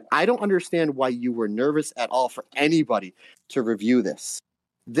 Again, I don't understand why you were nervous at all for anybody to review this.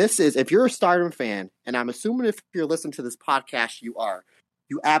 This is, if you're a Stardom fan, and I'm assuming if you're listening to this podcast, you are,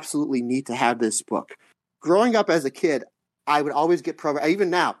 you absolutely need to have this book. Growing up as a kid, I would always get even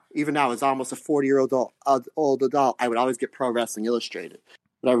now, as almost a 40-year-old old adult, I would always get Pro Wrestling Illustrated.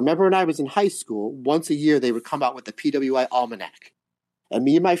 But I remember when I was in high school, once a year, they would come out with the PWI Almanac. And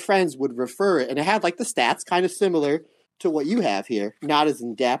me and my friends would refer it, and it had like the stats kind of similar to what you have here, not as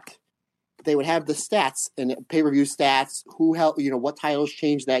in depth. They would have the stats and pay-per-view stats, who held, you know, what titles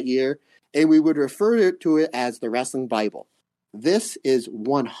changed that year, and we would refer to it as the Wrestling Bible. This is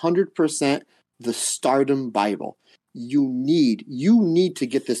 100% the Stardom Bible. You need to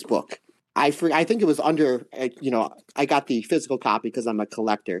get this book. I think it was under, you know, I got the physical copy because I'm a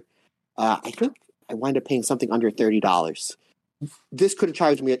collector. I think I wound up paying something under $30. This could have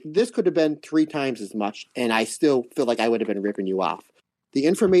charged me. This could have been 3 times as much, and I still feel like I would have been ripping you off. The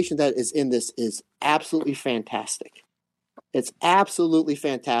information that is in this is absolutely fantastic. It's absolutely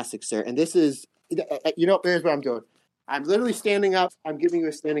fantastic, sir. And this is, you know, here's what I'm doing. I'm literally standing up. I'm giving you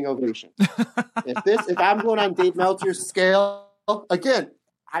a standing ovation. If I'm going on Dave Meltzer's scale, again,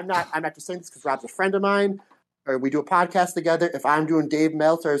 I'm not just saying this because Rob's a friend of mine, or we do a podcast together. If I'm doing Dave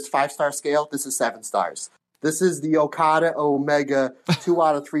Meltzer's 5-star scale, this is 7 stars. This is the Okada Omega 2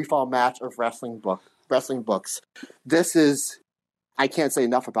 out of 3 fall match of wrestling books. This is, I can't say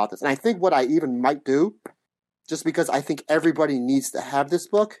enough about this. And I think what I even might do, just because I think everybody needs to have this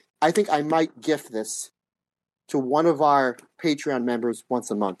book, I think I might gift this to one of our Patreon members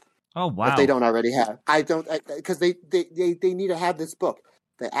once a month. Oh, wow. If they don't already have. Because they need to have this book.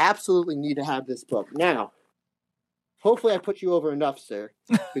 They absolutely need to have this book. Now, hopefully I put you over enough, sir,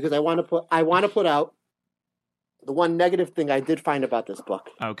 because I want to put out the one negative thing I did find about this book.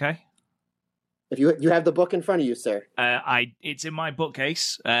 Okay. If you have the book in front of you, sir. It's in my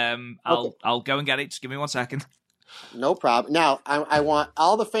bookcase. I'll go and get it. Just give me 1 second. No problem. Now, I want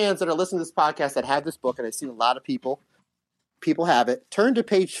all the fans that are listening to this podcast that have this book, and I've seen a lot of people have it. Turn to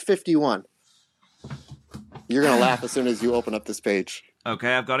page 51. You're gonna laugh as soon as you open up this page.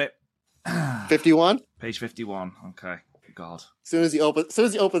 Okay, I've got it. 51. Page 51. Okay. God. As soon as he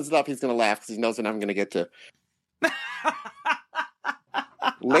opens it up, he's gonna laugh because he knows what I'm gonna get to.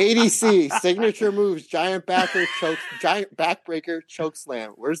 Lady C, signature moves, giant backbreaker, choke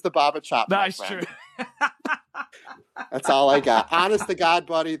slam. Where's the Baba Chop? That's true. That's all I got. Honest to God,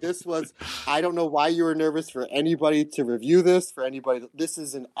 buddy, this was, I don't know why you were nervous for anybody to review this, this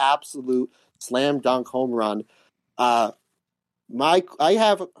is an absolute slam dunk home run. My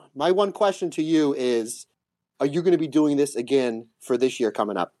one question to you is, are you going to be doing this again for this year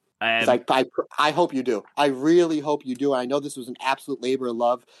coming up? I hope you do. I really hope you do. I know this was an absolute labor of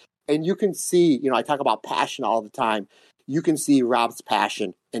love. And you can see, you know, I talk about passion all the time. You can see Rob's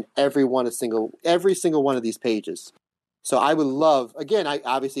passion in every single one of these pages. So I would love, again,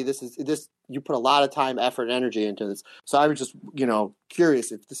 obviously you put a lot of time, effort, and energy into this. So I was just, you know,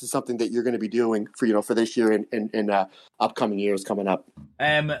 curious if this is something that you're going to be doing for this year and upcoming years coming up.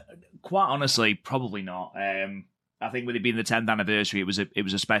 Quite honestly, probably not. I think with it being the 10th anniversary, it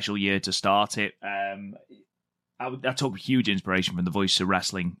was a special year to start it. I took huge inspiration from the Voice of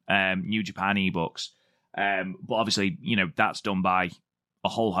Wrestling New Japan ebooks, but obviously, you know, that's done by a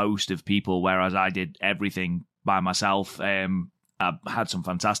whole host of people, whereas I did everything by myself. I had some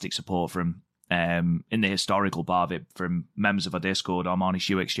fantastic support from in the historical part of it from members of our Discord, Armani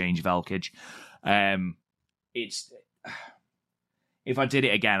Shoe Exchange, Velkage. It's if I did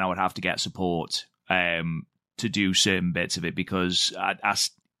it again, I would have to get support to do certain bits of it because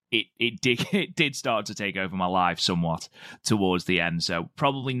it did start to take over my life somewhat towards the end. So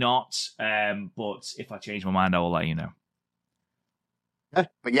probably not. But if I change my mind, I will let you know.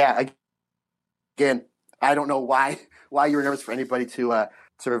 But yeah, again, I don't know why you were nervous for anybody to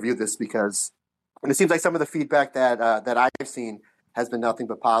review this because it seems like some of the feedback that I've seen has been nothing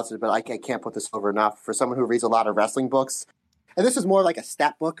but positive. But I can't put this over enough for someone who reads a lot of wrestling books. And this is more like a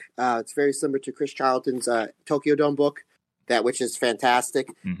stat book. It's very similar to Chris Charlton's Tokyo Dome book, which is fantastic.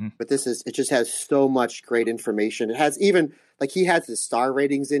 Mm-hmm. But it just has so much great information. It has even he has the star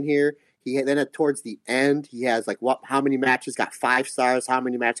ratings in here. Then towards the end, he has how many matches got 5 stars, how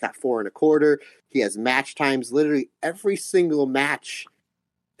many matches got 4.25. He has match times. Literally every single match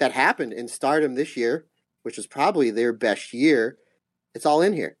that happened in Stardom this year, which was probably their best year. It's all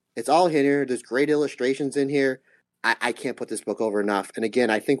in here. It's all in here. There's great illustrations in here. I can't put this book over enough. And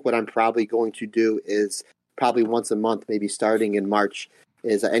again, I think what I'm probably going to do is probably once a month, maybe starting in March,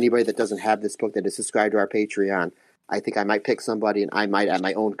 is anybody that doesn't have this book that is subscribed to our Patreon, I think I might pick somebody and I might, at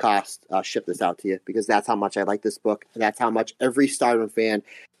my own cost, ship this out to you, because that's how much I like this book. And that's how much every Stardom fan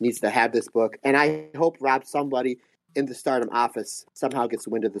needs to have this book. And I hope, Rob, somebody in the Stardom office somehow gets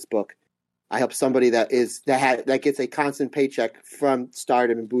wind of this book. I hope somebody that gets a constant paycheck from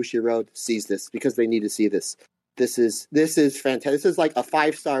Stardom and Bushiroad sees this, because they need to see this. This is fantastic. This is like a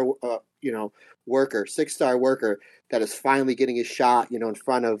 5-star, worker, 6-star worker that is finally getting his shot, in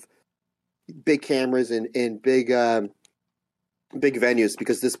front of big cameras and in big venues,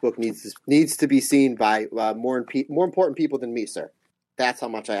 because this book needs to be seen by more important people than me, sir. That's how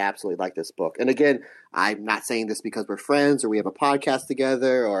much I absolutely like this book. And again, I'm not saying this because we're friends or we have a podcast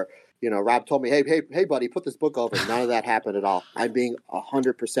together, or Rob told me, hey, buddy, put this book over. None of that happened at all. I'm being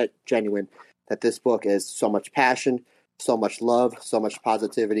 100% genuine that this book is so much passion, so much love, so much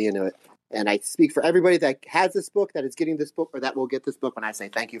positivity into it. And I speak for everybody that has this book, that is getting this book, or that will get this book, when I say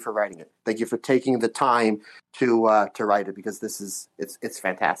thank you for writing it. Thank you for taking the time to write it, because it's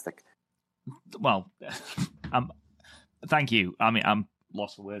fantastic. Well, thank you. I mean, I'm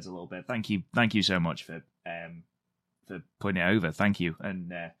lost for words a little bit. Thank you so much for putting it over. Thank you,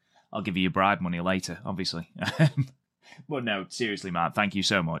 and I'll give you your bribe money later, obviously. But no, seriously, Matt, thank you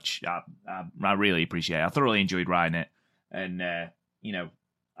so much. I really appreciate it. I thoroughly enjoyed writing it, and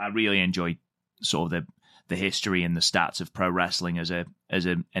I really enjoyed sort of the history and the stats of pro wrestling as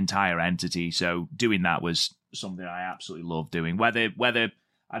an entire entity. So doing that was something I absolutely love doing. Whether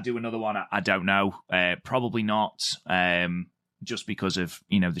I do another one, I don't know. Probably not, just because of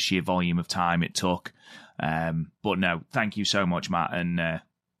the sheer volume of time it took. But no, thank you so much, Matt, and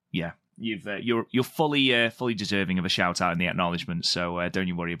yeah. You're fully deserving of a shout out in the acknowledgements, so don't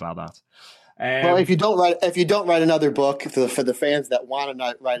you worry about that. Well, if you don't write another book, for the fans that want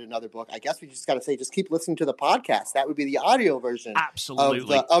to write another book, I guess we just got to say, just keep listening to the podcast. That would be the audio version,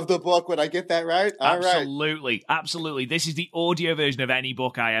 absolutely, of the book. Would I get that right? All absolutely, right. Absolutely. This is the audio version of any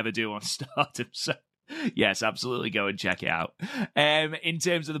book I ever do on Stardom. So yes, absolutely, go and check it out. In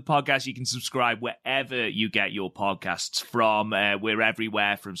terms of the podcast, you can subscribe wherever you get your podcasts from. We're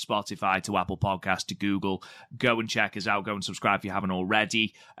everywhere, from Spotify to Apple Podcasts to Google. Go and check us out. Go and subscribe if you haven't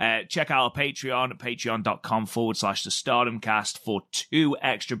already. Check out our Patreon at patreon.com/the Stardomcast for 2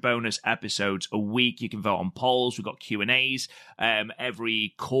 extra bonus episodes a week. You can vote on polls. We've got Q&As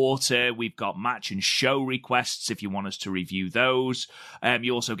every quarter. We've got match and show requests if you want us to review those.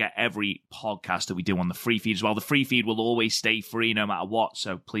 You also get every podcast that we do on the free feed as well. The free feed will always stay free no matter what,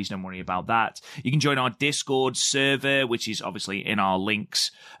 so please don't worry about that. You can join our Discord server, which is obviously in our links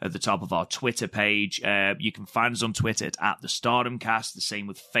at the top of our Twitter page. You can find us on Twitter at the Stardomcast, the same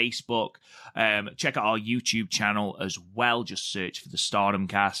with Facebook. Check out our YouTube channel as well. Just search for the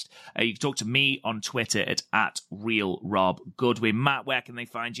Stardomcast. You can talk to me on Twitter at RealRobGoodwin. Matt, where can they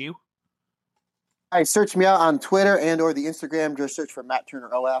find you? Search me out on Twitter and or the Instagram. Just search for Matt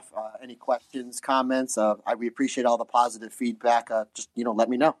Turner OF. Any questions, comments? We appreciate all the positive feedback. Just let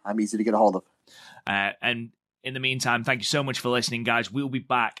me know. I'm easy to get a hold of. And in the meantime, thank you so much for listening, guys. We'll be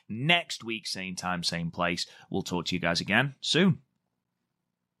back next week, same time, same place. We'll talk to you guys again soon.